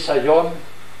סמך ניסיון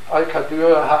על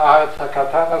כדור הארץ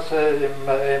הקטן הזה עם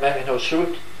האנושות.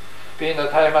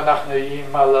 בינתיים אנחנו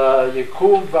יודעים על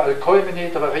היקום ועל כל מיני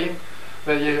דברים,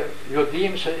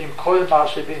 ויודעים שעם כל מה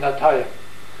שבינתיים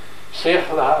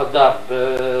שכל האדם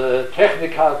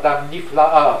וטכניקה האדם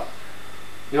נפלאה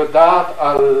יודעת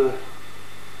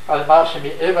על מה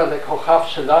שמעבר לכוכב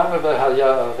שלנו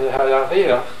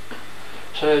והירח,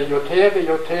 שיותר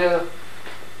ויותר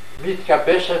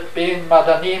מתגבשת בין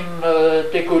מדענים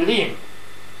דגולים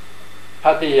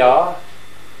הדעה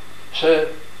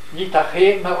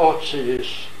שייתכן מאוד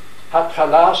שיש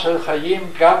התחלה של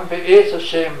חיים גם באיזה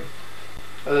שהם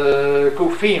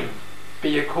גופים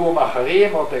ביקום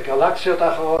אחרים או בגלקסיות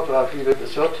אחרות, או אפילו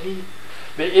בזאת היא,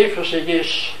 ואיפה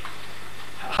שיש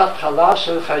התחלה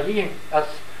של חיים, אז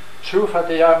שוב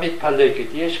הדעה מתפלגת.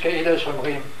 יש כאלה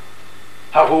שאומרים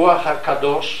הרוח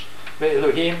הקדוש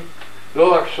ואלוהים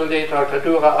לא רק שולט על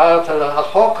כדור הארץ אלא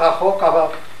רחוק, אבל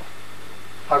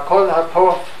הכל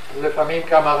הטוב לפעמים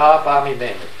גם הרע בא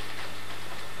ממנו.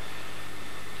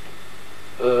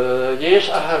 יש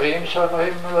אחרים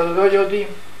שאומרים לא יודעים.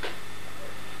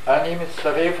 אני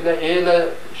מצטרף לאלה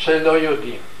שלא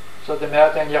יודעים. זאת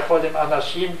אומרת, אני יכול עם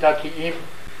אנשים דתיים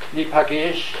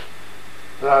להיפגש,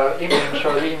 ואם הם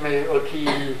שואלים אותי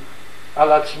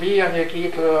על עצמי, אני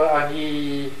אגיד לו,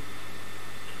 אני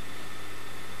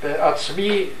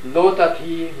בעצמי לא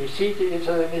דתי, ניסיתי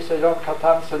איזה ניסיון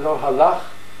קטן, זה לא הלך.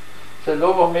 זה לא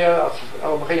אומר,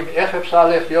 אומרים, איך אפשר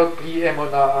לחיות בלי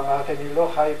אמונה? אמרתי, אני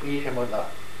לא חי בלי אמונה.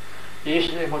 יש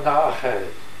לי אמונה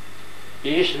אחרת.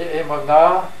 יש לי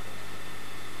אמונה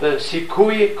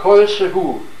בסיכוי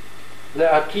כלשהו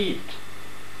לעתיד,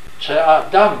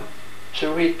 שהאדם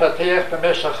שהוא יתפתח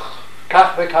במשך כך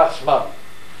וכך זמן,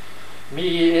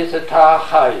 מאיזה תא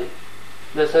חי,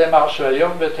 לזה משהו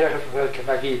היום, ותכף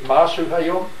נגיד משהו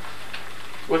היום,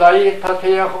 אולי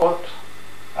יתפתח עוד.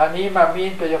 אני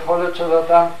מאמין ביכולת של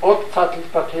אדם עוד קצת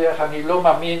להתפתח, אני לא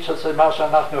מאמין שזה מה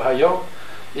שאנחנו היום,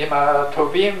 עם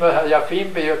הטובים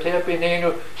והיפים ביותר בינינו,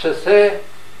 שזה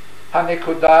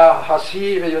הנקודה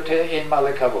השיא ויותר אין מה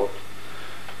לקוות.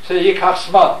 זה ייקח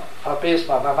זמן, הרבה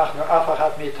זמן, אף אחד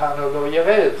מאיתנו לא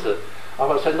יראה את זה,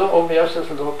 אבל זה לא אומר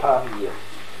שזה לא פעם יהיה.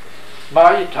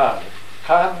 מה איתנו?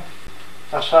 כאן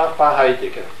עכשיו בא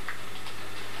היידגר,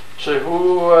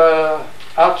 שהוא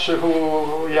עד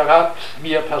שהוא ירד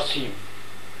מהפסים,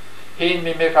 הן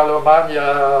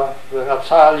ממגלומניה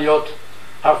ורצה להיות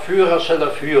הפיורר של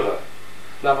הפיורר,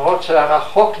 למרות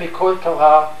שרחוק מכל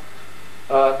תורה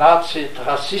נאצית,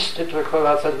 רסיסטית וכל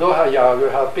זה לא היה,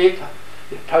 לו הרבה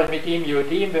תלמידים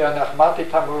יהודים ונחמד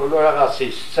איתם, הוא לא היה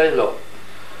רסיסט, זה לא.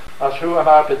 אז הוא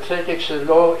אמר בצדק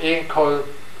שלא אין כל,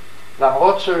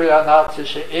 למרות שהוא היה נאצי,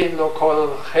 שאין לו כל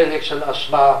חלק של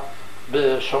אשמה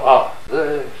בשואה.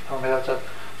 זה אומרת,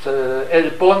 זה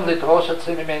עלבון לדרוש את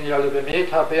זה ממני, אבל באמת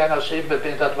הרבה אנשים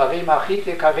ובין הדברים הכי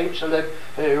יקרים שלהם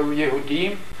היו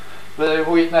יהודים,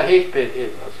 והוא התנהג בהתאם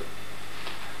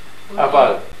לזה.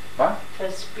 אבל, מה?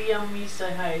 תסביר מי זה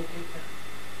היידגר.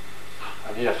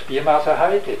 אני אסביר מה זה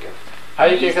היידגר.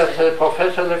 הייגר זה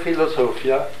פרופסור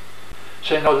לפילוסופיה,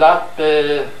 שנולד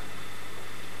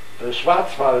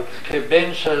בשוורצוולד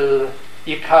כבן של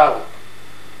עיקר,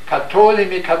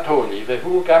 קתולי מקתולי,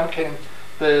 והוא גם כן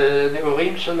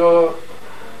בנעורים שלו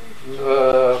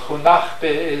חונך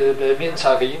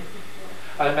במנצרים,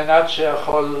 על מנת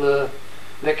שיכול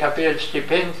לקבל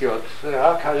סטיפנדיות. זה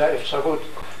רק היה אפשרות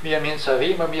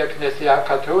מהמנצרים ומהכנסייה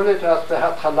הקתולית, אז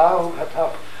בהתחלה הוא כתב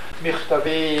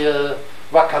מכתבי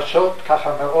בקשות,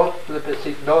 ככה מאוד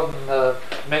בסגנון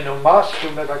מנומס,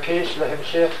 הוא מבקש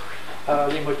להמשך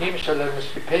הלימודים שלהם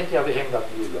סטיפנדיה והם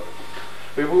נתנו לו.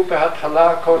 והוא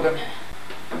בהתחלה קודם,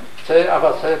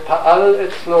 אבל זה פעל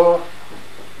אצלו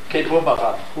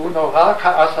כבומרנג. הוא נורא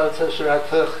כעס על זה שהוא היה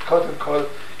צריך קודם כל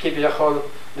כביכול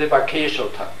לבקש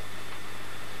אותם.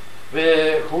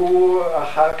 והוא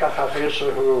אחר כך, אחרי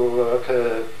שהוא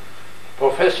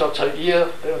כפרופסור צעיר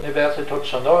באוניברסיטות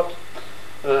שונות,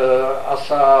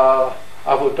 עשה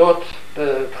עבודות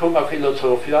בתחום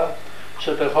הפילוסופיה,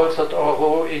 שבכל זאת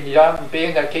עוררו עניין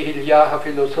בין הקהילה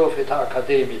הפילוסופית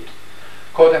האקדמית,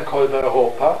 קודם כל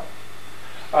באירופה,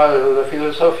 על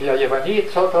פילוסופיה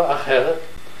יוונית, זאת או אחרת.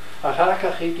 אחר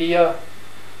כך הגיע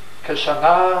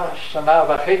שנה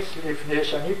וחצי לפני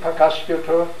שאני פגשתי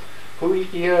אותו, הוא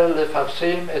הגיע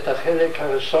לפרסם את החלק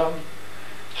הראשון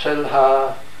של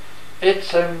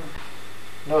עצם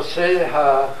נושא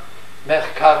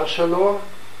המחקר שלו,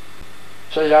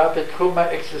 שהיה בתחום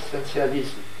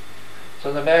האקזיסטנציאליזם.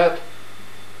 זאת אומרת,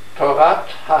 תורת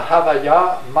ההוויה,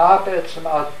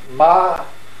 מה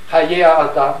חיי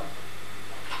האדם,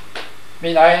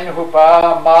 מניין הוא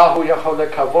בא, מה הוא יכול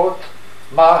לקוות,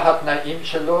 מה התנאים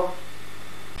שלו,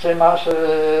 זה מה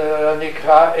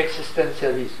שנקרא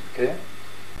אקזיסטנציאליזם, כן?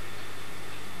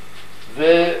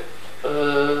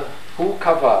 והוא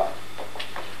קבע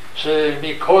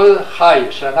שמכל חי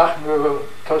שאנחנו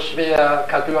תושבי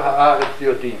כדור הארץ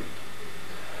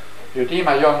יודעים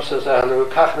היום שזה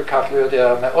כך וכך, לא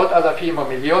יודע, מאות אלפים או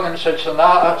מיליונים של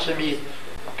שנה עד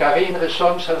שמגרעין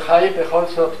ראשון של חי בכל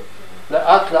זאת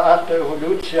לאט לאט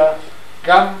באבולוציה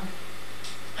גם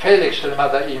חלק של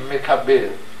מדעים מקבל,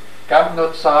 גם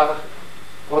נוצר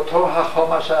אותו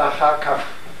החומר שאחר כך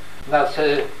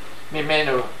נעשה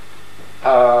ממנו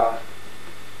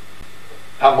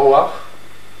המוח,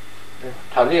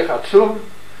 תהליך עצום.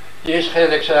 יש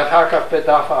חלק שאחר כך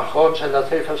בדף האחרון של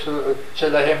הספר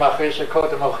שלהם, אחרי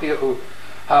שקודם הוכיחו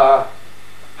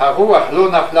הרוח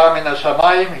לא נפלה מן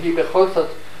השמיים, היא בכל זאת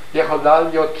יכולה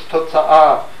להיות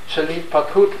תוצאה של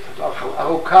התפתחות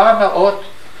ארוכה מאוד,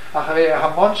 אחרי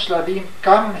המון שלבים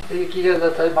גם הגיע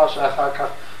לזה מה שאחר כך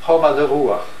חומר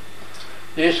לרוח.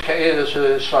 יש כאלה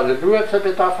ששללו את זה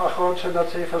בדף האחרון של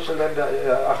הספר שלהם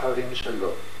ואחרים שלא.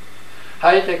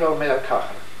 היידגר אומר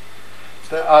ככה,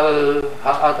 ועל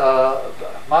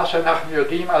מה שאנחנו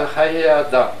יודעים על חיי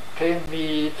האדם, כן,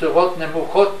 מצורות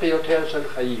נמוכות ביותר של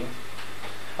חיים,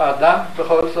 האדם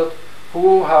בכל זאת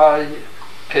הוא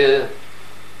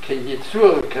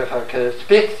כיצור,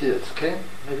 כספציאס, כן?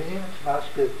 מבינים את מה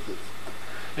ספציאס?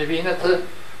 מבין את זה?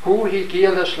 הוא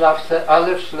הגיע לשלב זה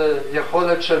א' של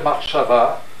יכולת של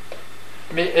מחשבה,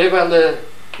 מעבר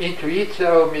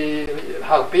לאינטואיציה או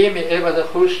הרבה מעבר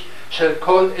לחוש של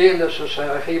כל אלה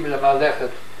ששייכים למלאכת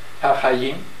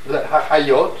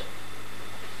החיות.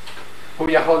 הוא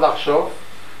יכול לחשוב,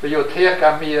 ויותר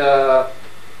גם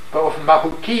באופן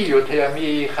מהותי יותר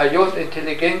מחיות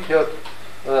אינטליגנטיות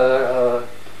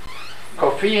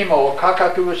קופים או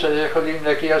קקטו שיכולים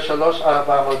להגיע 300-400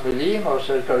 מילים, או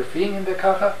של דולפינים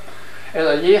וככה,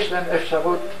 אלא יש להם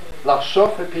אפשרות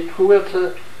לחשוב ופיתחו את זה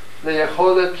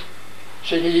ליכולת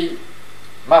שהיא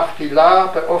מבדילה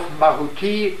באופן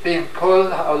מהותי בין כל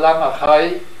העולם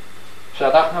החי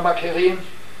שאנחנו מכירים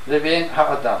לבין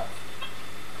האדם.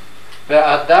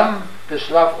 והאדם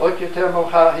בשלב עוד יותר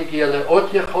מאוחר הגיע לעוד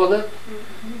יכולת,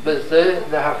 וזה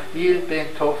להבדיל בין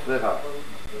טוב ורע.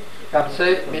 גם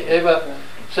זה מעבר,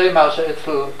 זה מה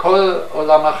שאצל כל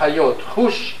עולם החיות,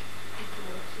 חוש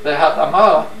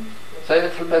והתאמה, זה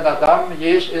אצל בן אדם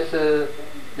יש איזו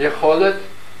יכולת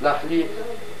להחליט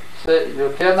זה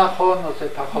יותר נכון או זה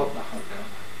פחות נכון.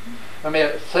 זאת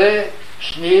אומרת, זה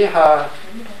שני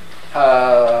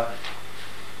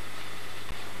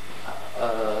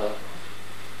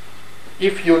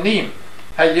האפיונים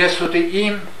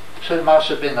היסודיים של מה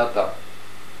שבן אדם.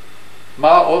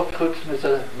 מה עוד חוץ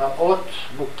מזה? מאוד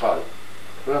מוגבל.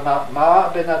 מה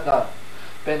בן אדם?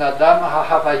 בן אדם,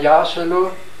 ההוויה שלו,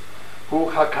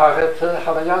 הוא חקר את זה.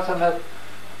 ההוויה זאת אומרת,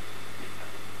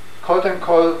 קודם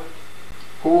כל,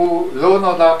 הוא לא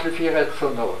נולד לפי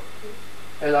רצונו,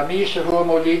 אלא מי שהוא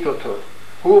מוליד אותו.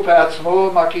 הוא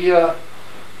בעצמו מגיע,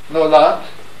 נולד,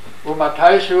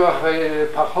 ומתישהו אחרי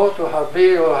פחות או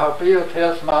הרבה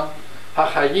יותר זמן,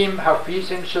 החיים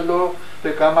הפיזיים שלו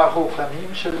וגם הרוחניים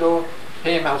שלו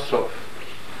הם הסוף.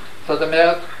 זאת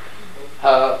אומרת,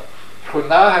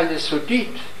 התכונה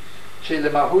היסודית של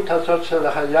המהות הזאת של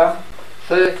החיים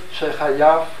זה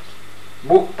שחייו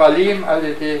מוגבלים על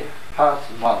ידי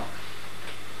הזמן.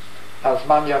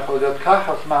 הזמן יכול להיות כך,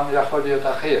 הזמן יכול להיות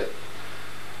אחר.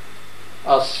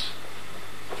 אז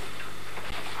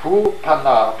הוא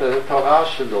פנה בתורה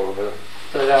שלו,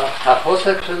 זה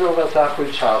החוזק שלו וזה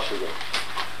החולשה שלו.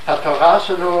 התורה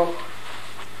שלו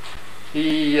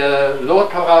היא לא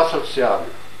תורה סוציאלית,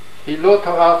 היא לא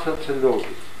תורה סוציולוגית,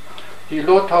 היא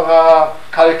לא תורה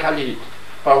כלכלית.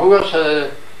 ברור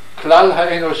שכלל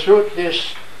האנושות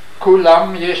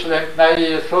כולם יש להם תנאי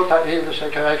יסוד האלה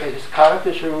שכרגע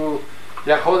הזכרתי, שהוא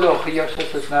יכול להוכיח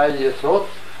שזה תנאי יסוד,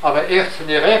 אבל איך זה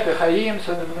נראה בחיים,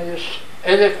 יש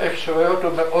 1000 אפשרויות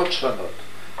ומאוד שונות,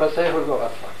 וזה הוא לא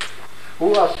עסק.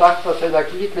 הוא עסק בזה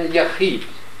להגיד ליחיד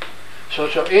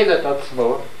ששואל את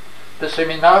עצמו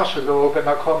בסמינר שלו או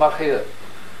במקום אחר,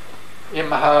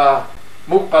 עם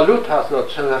המוגבלות הזאת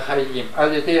של החיים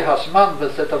על ידי הזמן,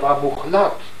 וזה דבר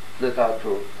מוחלט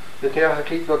לדעתו, ותראה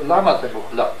להגיד לו למה זה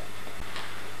מוחלט,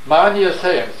 מה אני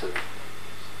עושה עם זה?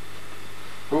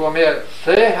 הוא אומר,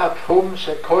 זה התחום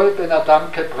שכל בן אדם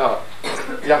כפרט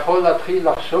יכול להתחיל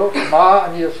לחשוב מה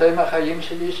אני עושה מהחיים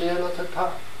שלי שיהיה לו את הטעם.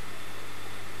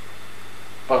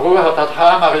 ברור, את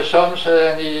הטעם הראשון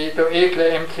שאני דואג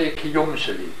לאמצעי קיום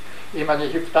שלי. אם אני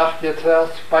הבטחתי את זה, אז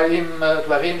באים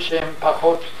דברים שהם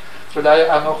פחות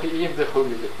אולי אנוכיים וכו'.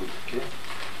 כן?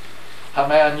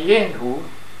 המעניין הוא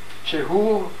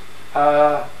שהוא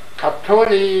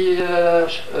הקתולי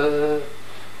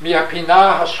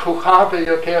מהפינה השכוחה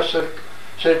ביותר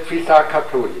של תפיסה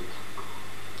קתולית,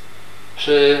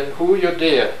 שהוא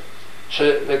יודע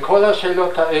שלכל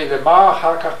השאלות האלה, מה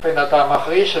אחר כך בן אדם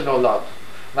אחרי שנולד,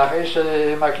 אחרי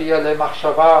שמגיע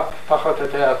למחשבה פחות או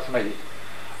יותר עצמאית,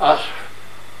 אז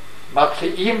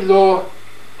מציעים לו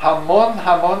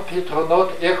המון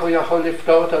פתרונות איך הוא יכול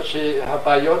לפתור את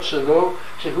הבעיות שלו,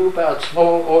 שהוא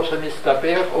בעצמו או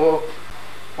שמסתבר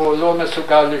או לא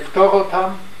מסוגל לפתור אותם.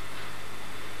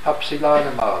 הפסילה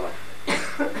למעלה.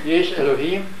 יש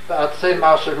אלוהים, ועד זה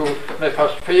מה שהוא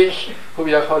מפשפש, הוא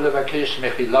יכול לבקש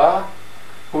מחילה,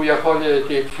 הוא יכול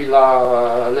תפילה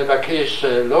לבקש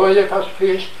לא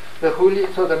לפשפש וכו'.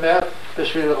 זאת אומרת,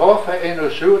 בשביל רוב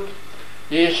האנושות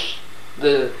יש,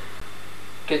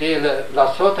 כדי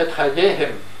לעשות את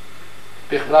חייהם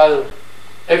בכלל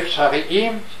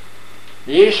אפשריים,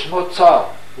 יש מוצא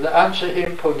לאן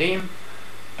שהם פונים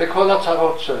בכל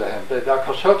הצרות שלהם,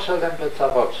 בבקשות שלהם,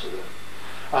 בצרות שלהם.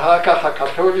 אחר כך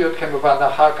הקתוליות כמובן,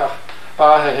 אחר כך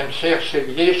בא ההמשך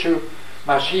של ישו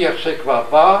משיח שכבר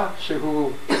בא,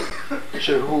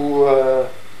 שהוא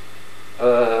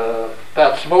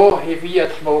בעצמו הביא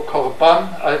עצמו קורבן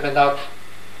על מנת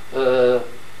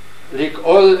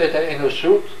לגאול את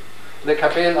האנושות,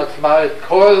 לקבל עצמה את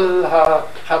כל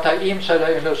החטאים של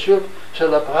האנושות,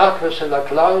 של הפרט ושל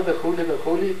הכלל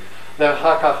וכו',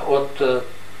 ואחר כך עוד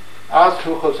אז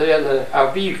הוא חוזר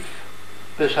לאביו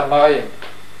בשמיים,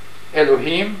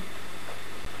 אלוהים,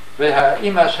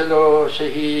 והאימא שלו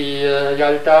שהיא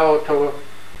ילדה אותו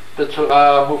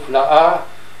בצורה מופלאה,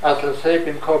 אז לזה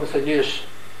במקום זה יש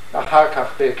אחר כך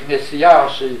בכנסייה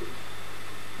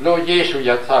שלא ישו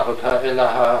יצר אותה אלא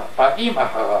הבאים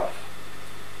אחריו.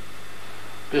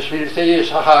 בשביל זה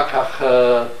יש אחר כך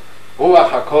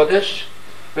רוח הקודש,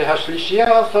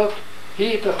 והשלישייה הזאת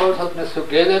היא בכל זאת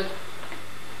מסוגלת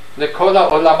לכל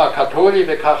העולם הקתולי,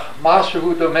 וכך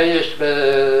משהו דומה יש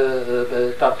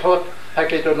בדתות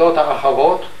הגדולות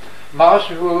האחרות,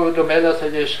 משהו דומה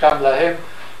לזה יש גם להם,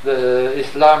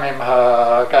 לאסלאם עם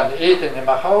הגן עדן, עם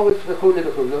החורץ וכו',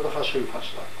 לא חשוב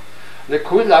השלב.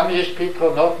 לכולם יש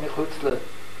פתרונות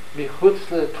מחוץ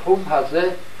לתחום הזה,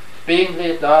 בין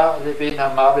לידה לבין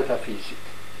המוות הפיזית.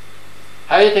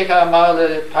 היידגר אמר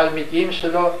לתלמידים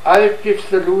שלו, אל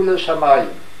תפסלו לשמיים.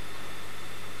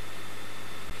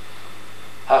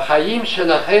 החיים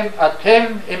שלכם, אתם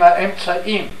עם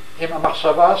האמצעים, עם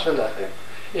המחשבה שלכם,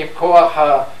 עם כוח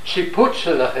השיפוט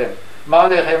שלכם, מה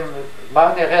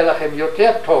נראה לכם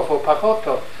יותר טוב או פחות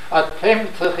טוב, אתם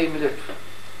צריכים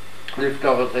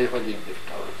לפתור את זה, יכולים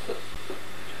לפתור את זה.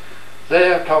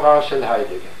 זה התורה של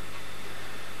היידגר.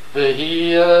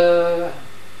 והיא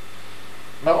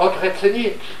מאוד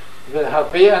רצינית,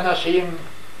 והרבה אנשים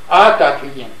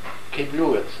עדתיים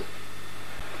קיבלו את זה.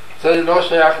 זה לא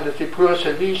שייך לסיפור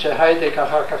שלי, שהיידגר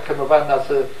אחר כך כמובן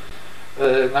נעשה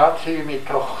נאצי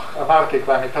מתוך, אמרתי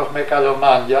כבר, מתוך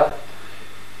מגלומניה,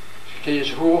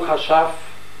 כי הוא חשב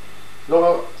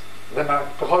לא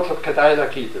ובכל זאת כדאי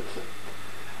להגיד את זה.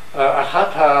 אחד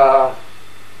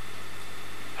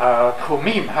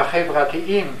התחומים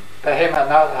החברתיים בהם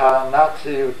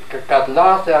הנאציות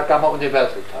גדלה זה גם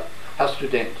האוניברסיטה,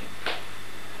 הסטודנטים,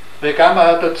 וגם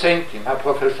הדוצנטים,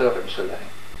 הפרופסורים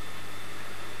שלהם.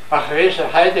 אחרי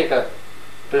שהיידגר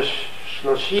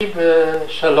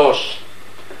ב-33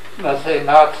 נעשה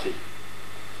נאצי,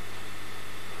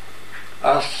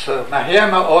 אז מהר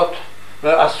מאוד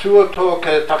ועשו אותו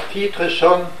כתפקיד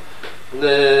ראשון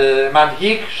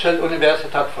למנהיג של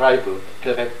אוניברסיטת פרייבורג,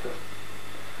 כרקטור.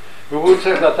 והוא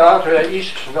צריך לדעת, הוא היה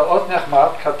איש מאוד נחמד,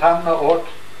 קטן מאוד,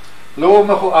 לא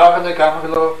מכוער לגמרי,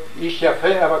 לא איש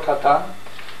יפה אבל קטן,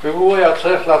 והוא היה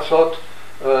צריך לעשות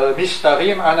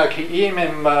מסתרים ענקיים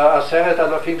עם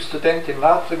 10,000 סטודנטים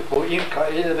נאצים, קוראים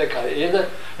כאלה וכאלה,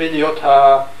 ולהיות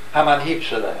המנהיג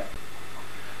שלהם.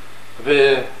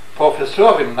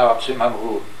 ופרופסורים נאצים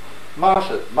אמרו, מה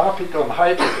זה? מה פתאום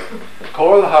היידגר?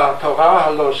 כל התורה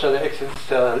הלא של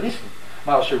האקזיסטנציאליזם,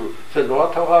 משהו, זה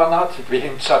לא התורה הנאצית,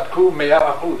 והם צדקו 100%.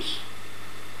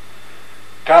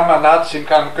 גם הנאצים,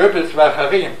 גם גבלס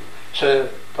ואחרים,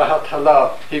 שבהתחלה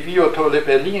הביאו אותו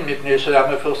לברלין מפני שהיה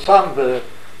מפורסם,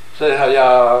 וזה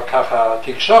היה ככה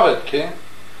תקשורת, כן?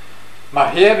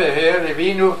 מהר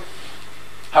הבינו,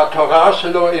 התורה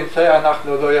שלו, עם זה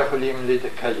אנחנו לא יכולים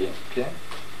להתקיים, כן?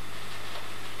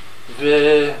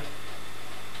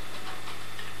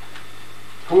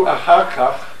 והוא אחר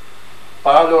כך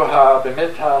בא לו באמת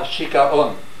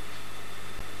השיגעון.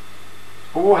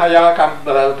 הוא היה גם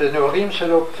בנעורים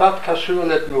שלו קצת קשור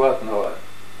לתנועת נוער,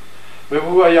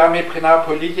 והוא היה מבחינה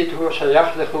פוליטית, הוא שייך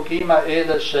לחוגים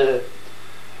האלה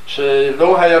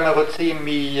שלא היה מרוצים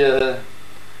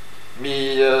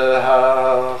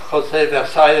מהחוזה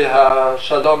ורסאי,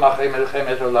 השלום אחרי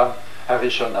מלחמת העולם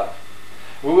הראשונה.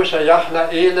 והוא שייך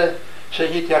לאלה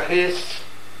שהתייחס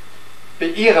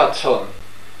באי רצון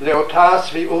לאותה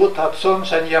סביעות רצון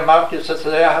שאני אמרתי שזו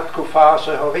היה התקופה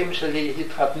שההורים שלי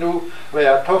התחתנו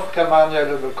והיה טוב גרמניה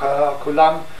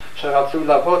לכולם שרצו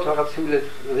לעבוד ורצו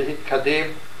להתקדם,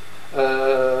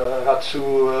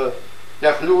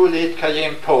 יכלו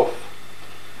להתקיים טוב.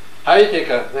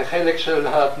 היידגר וחלק של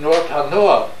תנועות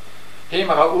הנוער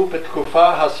הם ראו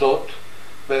בתקופה הזאת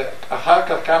ואחר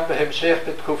כך גם בהמשך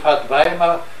בתקופת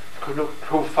ויימאר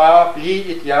תקופה בלי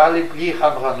אידיאלים, בלי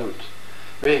חמרנות,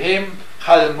 והם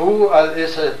חלמו על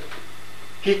איזו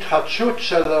התחדשות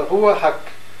של הרוח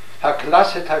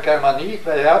הקלאסית הגרמנית,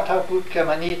 והיה תרבות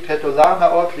גרמנית גדולה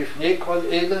מאוד לפני כל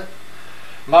אלה,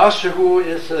 משהו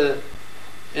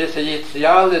איזו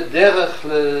יציאה לדרך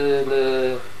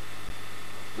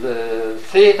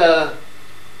לסדר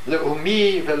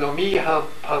לאומי ולאומי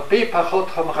הרבה פחות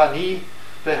חמרני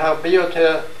והרבה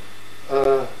יותר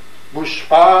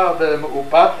מושפע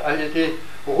ומעובד על ידי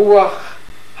רוח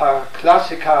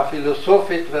הקלאסיקה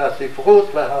הפילוסופית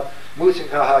והספרות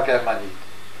והמוזיקה הגרמנית.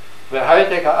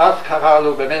 והיידגר אז קרא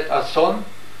לו באמת אסון,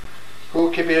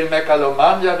 הוא קיבל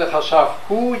מגלומניה וחשב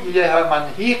הוא יהיה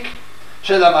המנהיג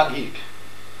של המנהיג.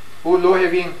 הוא לא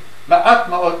הבין מעט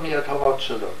מאוד מהתורות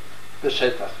שלו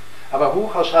בשטח, אבל הוא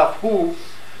חשב הוא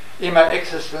עם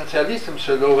האקזיסטנציאליזם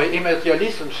שלו ועם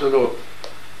האידיאליזם שלו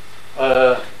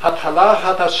התחלה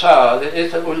חדשה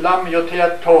לאיזה עולם יותר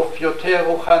טוב, יותר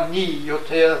רוחני,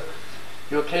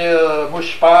 יותר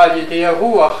מושפע על ידי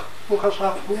הרוח. הוא חשב,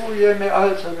 הוא יהיה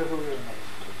מעל זה והוא יהיה מעל.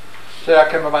 זה היה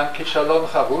כמובן כישלון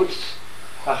חרוץ.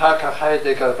 אחר כך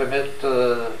היידגר באמת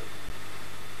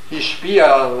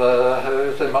השפיע,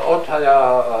 זה מאוד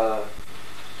היה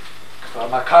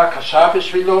מכה קשה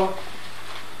בשבילו.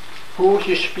 הוא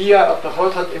השפיע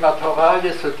בכל זאת עם התורה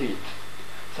היסודית.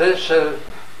 זה של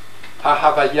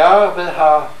ההוויה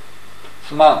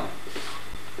והזמן,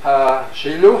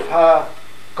 השילוב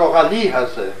הגורלי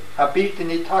הזה, הבלתי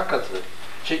ניתק הזה,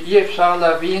 שאי אפשר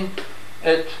להבין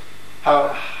את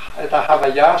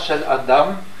ההוויה של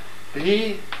אדם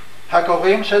בלי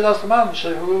הגורם של הזמן,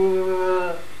 שהוא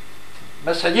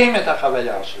מסיים את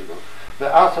החוויה שלו.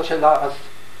 ואז השאלה, אז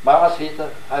מה עשית?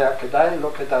 היה כדאי,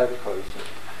 לא כדאי וכל זה.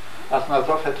 אז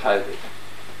נעזוב את היידגר.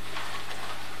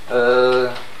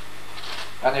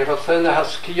 אני רוצה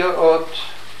להזכיר עוד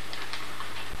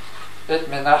את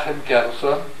מנחם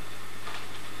גרסון,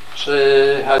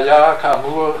 שהיה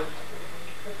כאמור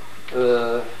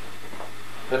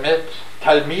באמת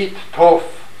תלמיד טוב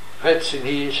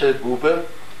רציני של בובר,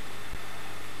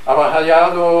 אבל היה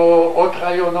לו עוד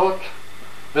רעיונות,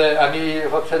 ואני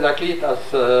רוצה להגיד, אז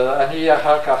אני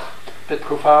אחר כך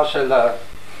בתקופה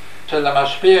של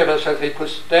המשבר ושל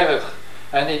חיפוש דרך,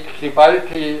 אני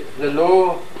קיבלתי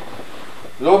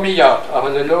לא מיד,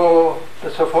 אבל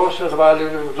בסופו של דבר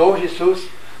לא היסוס,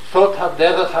 זאת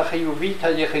הדרך החיובית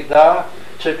היחידה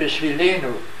שבשבילנו,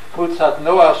 קבוצת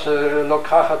נוער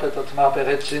שלוקחת את עצמה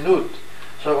ברצינות,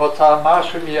 שרוצה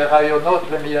משהו מהרעיונות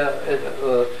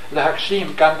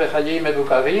להגשים גם בחיי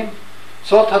מבוגרים,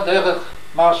 זאת הדרך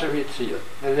מה שהוא הציע,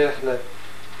 נלך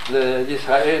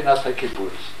לישראל נעשה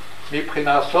קיבוץ.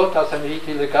 מבחינה זאת אז אני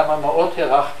הייתי לגמרי מאוד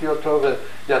הרחתי אותו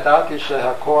וידעתי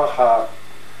שהכוח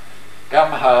גם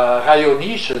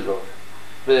הרעיוני שלו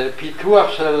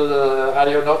ופיתוח של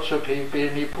רעיונות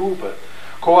מפובר,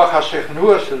 כוח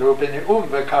השכנוע שלו בנאום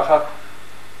וככה,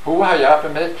 הוא היה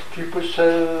באמת טיפוס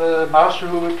של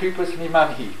משהו, טיפוס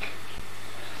ממנהיג.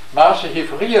 מה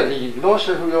שהפריע לי, לא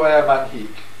שהוא לא היה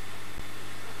מנהיג,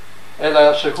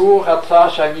 אלא שהוא רצה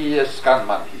שאני אהיה סגן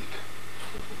מנהיג.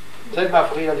 זה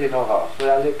מפריע לי נורא,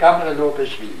 זה היה לגמרי לא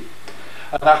בשבילי.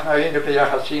 אנחנו היינו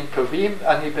ביחסים טובים,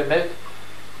 אני באמת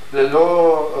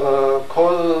ללא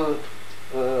כל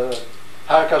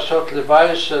הרגשות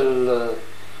לוואי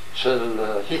של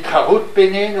התחרות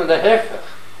בינינו, להפך.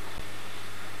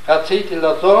 רציתי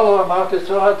לעזור לו, אמרתי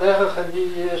זו הדרך,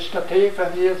 אני אשתתף,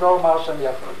 אני אעזור מה שאני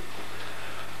יכול.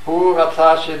 הוא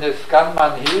רצה שנסגן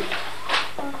מנהיג,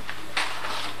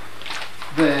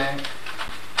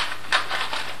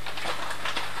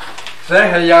 וזה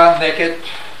היה נגד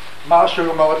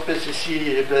משהו מאוד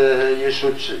בסיסי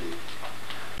בישות שלי.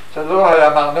 זה לא היה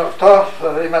אמרנו, טוב,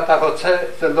 אם אתה רוצה,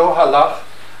 זה לא הלך,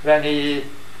 ואני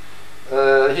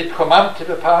התקוממתי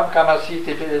בפעם, גם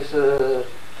עשיתי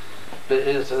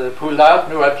באיזו פעולה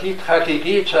תנועתית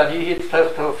חגיגית שאני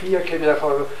אצטרך להופיע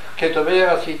כדובר,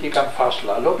 עשיתי גם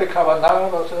פשלה, לא בכוונה,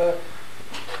 אבל זה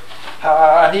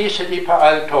אני שלי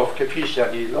פעל טוב כפי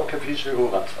שאני, לא כפי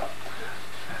שהוא רצה.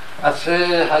 אז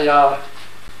זה היה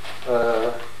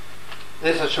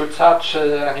איזשהו צד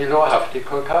שאני לא אהבתי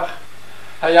כל כך.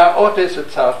 היה עוד איזה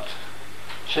צד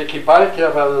שקיבלתי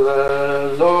אבל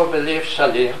לא בלב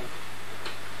שלם.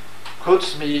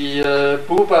 חוץ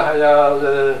מבובה היה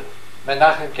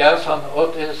מנחם גרסון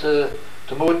עוד איזה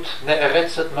דמות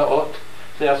נערצת מאוד.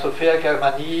 זה היה סופר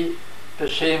גרמני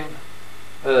בשם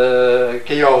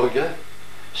גיאורג,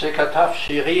 שכתב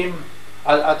שירים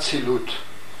על אצילות,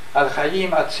 על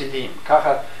חיים אציליים.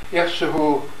 ככה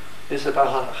איכשהו איזה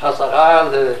חזרה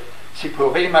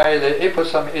לסיפורים האלה,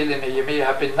 אפוסם אלה מימי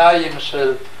הביניים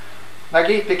של,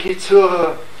 נגיד בקיצור,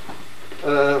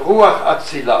 רוח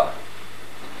אצילה.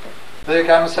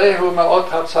 וגם זה הוא מאוד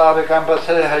רצה, וגם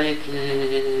בזה הייתי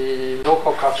לא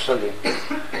כל כך שלם.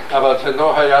 אבל זה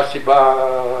לא היה סיבה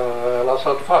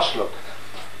לעשות פשלות.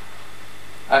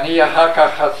 אני אחר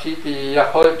כך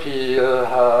יכולתי,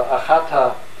 אחת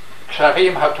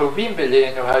הקשרים הטובים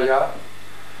בינינו היה,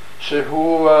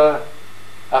 שהוא,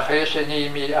 אחרי שאני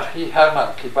מאחי הרמן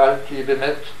קיבלתי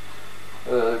באמת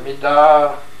מידה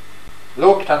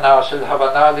לא קטנה של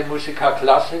הבנה למוזיקה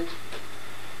קלאסית,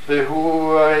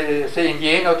 והוא, זה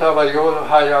עניין אותו, אבל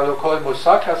היה לו כל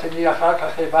מושג, אז אני אחר כך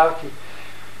העברתי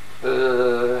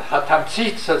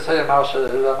התמצית של זה, מה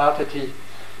שלמדתי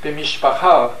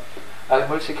במשפחה, על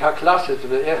מוזיקה קלאסית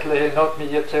ואיך ליהנות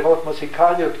מיצירות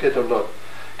מוזיקליות גדולות,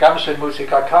 גם של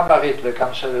מוזיקה קאמרית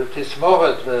וגם של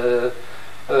תזמורת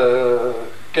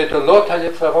וגדולות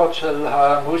היצירות של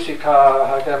המוזיקה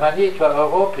הגרמנית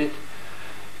והאירופית.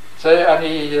 זה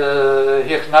אני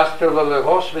הכנסתי לו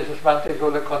לראש והזמנתי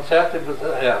לו לקונצרטים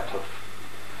וזה היה טוב.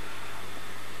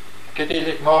 כדי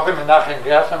לגמור עם מנחם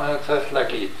גרסון אני צריך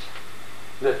להגיד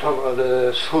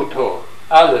לזכותו,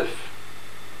 א',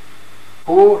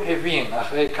 הוא הבין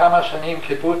אחרי כמה שנים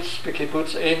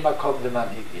בקיבוץ אין מקום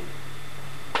למנהיגים.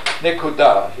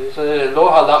 נקודה. זה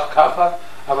לא הלך ככה,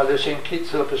 אבל לשם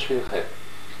קיצור בשבילכם.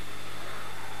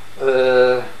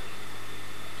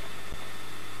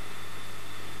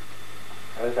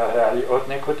 רגע, היה לי עוד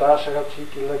נקודה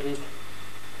שרציתי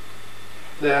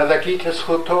להגיד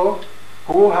לזכותו,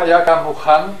 הוא היה גם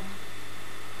מוכן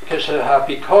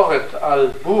כשהביקורת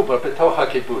על בובה בתוך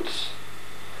הקיבוץ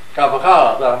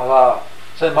גברה ואמרה,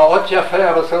 זה מאוד יפה,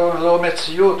 אבל זה לא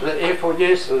מציאות, ואיפה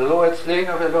יש, זה לא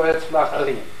אצלנו ולא אצל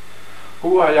אחרים.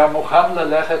 הוא היה מוכן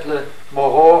ללכת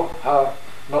למורו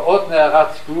המאוד נערץ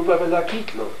בובה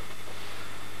ולהגיד לו,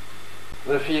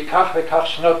 לפי כך וכך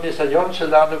שנות ניסיון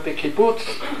שלנו בקיבוץ,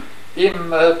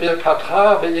 עם ברכתך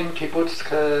ועם קיבוץ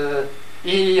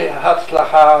אי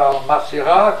הצלחה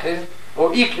מסירה, כן?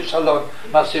 או אי כישלון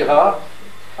מסירה,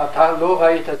 אתה לא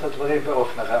ראית את הדברים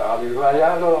באופן ריאלי,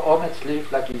 והיה לו אומץ לב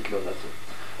להגיד לו לזה.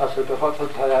 אז בכל זאת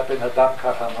היה בן אדם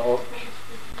ככה מאוד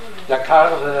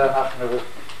יקר, ואנחנו,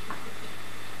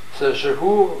 זה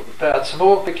שהוא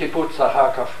בעצמו בקיבוץ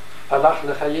אחר כך הלך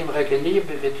לחיים רגילים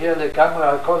וויתר לגמרי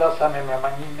על כל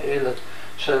הסממנים האלה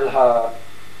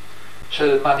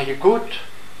של מנהיגות,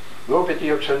 לא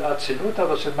בדיוק של אצילות,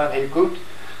 אבל של מנהיגות,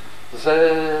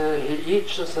 זה העיד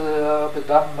שזה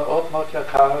אדם מאוד מאוד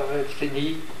יקר,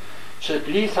 רציני,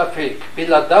 שבלי ספק,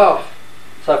 בלעדיו,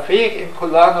 ספק אם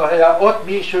כולנו היה עוד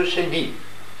מישהו שני.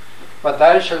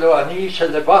 ודאי שלא אני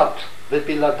שלבד,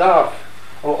 ובלעדיו,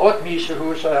 או עוד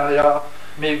מישהו שהיה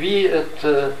מביא את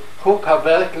חוק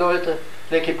הוורקלויד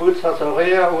לקיבוץ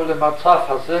הזורע ולמצב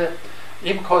הזה,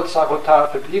 עם כל צרותיו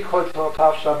ובלי כל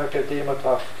צרותיו שמקדם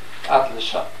אותה עד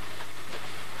לשם.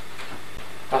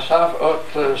 עכשיו עוד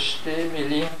שתי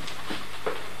מילים,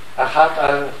 אחת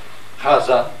על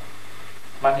חזן,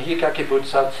 מנהיג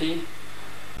הקיבוץ הארצי,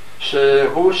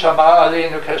 שהוא שמע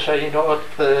עלינו כשהיינו עוד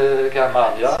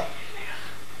בגרמניה.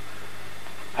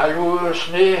 היו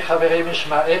שני חברים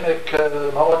משמע עמק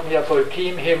מאוד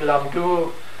מהבולטים, הם למדו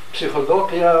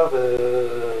פסיכולוגיה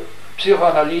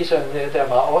ופסיכואנליזה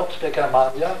נדמות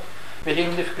בגרמניה, והם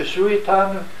נפגשו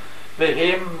איתנו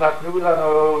והם נתנו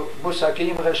לנו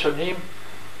מושגים ראשונים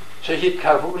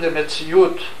שהתקרבו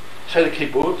למציאות של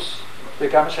קיבוץ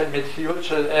וגם של מציאות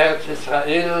של ארץ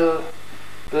ישראל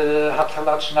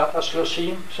בהתחלת שנת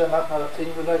ה-30 שאנחנו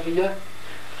רצינו להגיע.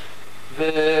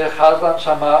 וחזן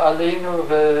שמע עלינו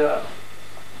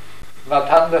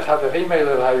ונתן לחברים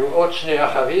האלה, היו עוד שני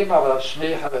אחרים, אבל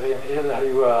שני חברים אלה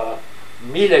היו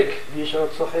מילק, מי שעוד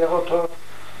זוכר אותו,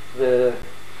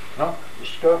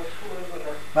 אשתו?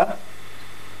 מה?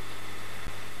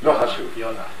 לא חשוב.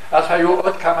 יונה. אז היו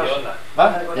עוד כמה... יונה.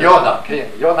 מה? יונה, כן,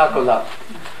 יונה גולן.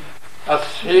 אז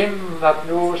הם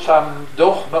נתנו שם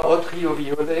דוח מאוד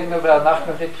חיובי עלינו,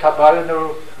 ואנחנו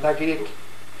נתקבלנו, נגיד,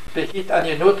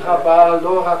 בהתעניינות רבה,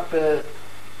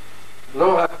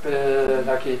 לא רק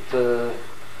נגיד,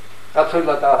 רצו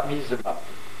לדעת מי זה מה.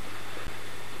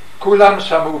 כולם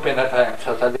שמעו בינתיים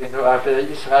קצת עלינו, אבל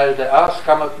ישראל דאז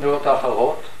כמה תנועות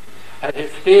אחרות.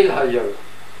 ההבדל היה,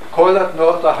 כל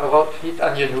התנועות האחרות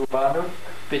התעניינו בנו,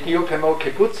 בדיוק כמו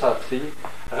קיבוץ ארצי,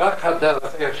 רק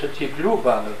הדרך איך שטיפלו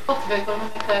בנו. וכל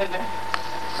מיני כאלה.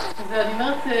 ואני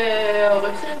אומרת,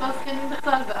 ההורים שלי לא זקנים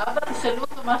בכלל, ואבא תשאלו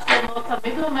אותו מה שלמות,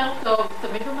 תמיד הוא אומר טוב,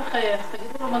 תמיד הוא מחייך,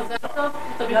 תגידו לו מזל טוב,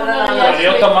 תמיד הוא אומר יש לי.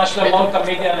 להיות מה שלמות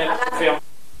תמיד יענה לפי.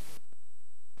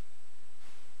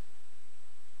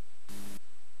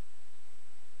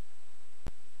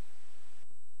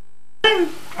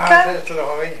 כן, זה אצל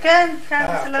ההורים. כן,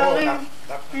 אצל ההורים.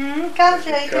 כאן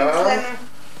שהייתם אצלנו.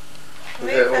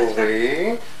 זה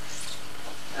אורי,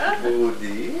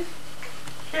 אודי.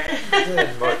 זה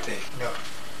מוטי, נו.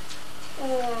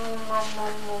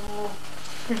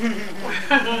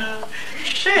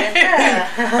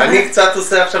 אני קצת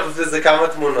עושה עכשיו איזה כמה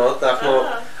תמונות. אנחנו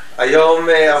היום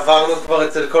עברנו כבר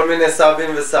אצל כל מיני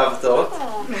סבים וסבתות,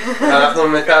 ואנחנו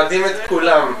מתעדים את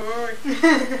כולם.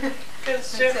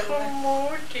 כזה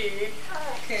חמודי.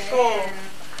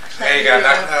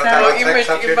 רגע, אתה רוצה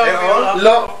קצת יותר אור?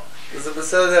 לא, זה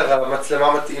בסדר,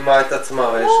 המצלמה מתאימה את עצמה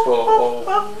ויש פה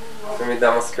אור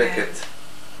במידה מספקת.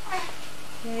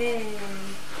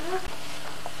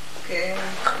 כן.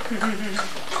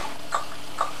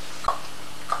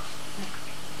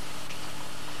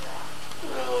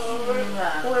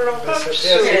 הוא לא זה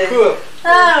סיפור.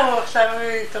 הוא עכשיו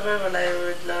התעורר, אולי הוא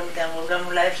לא לגמרי, גם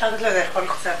אולי אפשר לתת לו לאכול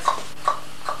קצת.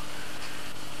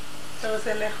 אתה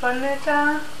רוצה לאכול את ה...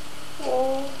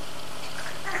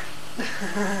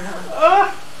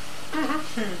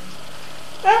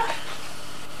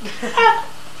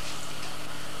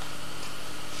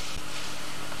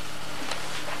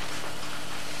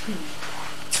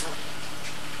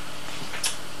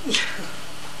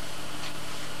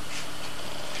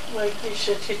 מרגיש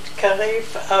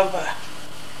שתתקרב אבא.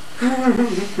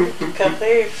 תתקרב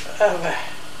אבא.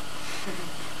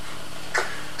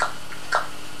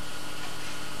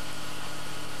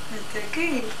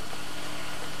 תגיד.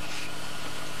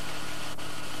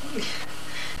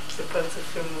 זה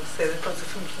פרצופים, הוא עושה, זה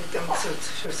פרצופים של התאמצות,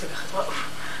 שהוא עושה ככה טוב.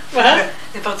 מה?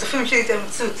 זה פרצופים של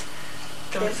התאמצות.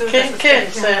 כן, כן,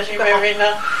 זה אני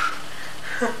מבינה.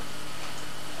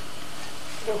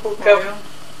 הוא גם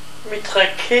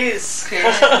מתרכז.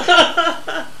 עכשיו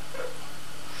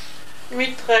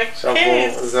מתרכז.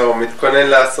 זהו, מתכונן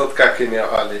לעשות קקי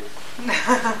נראה לי.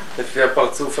 לפי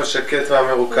הפרצוף השקט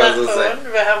והמרוכז הזה.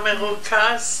 נכון,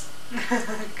 והמרוכז.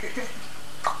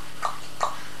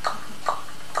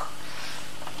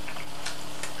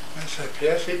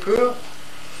 מספר סיפור?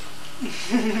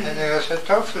 אני עושה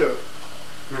טוב לו.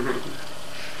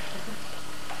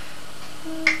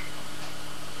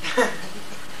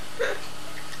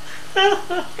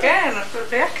 כן, אתה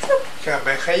יודע קצת. גם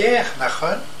מחייך,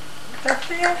 נכון? אתה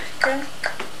יודע, כן.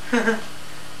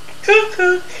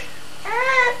 קוקוק.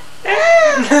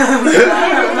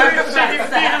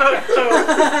 שהבדיל אותו.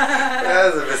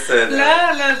 זה בסדר.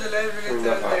 לא, זה לא הביא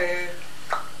לי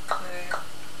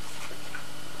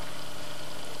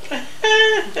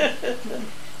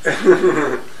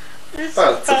את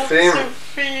פרצופים.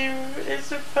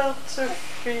 איזה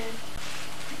פרצופים.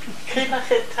 קחי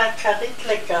לך את הכרית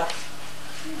לגף.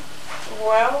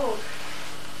 וואו.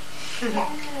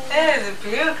 זה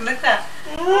פיוק, נטע.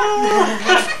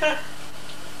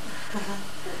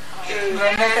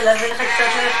 באמת, להביא לך קצת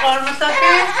לאכול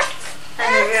מספים?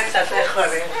 אני אביא קצת לאכול.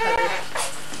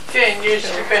 כן, יש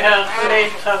לי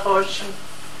בהחלט הרושם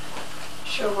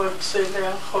שהוא רוצה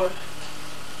לאכול.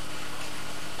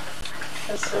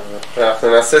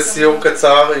 אנחנו נעשה סיור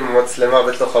קצר עם מצלמה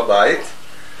בתוך הבית.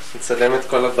 נצלם את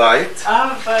כל הבית.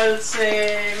 אבל זה...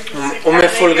 הוא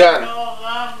מפולגן.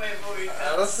 נורא מבויגן.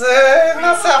 אז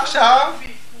נעשה עכשיו.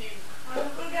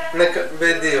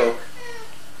 בדיוק.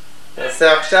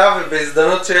 נעשה עכשיו,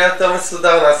 ובהזדמנות שיהיה יותר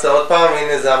מסודר נעשה עוד פעם.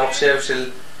 הנה זה המחשב של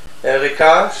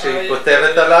אריקה שהיא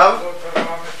כותבת עליו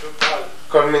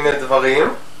כל מיני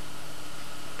דברים.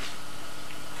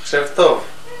 מחשב טוב.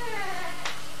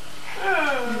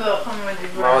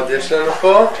 מה עוד יש לנו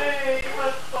פה?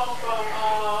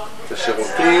 את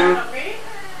השירותים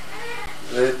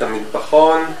ואת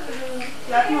המטבחון.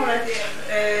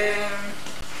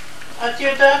 את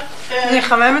יודעת...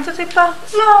 נחמם את זה טיפה?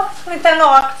 לא, ניתן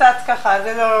לו רק קצת ככה,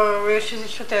 זה לא... יש איזה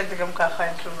שותה את זה גם ככה,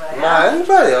 אין שום בעיה. מה, אין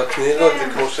בעיה, תני לו את זה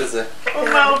כמו שזה. הוא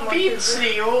מרביץ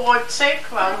לי, הוא רוצה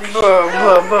כבר.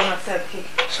 בוא מצאתי.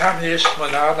 שם יש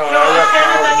תמונה נורא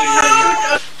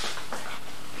יפה.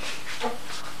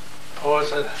 פה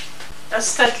זה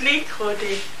אז תדליק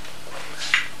רודי.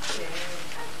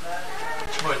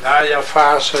 תמונה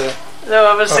יפה ש...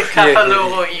 לא, אבל זה ככה לא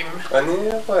רואים. אני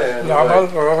רואה. למה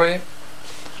לא רואים?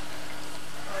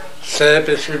 זה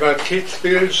בסביבת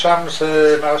קיצביל, שם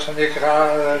זה מה שנקרא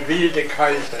וילדה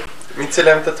קייזר. מי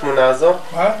צילם את התמונה הזו?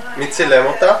 מה? מי צילם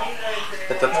אותה?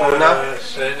 את התמונה?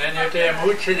 אינני יודע אם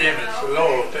הוא צילם את זה,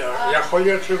 לא, יכול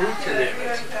להיות שהוא צילם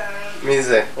את זה. מי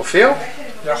זה? אופיר?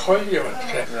 יכול להיות,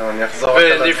 כן. אני אחזור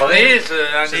על הדברים. ולפני זה,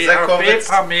 אני הרבה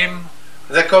פעמים...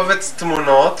 זה קובץ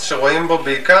תמונות שרואים בו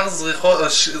בעיקר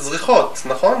זריחות,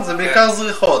 נכון? זה בעיקר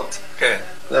זריחות. כן.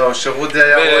 זהו, שרודי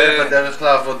היה רואה בדרך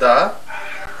לעבודה.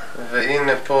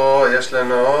 והנה פה יש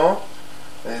לנו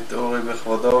את אורי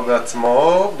בכבודו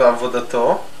ובעצמו,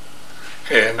 בעבודתו.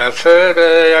 כן, אז זה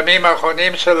בימים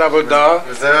האחרונים של עבודה,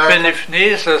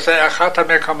 ולפני זה אחת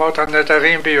המקומות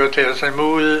הנדרים ביותר, זה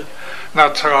מול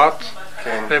נצרת,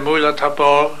 ומול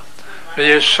הטבור,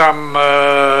 ויש שם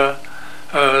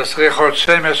זריחות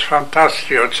שמש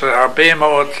פנטסטיות, שהרבה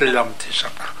מאוד צילמתי שם.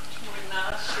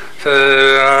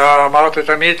 אמרתי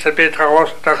תמיד, זה בית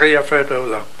הרושת הכי יפה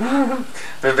בעולם.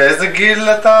 ובאיזה גיל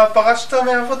אתה פרשת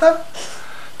מעבודה?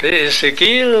 באיזה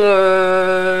גיל?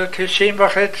 90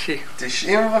 וחצי.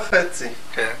 90 וחצי.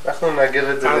 כן. אנחנו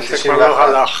נעגל את זה ל-91. זה כבר לא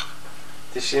הלך.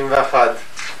 91.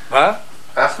 מה?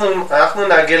 אנחנו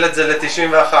נעגל את זה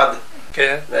ל-91.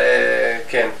 כן.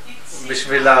 כן.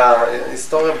 בשביל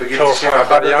ההיסטוריה בגיל 91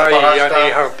 אתה פרשת.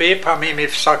 אני הרבה פעמים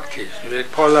הפסקתי.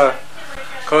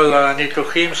 כל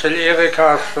הניתוחים של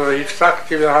אריקה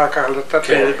הפסקתי ואחר כך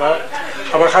לטפל בה,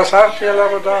 אבל חזרתי על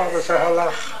העבודה וזה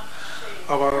הלך.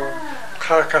 אבל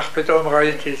אחר כך פתאום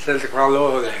ראיתי שזה כבר לא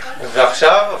הולך.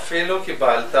 ועכשיו אפילו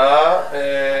קיבלת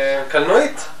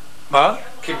קלנועית. מה?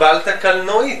 קיבלת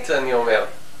קלנועית, אני אומר.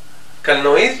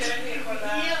 קלנועית?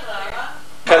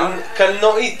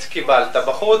 קלנועית קיבלת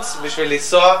בחוץ בשביל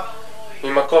לנסוע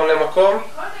ממקום למקום?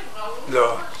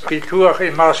 לא. פיתוח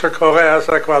עם מה שקורה אז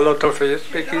זה כבר לא תופס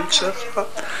בגיל שלך.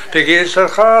 בגיל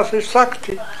שלך אז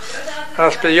הפסקתי.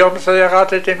 אז ביום זה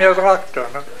ירדתי מהטרקטור.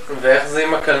 ואיך זה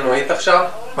עם הקלנועית עכשיו?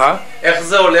 מה? איך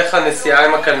זה הולך הנסיעה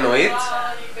עם הקלנועית?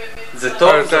 זה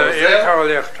טוב? זה עוזר? אריקה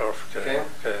הולך טוב, כן.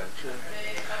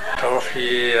 טוב,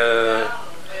 היא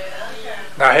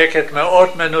נהגת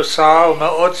מאוד מנוסה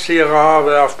ומאוד צעירה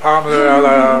ואף פעם לא היה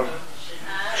לה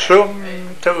שום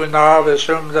תאונה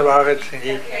ושום דבר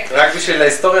רציני. רק בשביל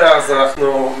ההיסטוריה, אז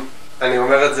אני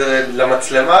אומר את זה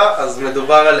למצלמה, אז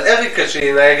מדובר על אריקה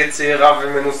שהיא נהגת צעירה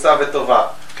ומנוסה וטובה.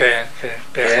 כן,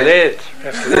 בהחלט.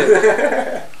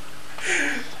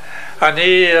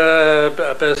 אני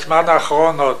בזמן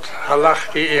האחרונות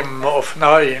הלכתי עם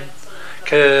אופניים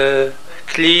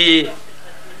ככלי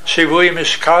שיווי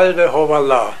משקל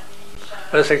והובלה,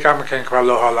 וזה גם כן כבר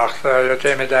לא הלך, זה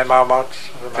יותר מדי מאמץ.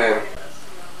 כן.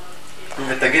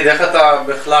 ותגיד, איך אתה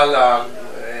בכלל,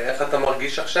 איך אתה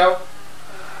מרגיש עכשיו?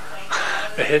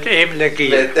 בהתאם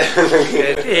לגיל.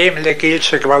 בהתאם לגיל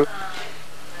שכבר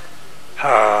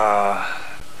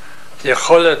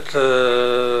היכולת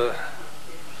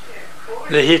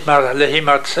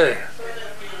להתמצא,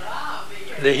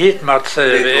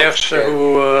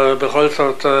 ואיכשהו בכל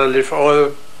זאת לפעול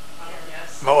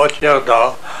מאוד ירדה,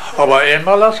 אבל אין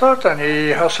מה לעשות,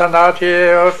 השנה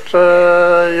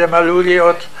ימלאו לי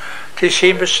עוד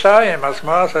 92, אז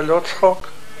מה, זה לא צחוק.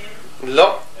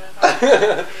 לא.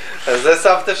 אז זה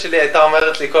סבתא שלי הייתה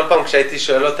אומרת לי כל פעם כשהייתי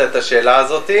שואל אותה את השאלה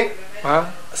הזאתי. מה?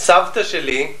 סבתא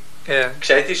שלי, כן.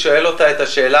 כשהייתי שואל אותה את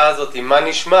השאלה הזאתי, מה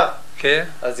נשמע? כן.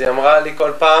 אז היא אמרה לי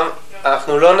כל פעם,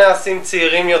 אנחנו לא נעשים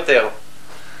צעירים יותר.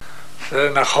 זה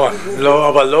נכון, לא,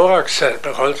 אבל לא רק זה,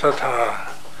 בכל זאת,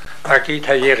 נגיד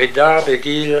הירידה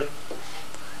בגיל,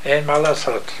 אין מה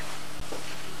לעשות.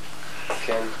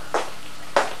 כן.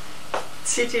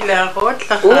 רציתי להראות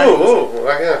לך.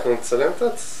 רק אנחנו נצלם את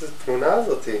התמונה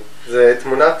הזאת. זה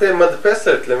תמונת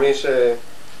מדפסת למי ש...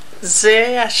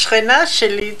 זה השכנה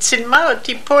שלי, צילמה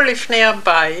אותי פה לפני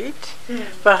הבית,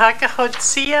 ואחר כך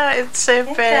הוציאה את זה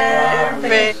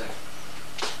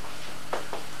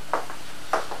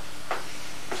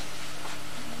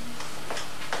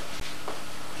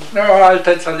לא, אל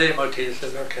תצלם אותי, זה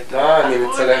לא קטע. לא, אני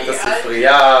מצלם את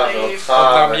הספרייה ואותך.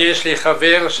 גם יש לי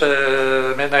חבר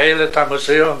שמנהל את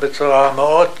המוזיאון בצורה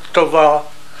מאוד טובה.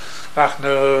 אנחנו...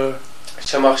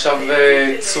 יש שם עכשיו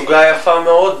תסוגה יפה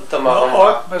מאוד, תמר אמרה.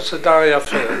 מאוד מסודר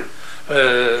יפה.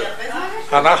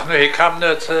 אנחנו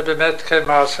הקמנו את זה באמת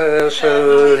כמעשה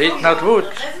של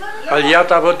התנדבות, על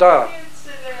יד עבודה.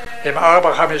 עם 4-5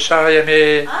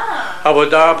 ימי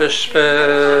עבודה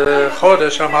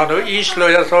בחודש, אמרנו, איש לא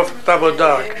יעזוב את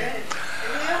העבודה.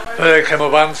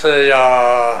 וכמובן זה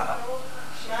היה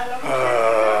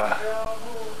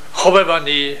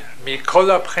חובבני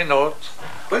מכל הבחינות.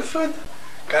 בויפרד?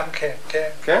 גם כן, כן.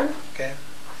 כן? כן.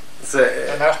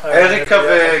 זה אריקה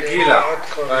וגילה.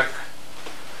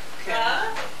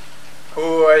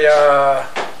 הוא היה...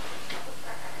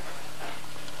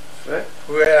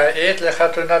 הוא היה עד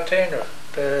לחתונתנו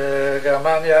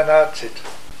בגרמניה הנאצית.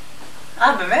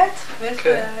 באמת?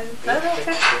 כן.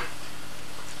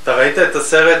 אתה ראית את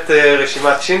הסרט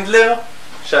רשימת שינדלר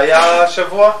שהיה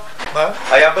השבוע? מה?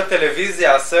 היה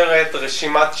בטלוויזיה הסרט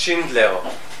רשימת שינדלר.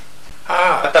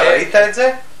 אתה כן. ראית את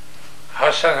זה?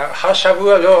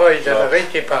 השבוע לא ראיתי,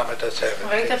 ראיתי פעם את הסרט.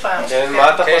 ראית פעם? כן,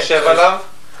 מה אתה חושב עליו?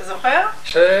 אתה זוכר?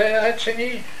 זה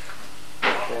רציני. כן.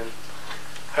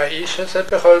 האיש הזה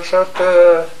בכל זאת,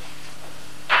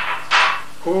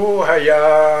 הוא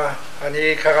היה,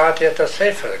 אני קראתי את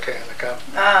הספר, כן, גם.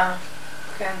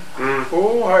 כן.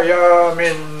 הוא היה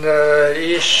מין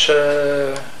איש,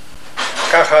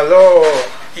 ככה לא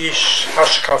איש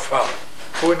השקפה.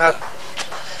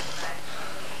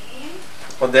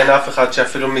 עוד אין אף אחד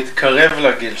שאפילו מתקרב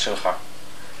לגיל שלך.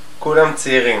 כולם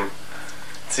צעירים.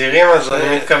 צעירים, אז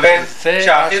אני מתכוון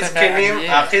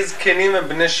שהכי זקנים הם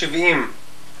בני 70.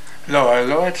 לא,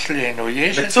 לא אצלנו.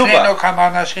 יש בצובה. אצלנו כמה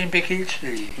אנשים בגיל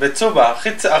שלי. בצובה, הכי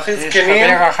זקנים. יש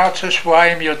חבר אחד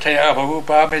ששבועיים יותר, אבל הוא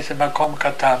בא מאיזה מקום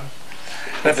קטן.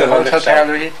 ובכל זאת היה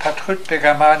לו התפתחות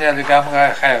בגרמניה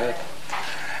לגמרי אחרת.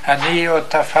 אני עוד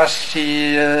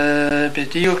תפסתי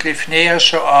בדיוק לפני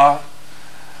השואה,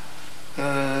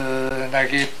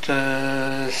 נגיד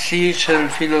שיא של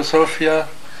פילוסופיה,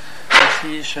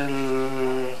 שיא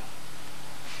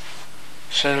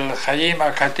של חיים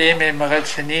אקדמיים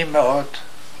רציניים מאוד,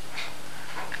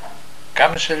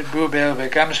 גם של בובר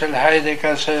וגם של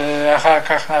היידגר, שאחר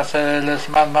כך נעשה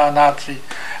לזמן מהנאצי,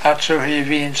 עד שהוא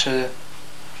הבין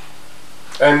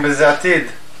אין בזה עתיד.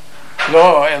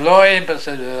 לא אין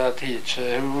בזה עתיד,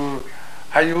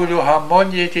 היו לו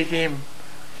המון ידידים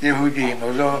יהודים,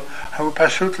 הוא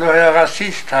פשוט לא היה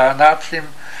רסיסט. הנאצים,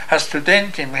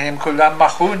 הסטודנטים, הם כולם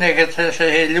מחו נגד זה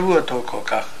שהעלו אותו כל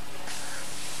כך.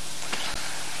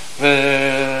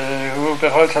 והוא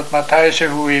בכל זאת מתי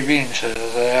שהוא הבין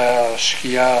שזה היה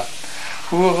שקיעה,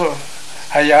 הוא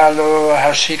היה לו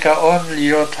השיגעון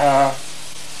להיות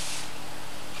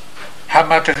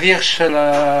המדריך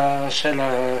של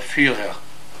הפירר,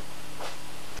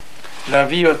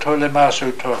 להביא אותו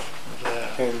למשהו טוב.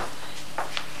 כן.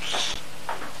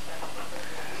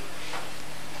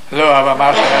 לא, אבל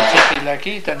מה שרציתי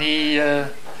להגיד, אני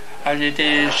על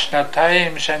ידי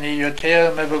שנתיים שאני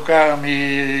יותר מבוגר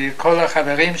מכל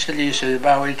החברים שלי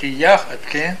שבאו איתי יחד,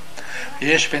 כן?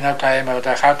 יש בינתיים עוד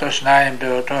 1 או 2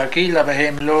 באותו הגיל, אבל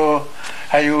הם לא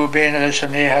היו בין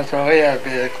ראשוני הזורע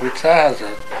בקבוצה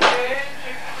הזאת.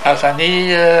 אז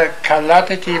אני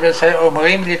קלטתי וזה,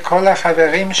 אומרים לי כל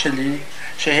החברים שלי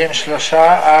שהם 3,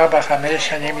 4, 5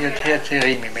 שנים יותר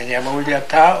צעירים ממני. אמרו לי,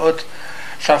 אתה עוד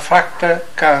ספגת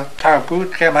תרבות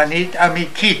גרמנית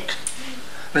אמיתית,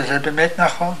 וזה באמת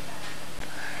נכון.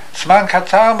 זמן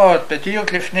קצר מאוד,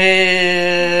 בדיוק לפני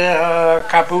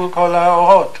קבלו כל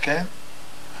האורות, כן?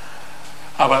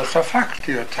 אבל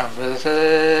ספגתי אותם,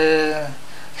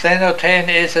 וזה נותן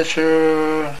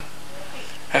איזשהו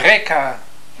רקע,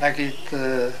 נגיד,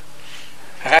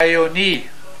 רעיוני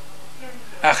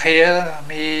אחר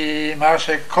ממה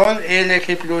שכל אלה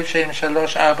קיבלו שהם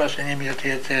 3-4 שנים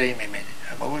יותר צעירים ממני.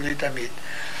 אמרו לי תמיד,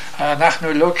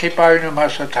 אנחנו לא קיבלנו מה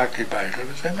שאתה קיבלת,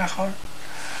 וזה נכון.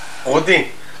 רודי,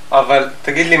 אבל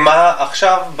תגיד לי, מה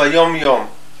עכשיו ביום יום?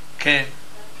 כן.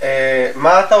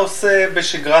 מה אתה עושה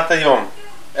בשגרת היום?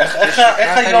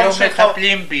 איך היום שלך?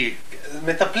 מטפלים בי.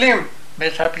 מטפלים?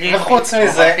 מטפלים וחוץ בי.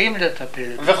 מזה? מוכרחים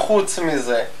לטפל. וחוץ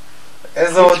מזה?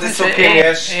 איזה עוד עיסוקים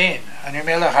יש? אין, אני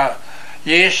אומר לך,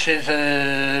 יש איזו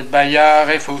בעיה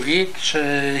רפואית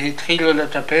שהתחילו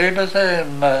לטפל בזה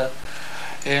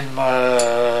עם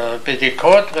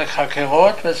בדיקות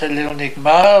וחקירות, וזה לא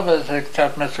נגמר, וזה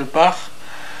קצת מסובך.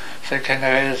 זה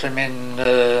כנראה איזה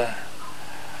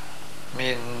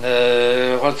מין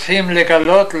רוצים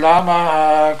לגלות למה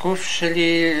הגוף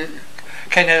שלי,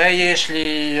 כנראה יש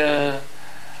לי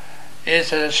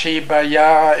איזושהי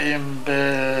בעיה עם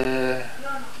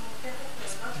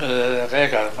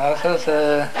רגע, מה זה?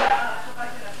 זה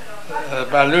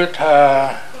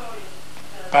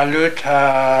בעלות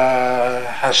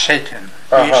השתן.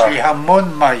 יש לי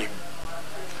המון מים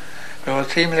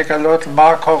ורוצים לגלות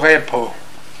מה קורה פה.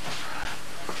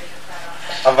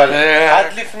 אבל עד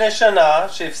לפני שנה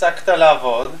שהפסקת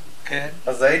לעבוד, כן.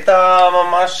 אז היית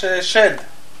ממש שד,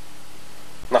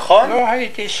 נכון? לא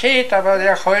הייתי שד, אבל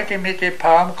יכולתי מדי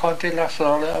פעם, יכולתי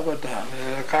לחזור לעבודה.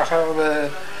 וככה,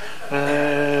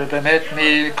 ובאמת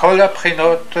מכל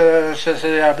הבחינות שזה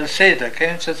היה בסדר,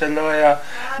 כן? שזה לא היה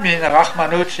מין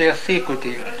רחמנות שהחזיק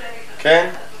אותי. כן.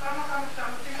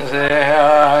 זה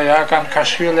היה גם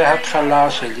קשור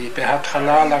להתחלה שלי.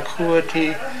 בהתחלה לקחו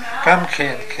אותי גם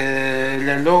כן,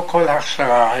 ללא כל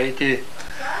הכשרה.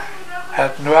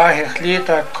 התנועה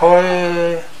החליטה כל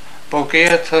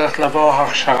בוגר צריך לעבור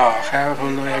הכשרה, אחרת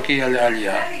הוא לא יגיע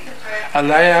לעלייה.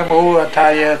 עליי אמרו,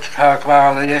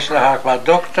 יש לך כבר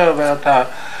דוקטור ואתה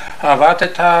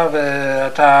עבדת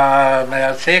ואתה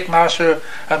מייצג משהו,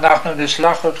 אנחנו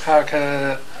נשלח אותך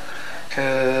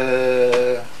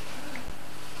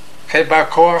כבא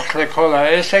כוח לכל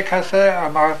העסק הזה.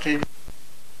 אמרתי,